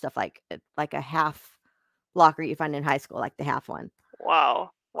for your stuff, like a half locker you find in high school, like the half one.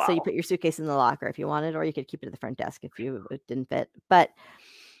 Wow. Wow. So you put your suitcase in the locker if you wanted, or you could keep it at the front desk if it didn't fit. But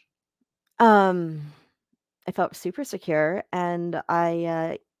I felt super secure, and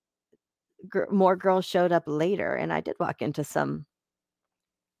more girls showed up later, and I did walk into some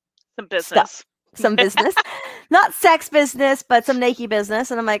business. Stuff. Some business. Not sex business, but some naked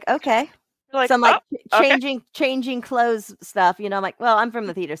business. And I'm like, okay. Like, some like okay. changing clothes stuff. You know, I'm like, well, I'm from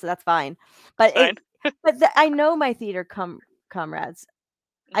the theater, so that's fine. But I know my theater comrades.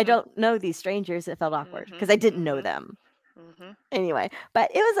 Mm-hmm. I don't know these strangers. It felt awkward because I didn't know them. Mm-hmm. Anyway, but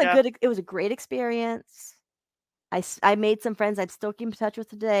it was it was a great experience. I made some friends I'd still keep in touch with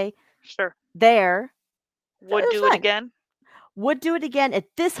today. Sure. There. Would do it again? Would do it again at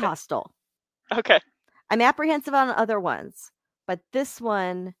this hostel. Okay. I'm apprehensive on other ones, but this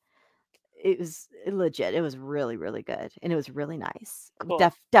one, it was legit. It was really, really good. And it was really nice. Cool.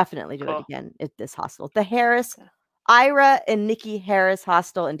 Definitely do it again at this hostel. The Harris, Ira and Nikki Harris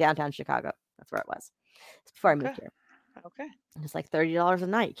Hostel in downtown Chicago. That's where it was. It's before I moved here. Okay. It's like $30 a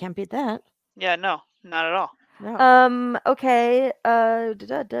night. You can't beat that. Yeah, no, not at all. No. Okay.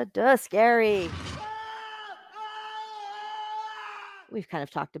 Scary. We've kind of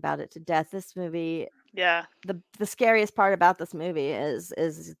talked about it to death. This movie. Yeah. The scariest part about this movie is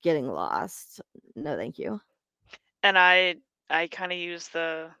getting lost. No, thank you. And I kind of use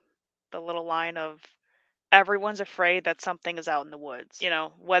the little line of everyone's afraid that something is out in the woods. You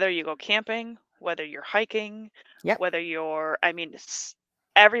know, whether you go camping, whether you're hiking, whether you're,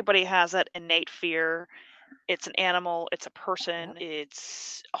 everybody has that innate fear. It's an animal, it's a person,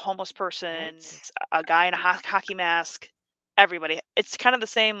 it's a homeless person, it's a guy in a hockey mask. Everybody. It's kind of the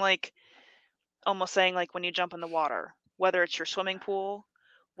same, like almost saying like when you jump in the water, whether it's your swimming pool,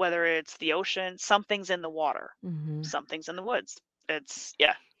 whether it's the ocean, something's in the water, something's in the woods. It's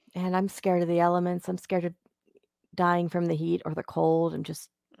And I'm scared of the elements. I'm scared of dying from the heat or the cold, and just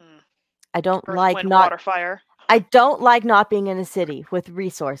I don't Earth, like wind, not water, fire. I don't like not being in a city with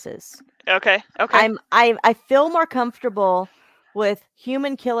resources. Okay. I feel more comfortable with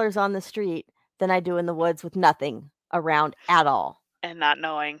human killers on the street than I do in the woods with nothing around at all. And not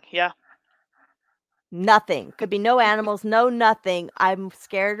knowing, yeah. Nothing. Could be no animals, no nothing. I'm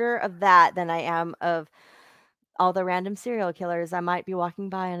scarier of that than I am of all the random serial killers I might be walking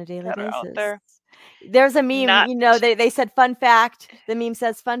by on a daily That are out basis. there. There's a meme, Not- you know, they said fun fact. The meme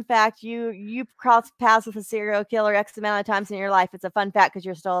says fun fact, you cross paths with a serial killer X amount of times in your life. It's a fun fact because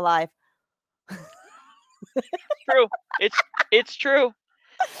you're still alive. True. It's true.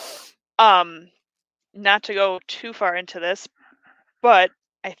 Not to go too far into this, but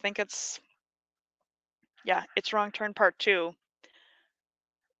I think it's Wrong Turn Part 2.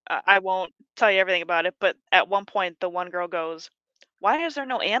 I won't tell you everything about it, but at one point the one girl goes, "Why is there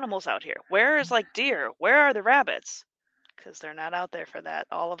no animals out here? Where is like deer? Where are the rabbits?" Because they're not out there for that.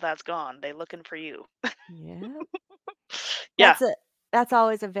 All of that's gone. They looking for you. Yeah. Yeah. That's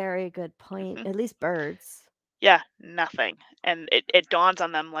always a very good point. At least birds. Yeah, nothing. And it dawns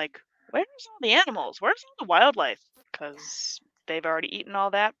on them like, where's all the animals? Where's all the wildlife? Because they've already eaten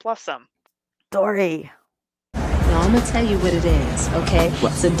all that plus some. Story. Now I'm gonna tell you what it is, okay?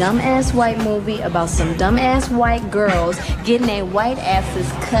 It's a dumbass white movie about some dumbass white girls getting their white asses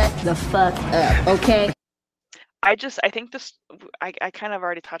cut the fuck up, okay? I think this, I kind of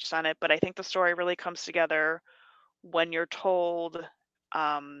already touched on it, but I think the story really comes together when you're told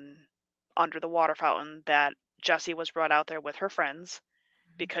under the water fountain that Jessie was brought out there with her friends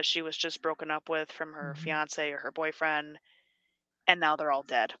because she was just broken up with from her fiance or her boyfriend, and now they're all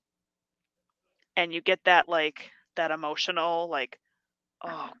dead. And you get that that emotional like,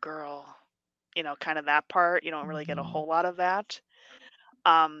 oh girl, kind of that part. You don't really get a whole lot of that.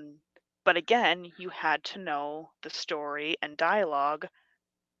 But again, you had to know the story and dialogue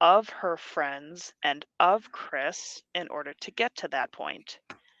of her friends and of Chris in order to get to that point.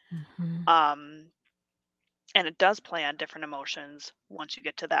 And it does play on different emotions once you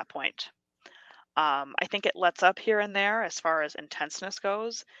get to that point. I think it lets up here and there as far as intenseness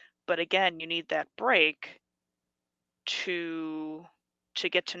goes, but again, you need that break to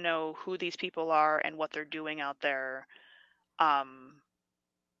get to know who these people are and what they're doing out there,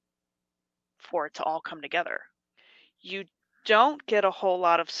 for it to all come together. You don't get a whole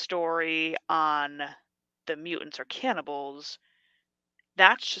lot of story on the mutants or cannibals.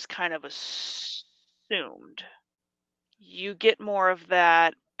 That's just kind of assumed. You get more of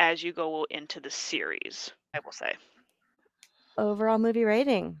that as you go into the series, I will say. Overall movie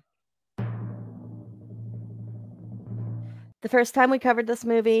rating. The first time we covered this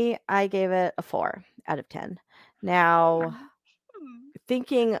movie, I gave it a 4 out of 10. Now,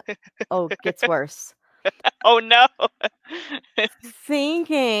 thinking, it gets worse. Oh no.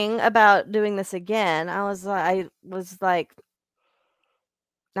 Thinking about doing this again, I was like,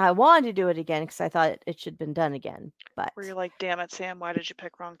 I wanted to do it again because I thought it should have been done again. But were you like, damn it, Sam, why did you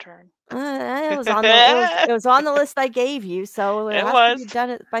pick Wrong Turn? It was on it was on the list I gave you, so it has to be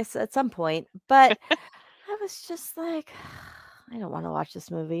done at some point. But I was just like, I don't want to watch this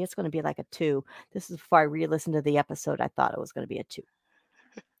movie. It's going to be like a 2. This is before I re-listened to the episode. I thought it was going to be a 2.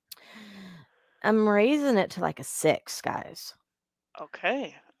 I'm raising it to like a 6, guys.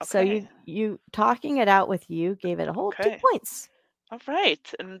 Okay. So you talking it out with you gave it a whole 2 points. All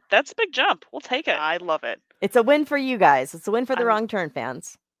right. And that's a big jump. We'll take it. I love it. It's a win for you guys. It's a win for the Wrong Turn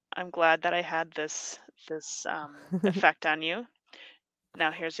fans. I'm glad that I had this effect on you.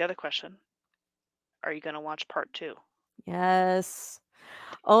 Now here's the other question. Are you going to watch part 2? Yes.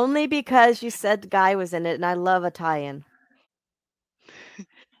 Only because you said the guy was in it and I love a tie-in.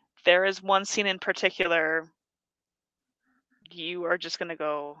 There is one scene in particular you are just going to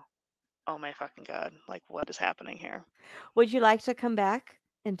go, oh my fucking God, like what is happening here? Would you like to come back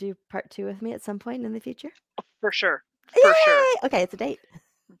and do part 2 with me at some point in the future? For sure. For sure. Okay, it's a date.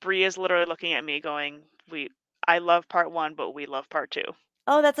 Bree is literally looking at me going, I love part 1, but we love part 2.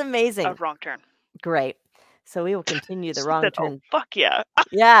 Oh, that's amazing. Of Wrong Turn. Great. So we will continue the Wrong Turn. Oh, fuck yeah.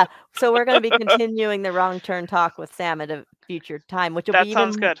 Yeah. So we're going to be continuing the Wrong Turn talk with Sam at a future time, which will be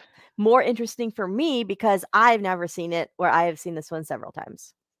even good. More interesting for me because I've never seen it, where I have seen this one several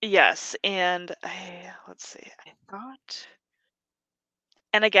times. Yes, and let's see. I thought,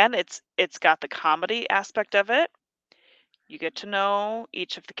 and again, it's got the comedy aspect of it. You get to know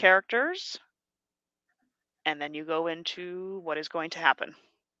each of the characters, and then you go into what is going to happen.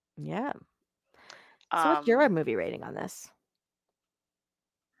 Yeah. So what's your movie rating on this?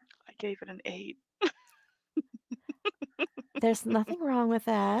 I gave it an 8. There's nothing wrong with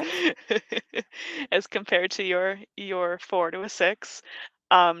that. As compared to your 4 to a 6.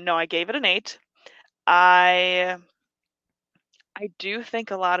 No, I gave it an 8. I do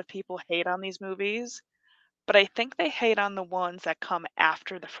think a lot of people hate on these movies, but I think they hate on the ones that come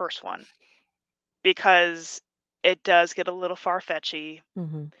after the first one. Because it does get a little far-fetchy.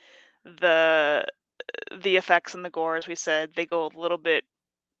 Mm-hmm. The effects and the gore, as we said, they go a little bit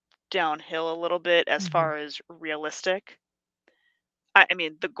downhill a little bit as far as realistic. I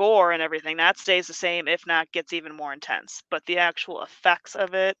mean, the gore and everything, that stays the same, if not gets even more intense. But the actual effects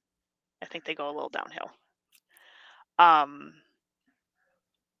of it, I think they go a little downhill.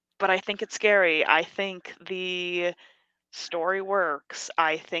 But I think it's scary. I think the story works.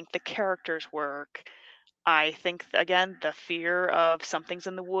 I think the characters work. I think, again, the fear of something's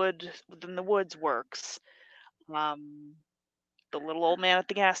in the woods works. The little old man at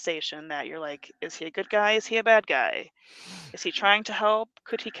the gas station that you're like, is he a good guy? Is he a bad guy? Is he trying to help?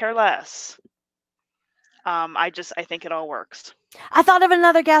 Could he care less? I think it all works. I thought of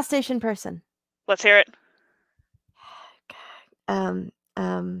another gas station person. Let's hear it.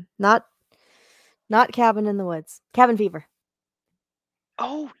 Not Cabin in the Woods. Cabin Fever.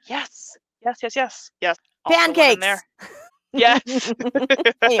 Oh, yes. Yes. Pancakes. There. Yes.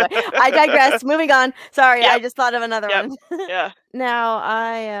 Anyway, I digress. Moving on. Sorry, Yep. I just thought of another one. Yeah. Now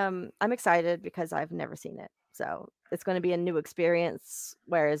I'm excited because I've never seen it, so it's going to be a new experience.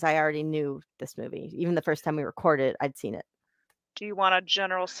 Whereas I already knew this movie, even the first time we recorded, I'd seen it. Do you want a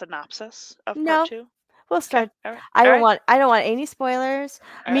general synopsis of No. part 2? We'll start. All right. I All don't right. want any spoilers.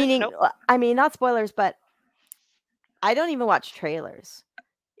 All right, Meaning, nope. I mean, not spoilers, but I don't even watch trailers.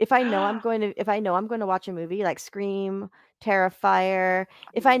 If I know I'm going to watch a movie like Scream, Terrifier,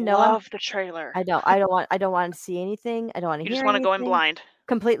 if I know Love the trailer. I don't want to see anything. I don't want to You hear just want to go in anything. blind.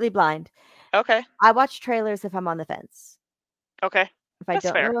 Completely blind. Okay. I watch trailers if I'm on the fence. Okay. If I That's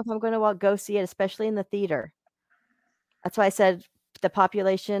don't fair. know if I'm going to go see it, especially in the theater. That's why I said the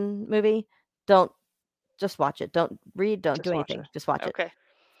Population movie, don't just watch it. Don't read, don't Just do watch anything. it. Just watch it. Okay.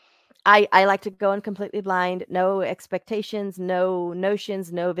 I like to go in completely blind, no expectations, no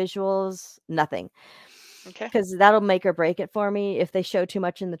notions, no visuals, nothing. Okay. Because that'll make or break it for me if they show too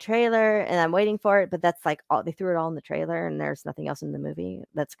much in the trailer and I'm waiting for it, but that's like all they threw it all in the trailer and there's nothing else in the movie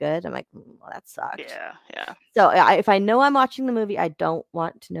that's good. I'm like, well, that sucks. Yeah. So if I know I'm watching the movie, I don't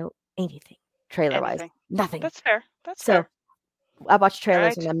want to know anything trailer-wise. Anything. Nothing. That's fair. That's So fair. I watch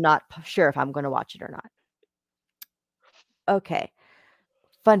trailers Alright. and I'm not sure if I'm going to watch it or not. Okay.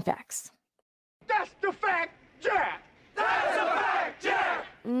 Fun facts. That's the fact, Jack! That's a fact, Jack!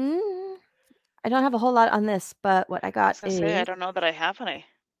 I don't have a whole lot on this, but what I got I was gonna say, I is don't know that I have any.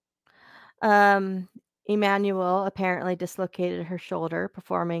 Emmanuel apparently dislocated her shoulder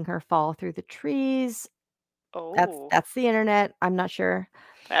performing her fall through the trees. Oh. That's the internet. I'm not sure.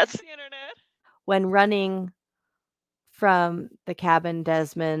 That's the internet. When running from the cabin,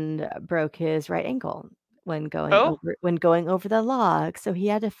 Desmond broke his right ankle when going over the log, so he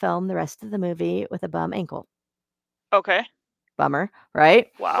had to film the rest of the movie with a bum ankle. Okay. Bummer, right?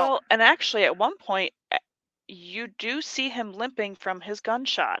 Wow. Well, and actually, at one point, you do see him limping from his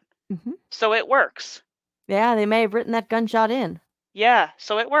gunshot. Mhm. So it works. Yeah, they may have written that gunshot in. Yeah,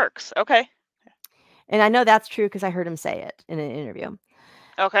 so it works. Okay. And I know that's true because I heard him say it in an interview.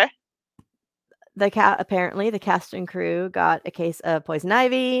 Okay. Apparently the cast and crew got a case of poison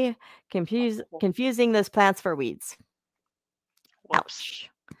ivy, confusing those plants for weeds. Whoops.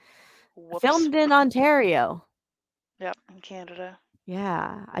 Ouch. Filmed in Ontario. Yep, in Canada.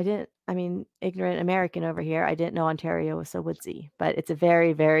 Yeah, ignorant American over here. I didn't know Ontario was so woodsy, but it's a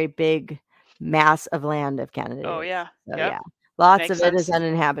very, very big mass of land of Canada. Oh, yeah. So, Yep. yeah, lots Makes of it is sense.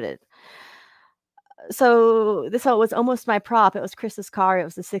 uninhabited. So this was almost my prop. It was Chris's car. It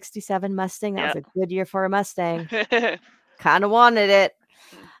was the 67 Mustang. That was a good year for a Mustang. Kind of wanted it.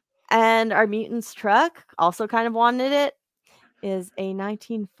 And our Mutants truck also kind of wanted it. Is a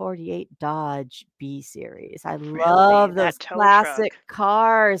 1948 Dodge B Series. I love those That tow classic truck.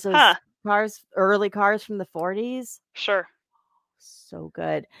 cars. Those Huh. cars, early cars from the 40s. Sure. So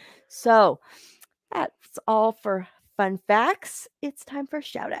good. So that's all for fun facts. It's time for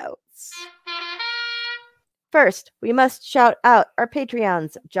shout outs. First, we must shout out our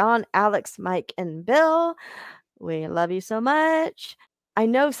Patreons, John, Alex, Mike, and Bill. We love you so much. I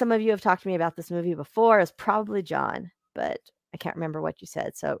know some of you have talked to me about this movie before. It's probably John, but I can't remember what you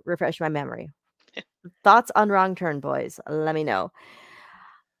said. So refresh my memory. Thoughts on Wrong Turn, boys? Let me know.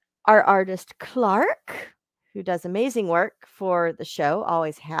 Our artist, Clark, who does amazing work for the show,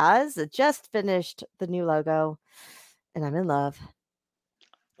 always has. Just finished the new logo, and I'm in love.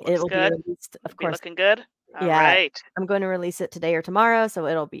 It will good. be released, of It'll be course. looking good. All Yeah, right. I'm going to release it today or tomorrow, so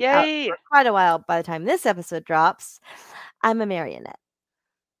it'll be Yay. out for quite a while by the time this episode drops. I'm a marionette.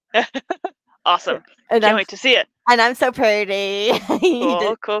 Awesome. And Can't wait to see it. And I'm so pretty.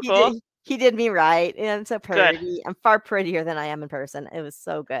 Cool. He did me right. And I'm so pretty. I'm far prettier than I am in person. It was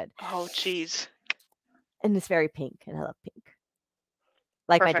so good. Oh, jeez. And it's very pink, and I love pink.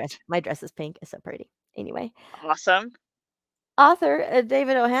 Like my dress. Perfect. My dress is pink. It's so pretty. Anyway, Awesome. author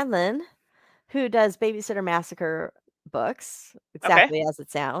David O'Hanlon, who does Babysitter Massacre books, Okay. exactly as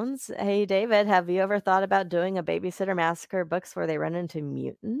it sounds. Hey, David, have you ever thought about doing a Babysitter Massacre books where they run into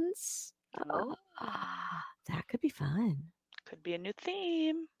mutants? Oh, That could be fun. could be a new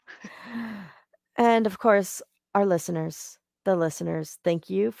theme. And of course, our listeners, the listeners, thank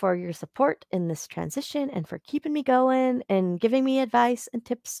you for your support in this transition and for keeping me going and giving me advice and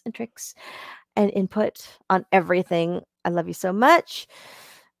tips and tricks and input on everything. I love you so much.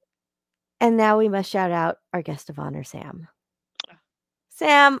 And now we must shout out our guest of honor, Sam.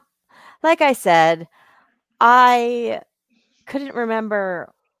 Sam, like I said, I couldn't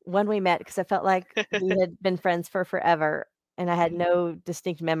remember when we met because I felt like we had been friends for forever. And I had no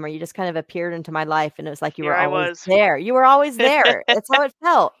distinct memory. You just kind of appeared into my life, and it was like you Here were I always was. there. You were always there. That's how it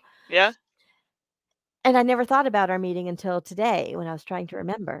felt. Yeah. And I never thought about our meeting until today when I was trying to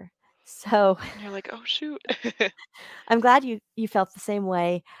remember. So And you're like, oh shoot. I'm glad you felt the same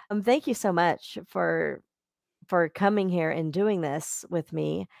way. Thank you so much for coming here and doing this with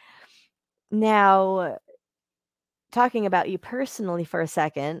me. Now, talking about you personally for a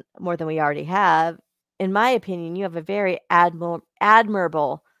second, more than we already have, in my opinion, you have a very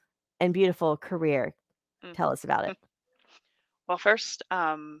admirable and beautiful career. Tell us about it. Well, first,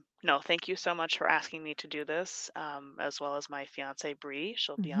 no, thank you so much for asking me to do this, as well as my fiance Bree.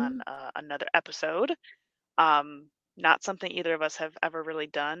 She'll be on another episode. Not something either of us have ever really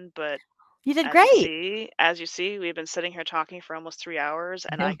done, but You did as great. as you see, we've been sitting here talking for almost 3 hours,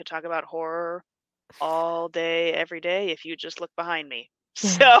 and I Yeah. could talk about horror all day, every day, if you just look behind me.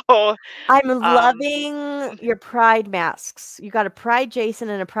 So, I'm loving your pride masks. You got a pride Jason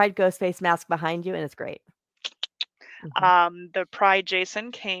and a pride Ghostface mask behind you, and it's great. The pride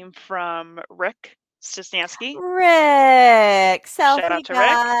Jason came from Rick Stisnansky. Rick, Shout selfie out to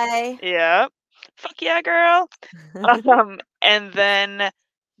guy. Rick. Yep. Fuck yeah, girl. And then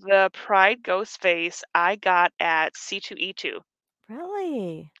the pride Ghostface I got at C2E2.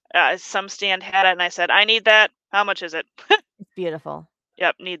 Really? Some stand had it, and I said, I need that. How much is it? It's beautiful.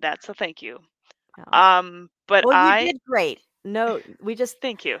 Yep, need that. So thank you. Oh. But Well, you I did great. No, we just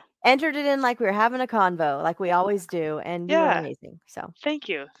thank you. Entered it in like we were having a convo, like we always do, and you were Yeah. amazing. So Thank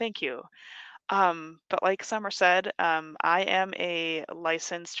you. Thank you. But like Summer said, I am a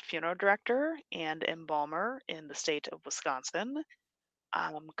licensed funeral director and embalmer in the state of Wisconsin.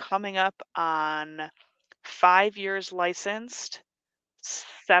 Coming up on 5 years licensed,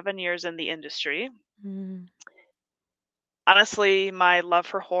 7 years in the industry. Honestly, my love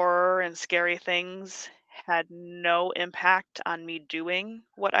for horror and scary things had no impact on me doing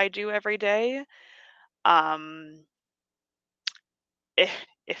what I do every day.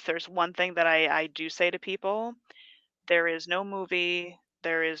 If there's one thing that I do say to people, there is no movie,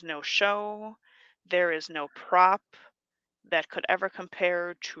 there is no show, there is no prop that could ever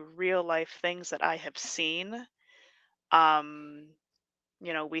compare to real life things that I have seen.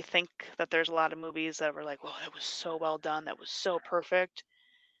 We think that there's a lot of movies that were like, "Well, that was so well done, that was so perfect."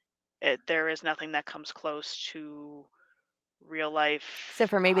 There is nothing that comes close to real life. except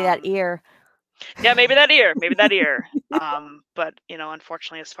for maybe that ear. Yeah, maybe that ear, maybe that ear. But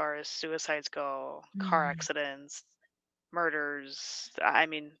unfortunately, as far as suicides go, car accidents, murders, I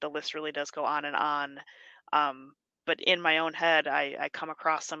mean, the list really does go on and on. But in my own head, I come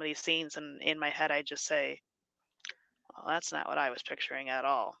across some of these scenes, and in my head, I just say, well, that's not what I was picturing at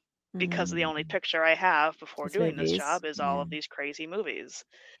all. Because the only picture I have before It's doing this movies, job is all yeah. of these crazy movies.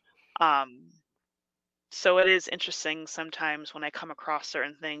 So it is interesting sometimes when I come across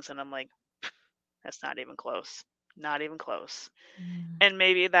certain things and I'm like, that's not even close. Not even close. And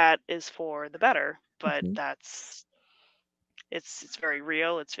maybe that is for the better, but it's very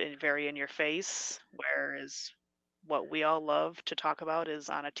real, it's very in your face, whereas what we all love to talk about is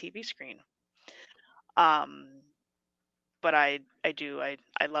on a TV screen. But I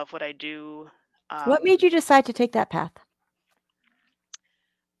love what I do. What made you decide to take that path?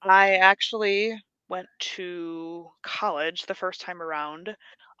 I actually went to college the first time around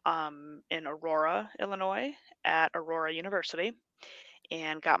in Aurora, Illinois, at Aurora University,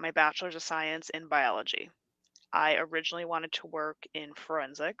 and got my bachelor's of science in biology. I originally wanted to work in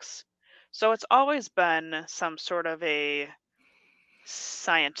forensics, so it's always been some sort of a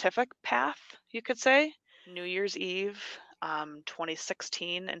scientific path, you could say. New Year's Eve,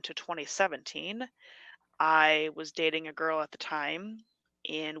 2016 into 2017, I was dating a girl at the time,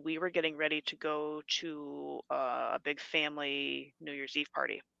 and we were getting ready to go to a big family New Year's Eve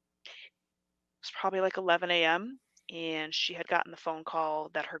party. It was probably like 11 a.m., and she had gotten the phone call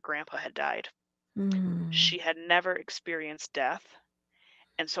that her grandpa had died. She had never experienced death.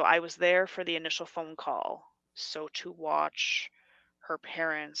 And so I was there for the initial phone call. So to watch her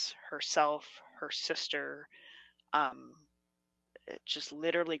parents, herself, her sister, just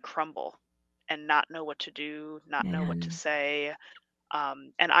literally crumble and not know what to do, not know what to Man. say.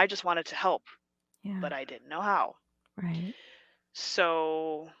 And I just wanted to help, Yeah. but I didn't know how. Right.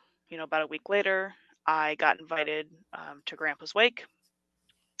 So, about a week later, I got invited to Grandpa's wake.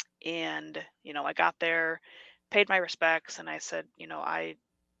 And, I got there, paid my respects, and I said, I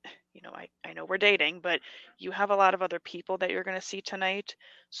know we're dating, but you have a lot of other people that you're going to see tonight.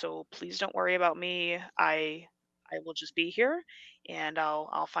 So please don't worry about me. I will just be here and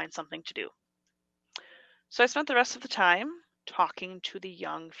I'll find something to do. So I spent the rest of the time talking to the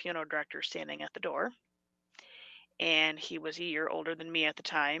young funeral director standing at the door. And he was a year older than me at the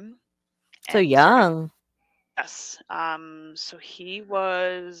time. So And young. Yes. So he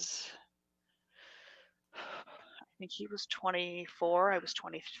was, I think he was 24. I was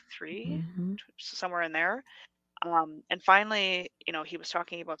 23, Mhm. somewhere in there. And finally, he was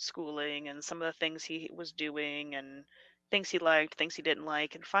talking about schooling and some of the things he was doing and things he liked, things he didn't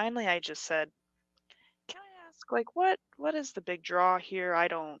like. And finally, I just said, "Can I ask, like, what is the big draw here?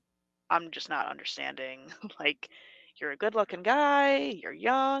 I'm just not understanding. Like, you're a good-looking guy, you're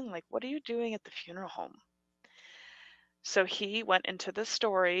young. Like, what are you doing at the funeral home?" So he went into this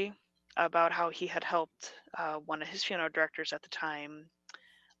story about how he had helped one of his funeral directors at the time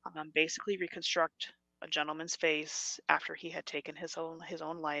basically reconstruct a gentleman's face after he had taken his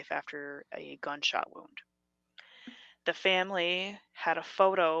own life after a gunshot wound. The family had a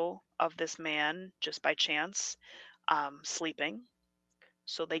photo of this man just by chance sleeping,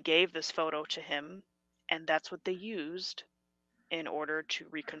 so they gave this photo to him, and that's what they used in order to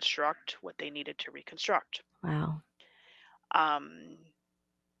reconstruct what they needed to reconstruct. Wow.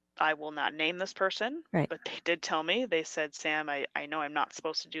 I will not name this person, Right. but they did tell me, they said, "Sam, I know I'm not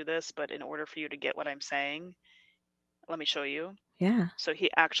supposed to do this, but in order for you to get what I'm saying, let me show you." Yeah. So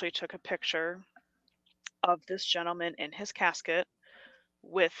he actually took a picture of this gentleman in his casket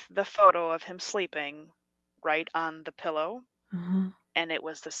with the photo of him sleeping right on the pillow, Uh-huh. and it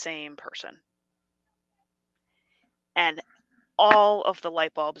was the same person. And all of the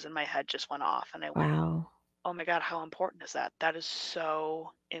light bulbs in my head just went off, and I went, Wow. "Oh my God, how important is that? That is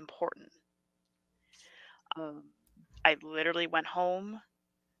so important." I literally went home.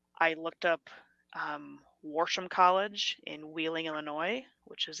 I looked up Worsham College in Wheeling, Illinois,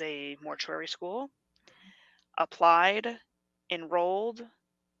 which is a mortuary school. Applied, enrolled,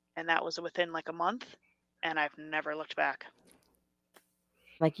 and that was within like a month, and I've never looked back.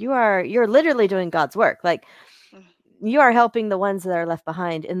 Like you're literally doing God's work. Like you are helping the ones that are left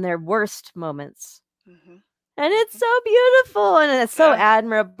behind in their worst moments. And it's so beautiful and it's so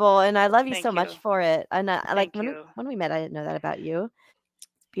admirable. And I love you Thank so much you. for it. And I like Thank you. when we met, I didn't know that about you. It's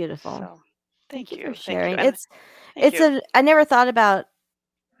beautiful. So, thank you. for Thank you. sharing. And thank you. I never thought about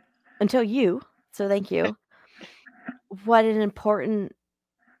until you. So thank you. What an important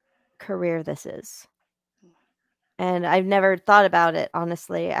career this is. And I've never thought about it,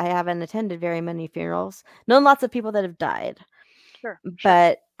 honestly. I haven't attended very many funerals. Known lots of people that have died. Sure.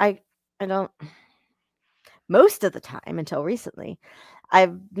 But I don't, most of the time until recently,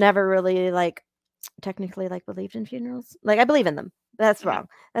 I've never really technically believed in funerals. Like I believe in them. That's wrong.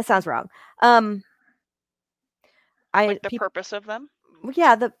 That sounds wrong. Like the purpose of them?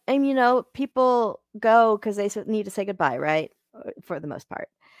 Yeah, people go because they need to say goodbye, right? For the most part.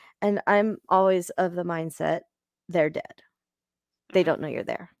 And I'm always of the mindset they're dead. They don't know you're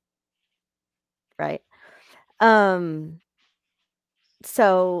there. Right?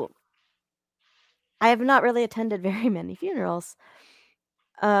 So I have not really attended very many funerals.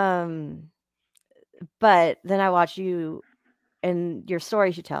 But then I watch you and your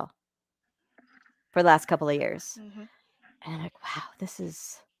stories you tell for the last couple of years. And I'm like, wow, this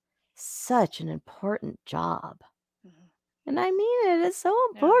is such an important job. And I mean it. It's so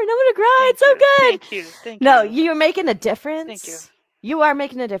important. I'm gonna cry. It's so good. Thank you. Thank No, you. you're making a difference. Thank you. You are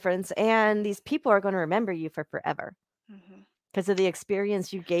making a difference, and these people are going to remember you for forever because of the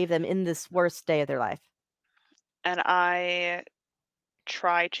experience you gave them in this worst day of their life. And I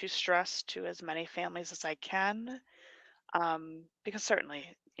try to stress to as many families as I can, because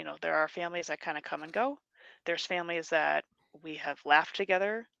certainly, there are families that kind of come and go. There's families that we have laughed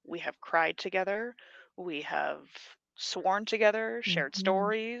together, we have cried together, we have sworn together, shared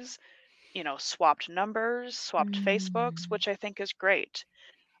stories, swapped numbers, swapped Facebooks, which I think is great.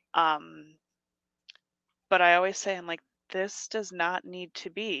 But I always say, I'm like, this does not need to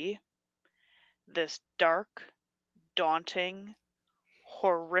be this dark, daunting,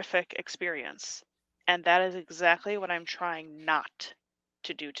 horrific experience. And that is exactly what I'm trying not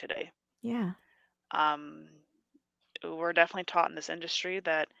to do today. Yeah. We're definitely taught in this industry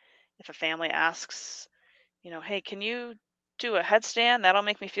that if a family asks, hey, can you do a headstand? That'll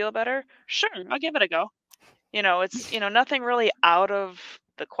make me feel better. Sure, I'll give it a go. It's, nothing really out of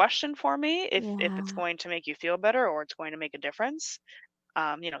the question for me if it's going to make you feel better or it's going to make a difference.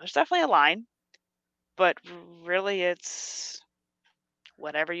 There's definitely a line, but really it's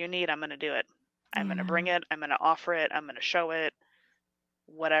whatever you need, I'm going to do it. I'm going to bring it. I'm going to offer it. I'm going to show it,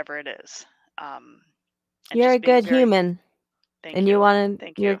 whatever it is. You're a good human. Thank you want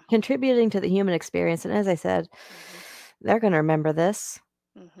to, you're contributing to the human experience. And as I said, they're going to remember this.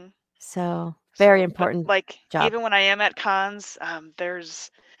 So very important. Job. Even when I am at cons, I've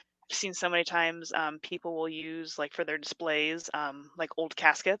seen so many times people will use for their displays, old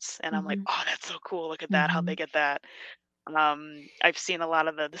caskets. And I'm like, oh, that's so cool. Look at that. How'd they get that? I've seen a lot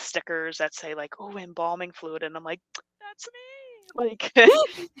of the stickers that say embalming fluid. And I'm like, that's me.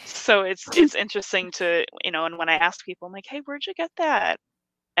 So it's interesting to, and when I ask people, I'm like, hey, where'd you get that?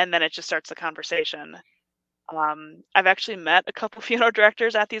 And then it just starts a conversation. I've actually met a couple funeral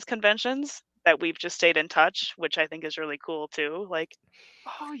directors at these conventions that we've just stayed in touch, which I think is really cool too.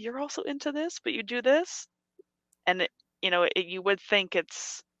 Oh, you're also into this, but you do this. And you would think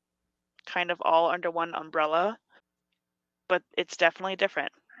it's kind of all under one umbrella, but it's definitely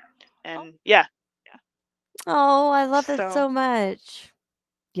different. And Oh, I love it so much.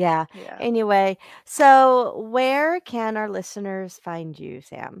 Yeah. Anyway, so where can our listeners find you,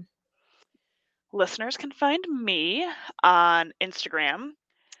 Sam? Listeners can find me on Instagram,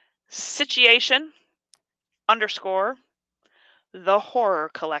 situation_the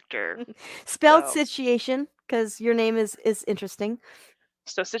horror collector. Spelled situation, because your name is interesting.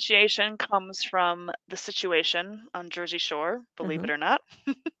 So situation comes from The Situation on Jersey Shore, believe it or not.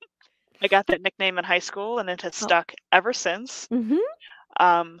 I got that nickname in high school, and it has stuck ever since.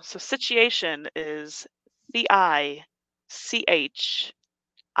 So situation is CICHIATION.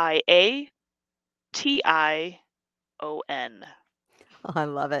 Oh, I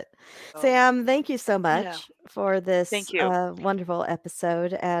love it. Sam, thank you so much for this wonderful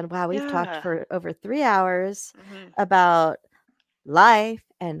episode. And wow, we've talked for over 3 hours about life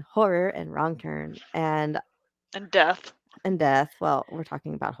and horror and wrong turn and death. Well, we're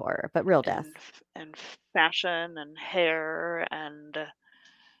talking about horror, but real death. And fashion and hair and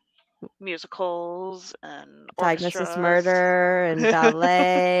musicals and Diagnosis Murder and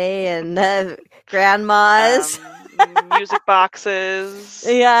ballet and grandmas. Music boxes.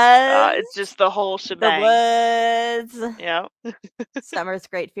 Yes. It's just the whole shebang. The woods. Yeah. Summer's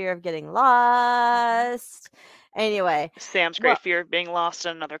great fear of getting lost. Anyway. Sam's great fear of being lost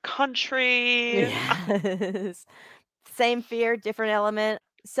in another country. Yes. Same fear, different element.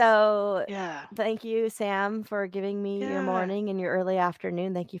 So thank you, Sam, for giving me your morning and your early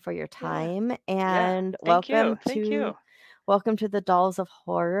afternoon. Thank you for your time. And welcome to the Dolls of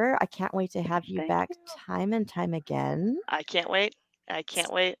Horror. I can't wait to have you back time and time again. I can't wait.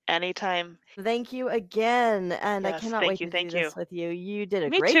 Anytime. Thank you again. And I cannot wait to do this with you. You did a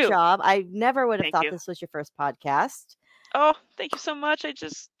Me great too. job. I never would have thought this was your first podcast. Oh, thank you so much. I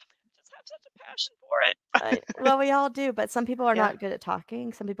just have such a passion for it. Well, we all do, but some people are not good at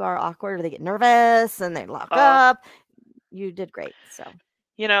talking. Some people are awkward or they get nervous and they lock up. You did great. So,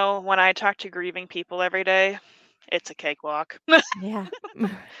 when I talk to grieving people every day, it's a cakewalk. Yeah.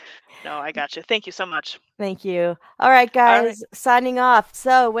 No, I got you. Thank you so much. Thank you. All right, guys, signing off.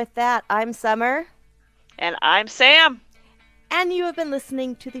 So with that, I'm Summer. And I'm Sam. And you have been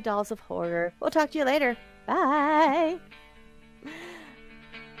listening to the Dolls of Horror. We'll talk to you later. Bye.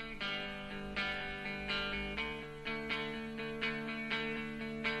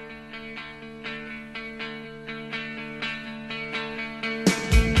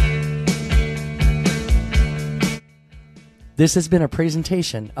 This has been a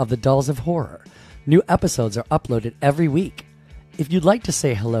presentation of the Dolls of Horror. New episodes are uploaded every week. If you'd like to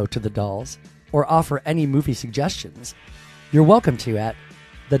say hello to the dolls or offer any movie suggestions, you're welcome to at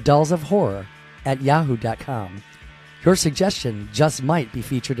thedollsofhorror@yahoo.com. Your suggestion just might be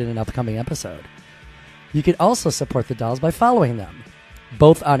featured in an upcoming episode. You can also support the dolls by following them,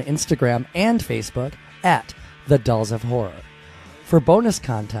 both on Instagram and Facebook at The Dolls of Horror. For bonus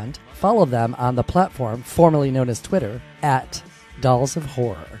content, follow them on the platform formerly known as Twitter at Dolls of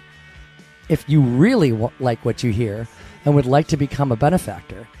Horror. If you really like what you hear and would like to become a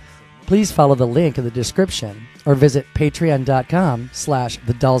benefactor, please follow the link in the description or visit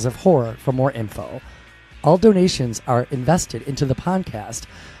patreon.com/The Dolls of Horror for more info. All donations are invested into the podcast,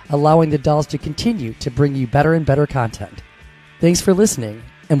 allowing the dolls to continue to bring you better and better content. Thanks for listening,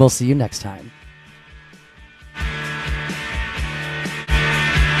 and we'll see you next time.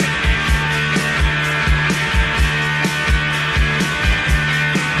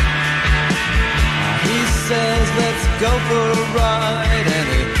 for a ride, and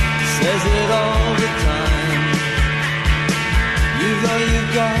he says it all the time. You've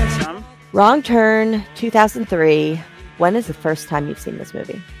got Wrong Turn, 2003. When is the first time you've seen this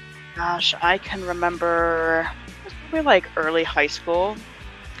movie? Gosh, I can remember it was probably like early high school.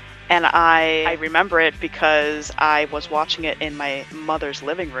 And I remember it because I was watching it in my mother's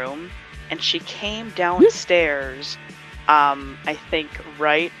living room, and she came downstairs, I think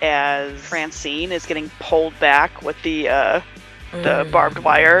right as Francine is getting pulled back with the barbed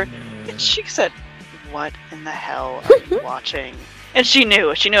wire. And she said, "What in the hell are you watching?" And she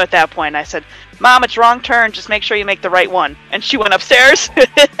knew at that point. I said, "Mom, it's Wrong Turn, just make sure you make the right one." And she went upstairs.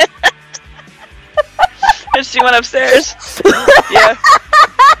 And she went upstairs. Yeah.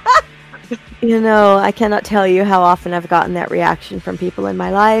 You know, I cannot tell you how often I've gotten that reaction from people in my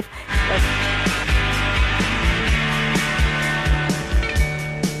life.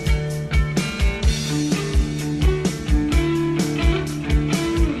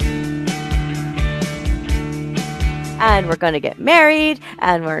 And we're going to get married,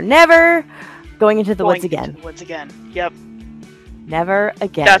 and we're never going into the woods again. Woods again. Yep. Never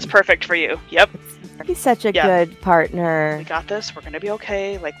again. That's perfect for you. Yep. He's such a good partner. We got this. We're gonna be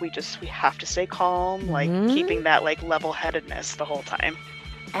okay. Like we have to stay calm. Like keeping that like level-headedness the whole time.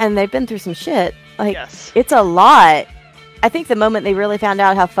 And they've been through some shit. Like Yes. it's a lot. I think the moment they really found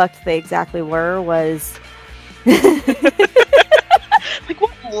out how fucked they exactly were was Like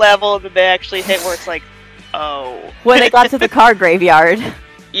what level did they actually hit where it's like, oh. when they got to the car graveyard.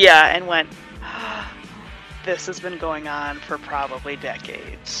 Yeah, and went, this has been going on for probably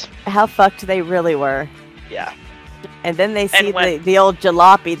decades. How fucked they really were. Yeah. And then they see when- the old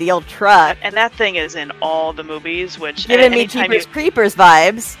jalopy, the old truck. And that thing is in all the movies, which Giving me anytime Jeepers Creepers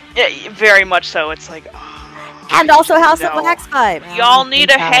vibes. Yeah, very much so. It's like, And also House of Wax vibes. y'all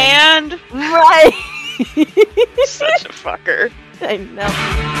need a hand? Right. Such a fucker. I know.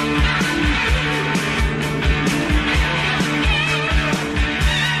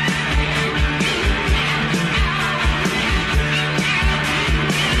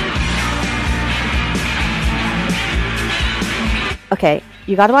 Okay,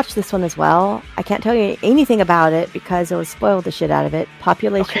 you gotta watch this one as well. I can't tell you anything about it because it will spoil the shit out of it.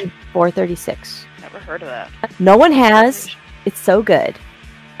 Population 436. Never heard of that. No one has. It's so good.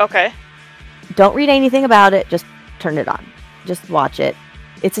 Okay. Don't read anything about it. Just turn it on. Just watch it.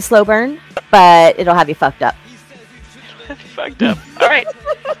 It's a slow burn, but it'll have you fucked up. Fucked up. All right,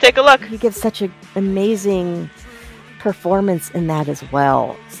 take a look. He gives such an amazing performance in that as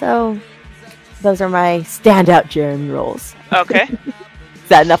well. So, those are my standout Jeremy roles. Okay. Is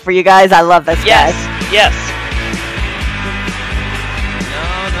that enough for you guys? I love this guy. Yes.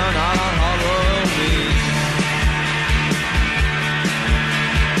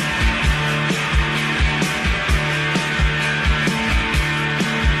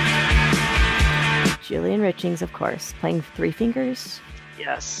 Julian Richings, of course, playing Three Fingers.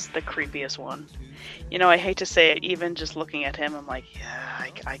 Yes, the creepiest one. You know, I hate to say it, even just looking at him, I'm like, yeah,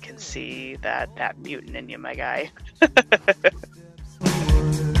 I can see that mutant in you, my guy. I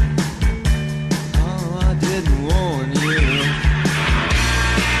didn't warn you.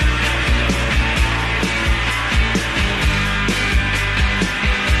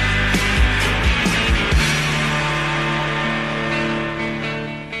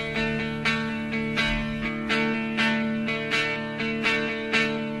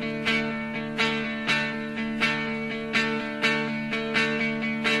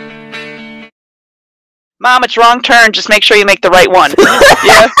 Mom, it's Wrong Turn. Just make sure you make the right one.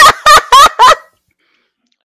 Yeah.